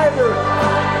provider.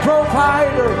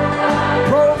 Provider.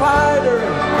 Provider.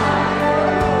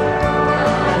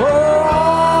 Oh,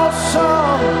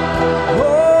 awesome.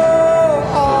 Oh,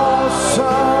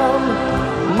 awesome.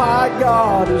 My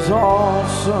God is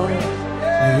awesome.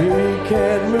 He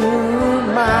can move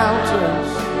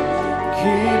mountains,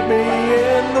 keep me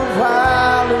in the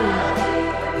valley,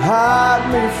 hide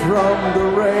me from the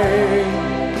rain.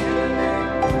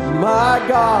 My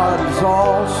God is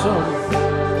awesome.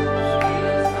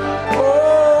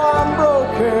 Oh, I'm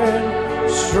broken,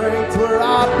 strength where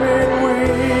I've been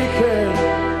weakened.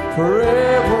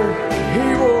 Forever He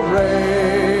will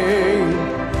reign.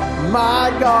 My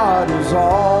God is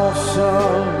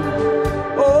awesome.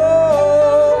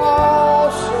 Oh,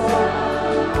 awesome.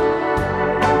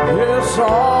 Yes,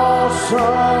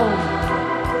 awesome.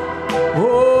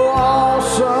 Oh,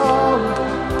 awesome.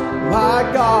 My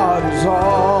God is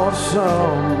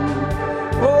awesome.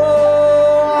 Oh,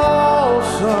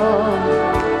 awesome.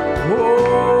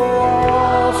 Oh,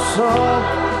 awesome.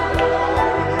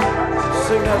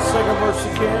 Sing that second verse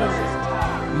again.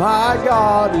 My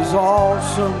God is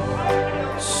awesome,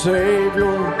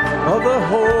 Savior of the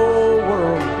whole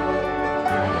world.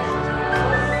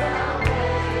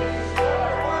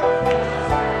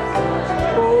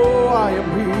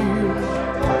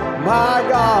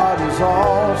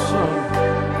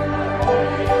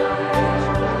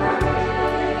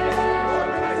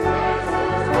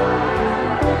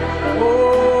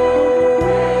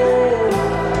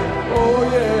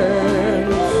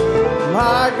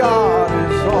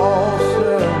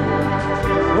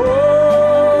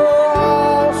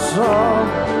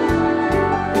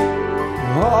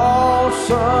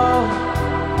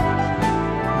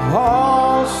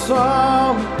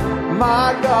 awesome.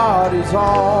 My God is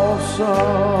awesome.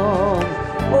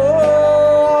 Awesome.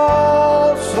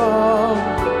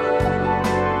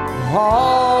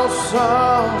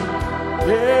 Awesome.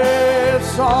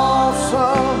 Yes,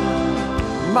 awesome.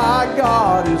 My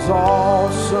God is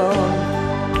awesome.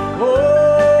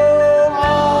 Oh,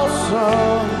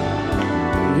 awesome.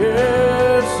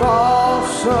 Yes,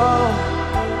 awesome.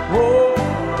 Oh,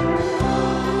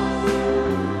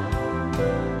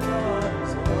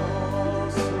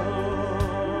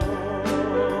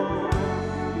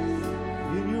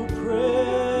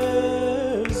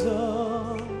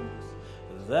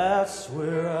 that's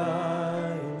where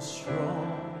I am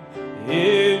strong.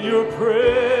 In your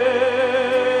presence,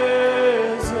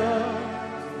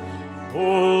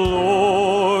 oh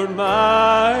Lord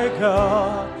my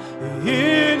God,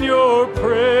 in your presence,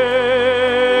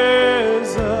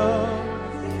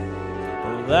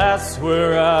 that's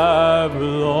where I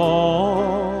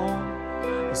belong.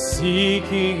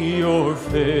 Seeking your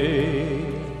face,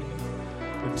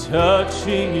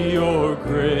 touching your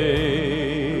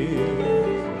grace.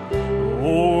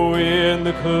 Oh, in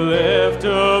the cleft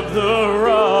of the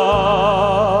rock.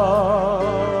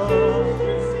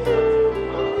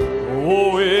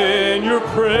 Oh, in your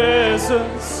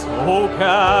presence, oh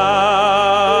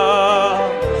God.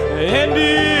 And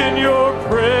in your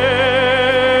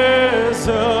presence,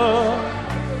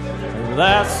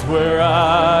 that's where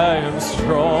I am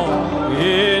strong.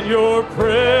 In your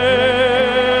presence,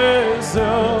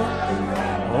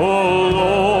 oh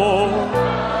Lord.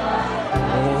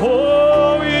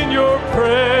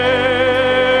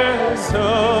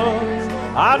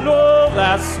 I know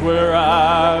that's where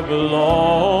I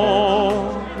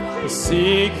belong,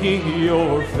 seeking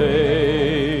your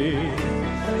face,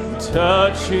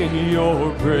 touching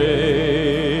your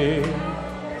grace.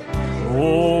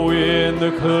 Oh, in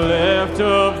the cleft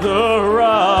of the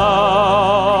rock.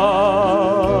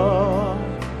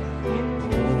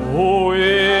 Oh,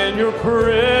 in your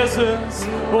presence,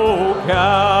 oh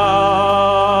God.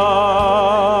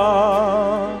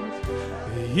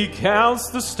 He counts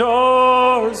the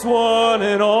stars, one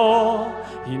and all.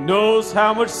 He knows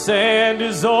how much sand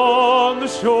is on the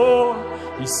shore.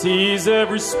 He sees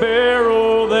every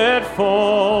sparrow that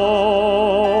falls.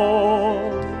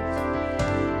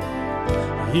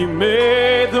 He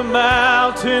made the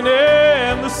mountain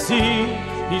and the sea.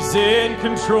 He's in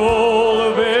control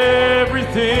of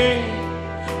everything,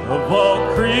 of all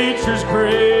creatures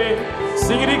great.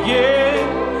 Sing it again.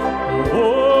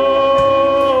 Oh,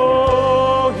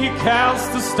 he counts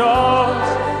the stars.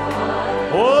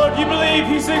 Oh, do you believe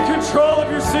he's in control of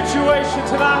your situation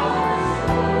tonight?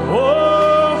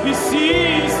 Oh, he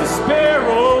sees the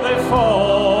sparrow that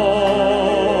falls.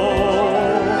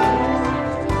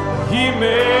 He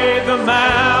made the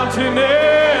mountain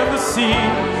and the sea.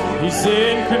 He's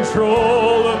in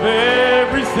control of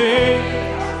everything,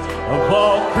 of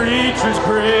all creatures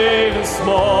great and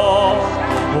small.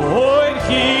 Oh, and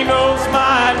he knows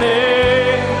my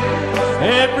name,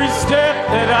 every step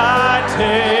that I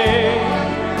take,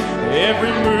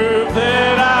 every move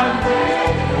that I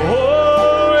make,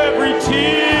 oh, every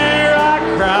tear I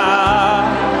cry,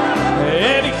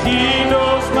 and he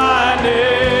knows my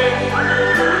name.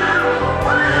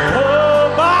 Oh,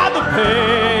 by the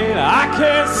pain, I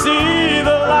can't see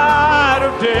the light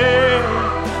of day.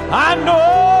 I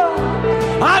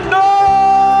know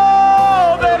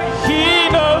that he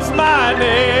knows my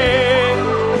name,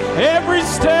 every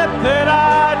step that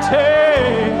I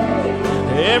take,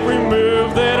 every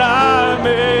move that I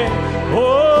make,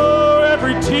 oh,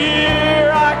 every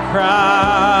tear I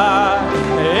cry,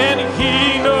 and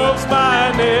he knows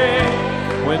my name.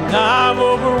 When I'm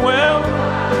overwhelmed,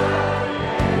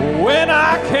 when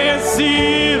I can't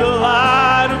see the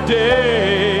light of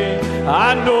day,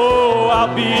 I know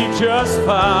I'll be just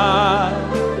fine,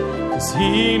 'cause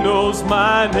he knows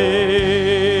my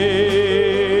name.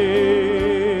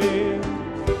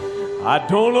 I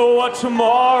don't know what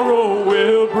tomorrow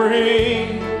will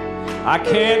bring. I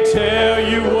can't tell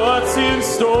you what's in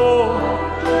store.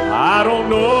 I don't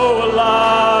know a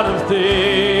lot of things.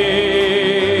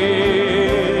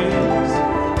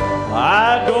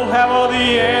 I don't have all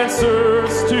the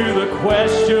answers to the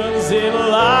questions in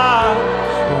life.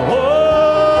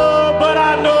 Oh, but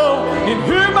I know in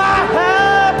whom I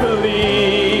have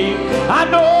believed. I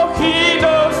know he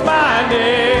knows my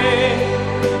name,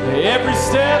 every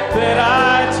step that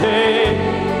I take,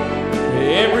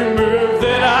 every move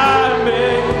that I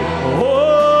make,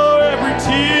 oh, every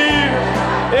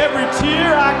tear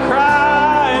I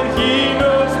cry, and he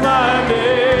knows my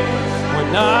name. When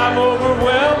I'm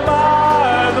overwhelmed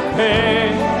by the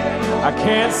pain, I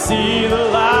can't see the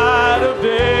light of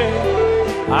day,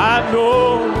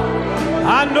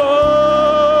 I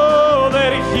know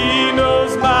that He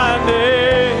knows my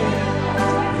name.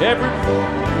 Every move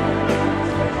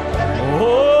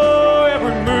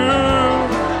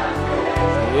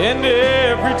and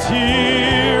every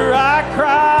tear I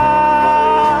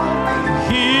cry.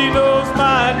 He knows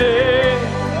my name.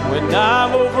 When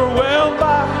I'm overwhelmed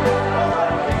by,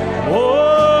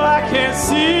 I can't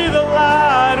see the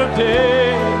light of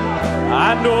day,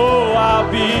 I know I'll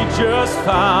be just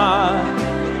fine,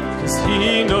 'cause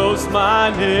He knows my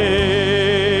name.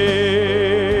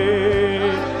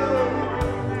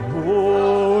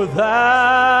 Oh, Thou,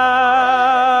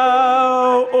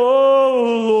 oh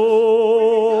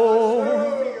Lord,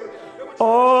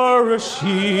 are a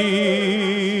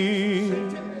shield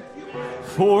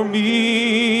for me.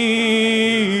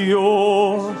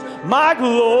 You're my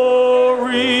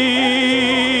glory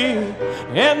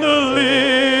and the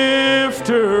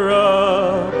lifter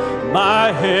of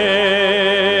my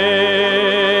head.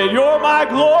 You're my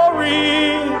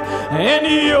glory, and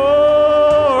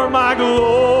you're my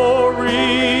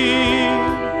glory,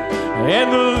 and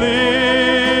the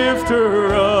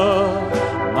lifter of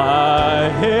my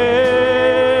head.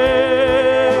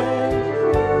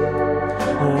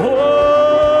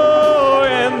 Oh,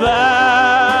 and Thou,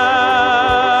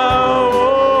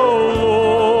 oh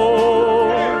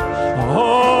Lord,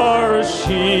 are a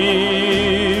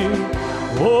shield,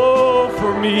 oh,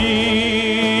 for me,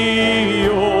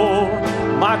 oh,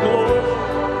 my glory,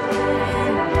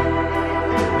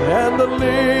 and the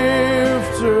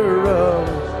lifter of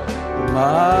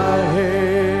my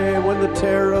head. When the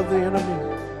terror of the enemy,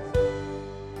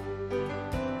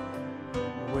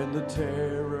 when the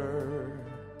terror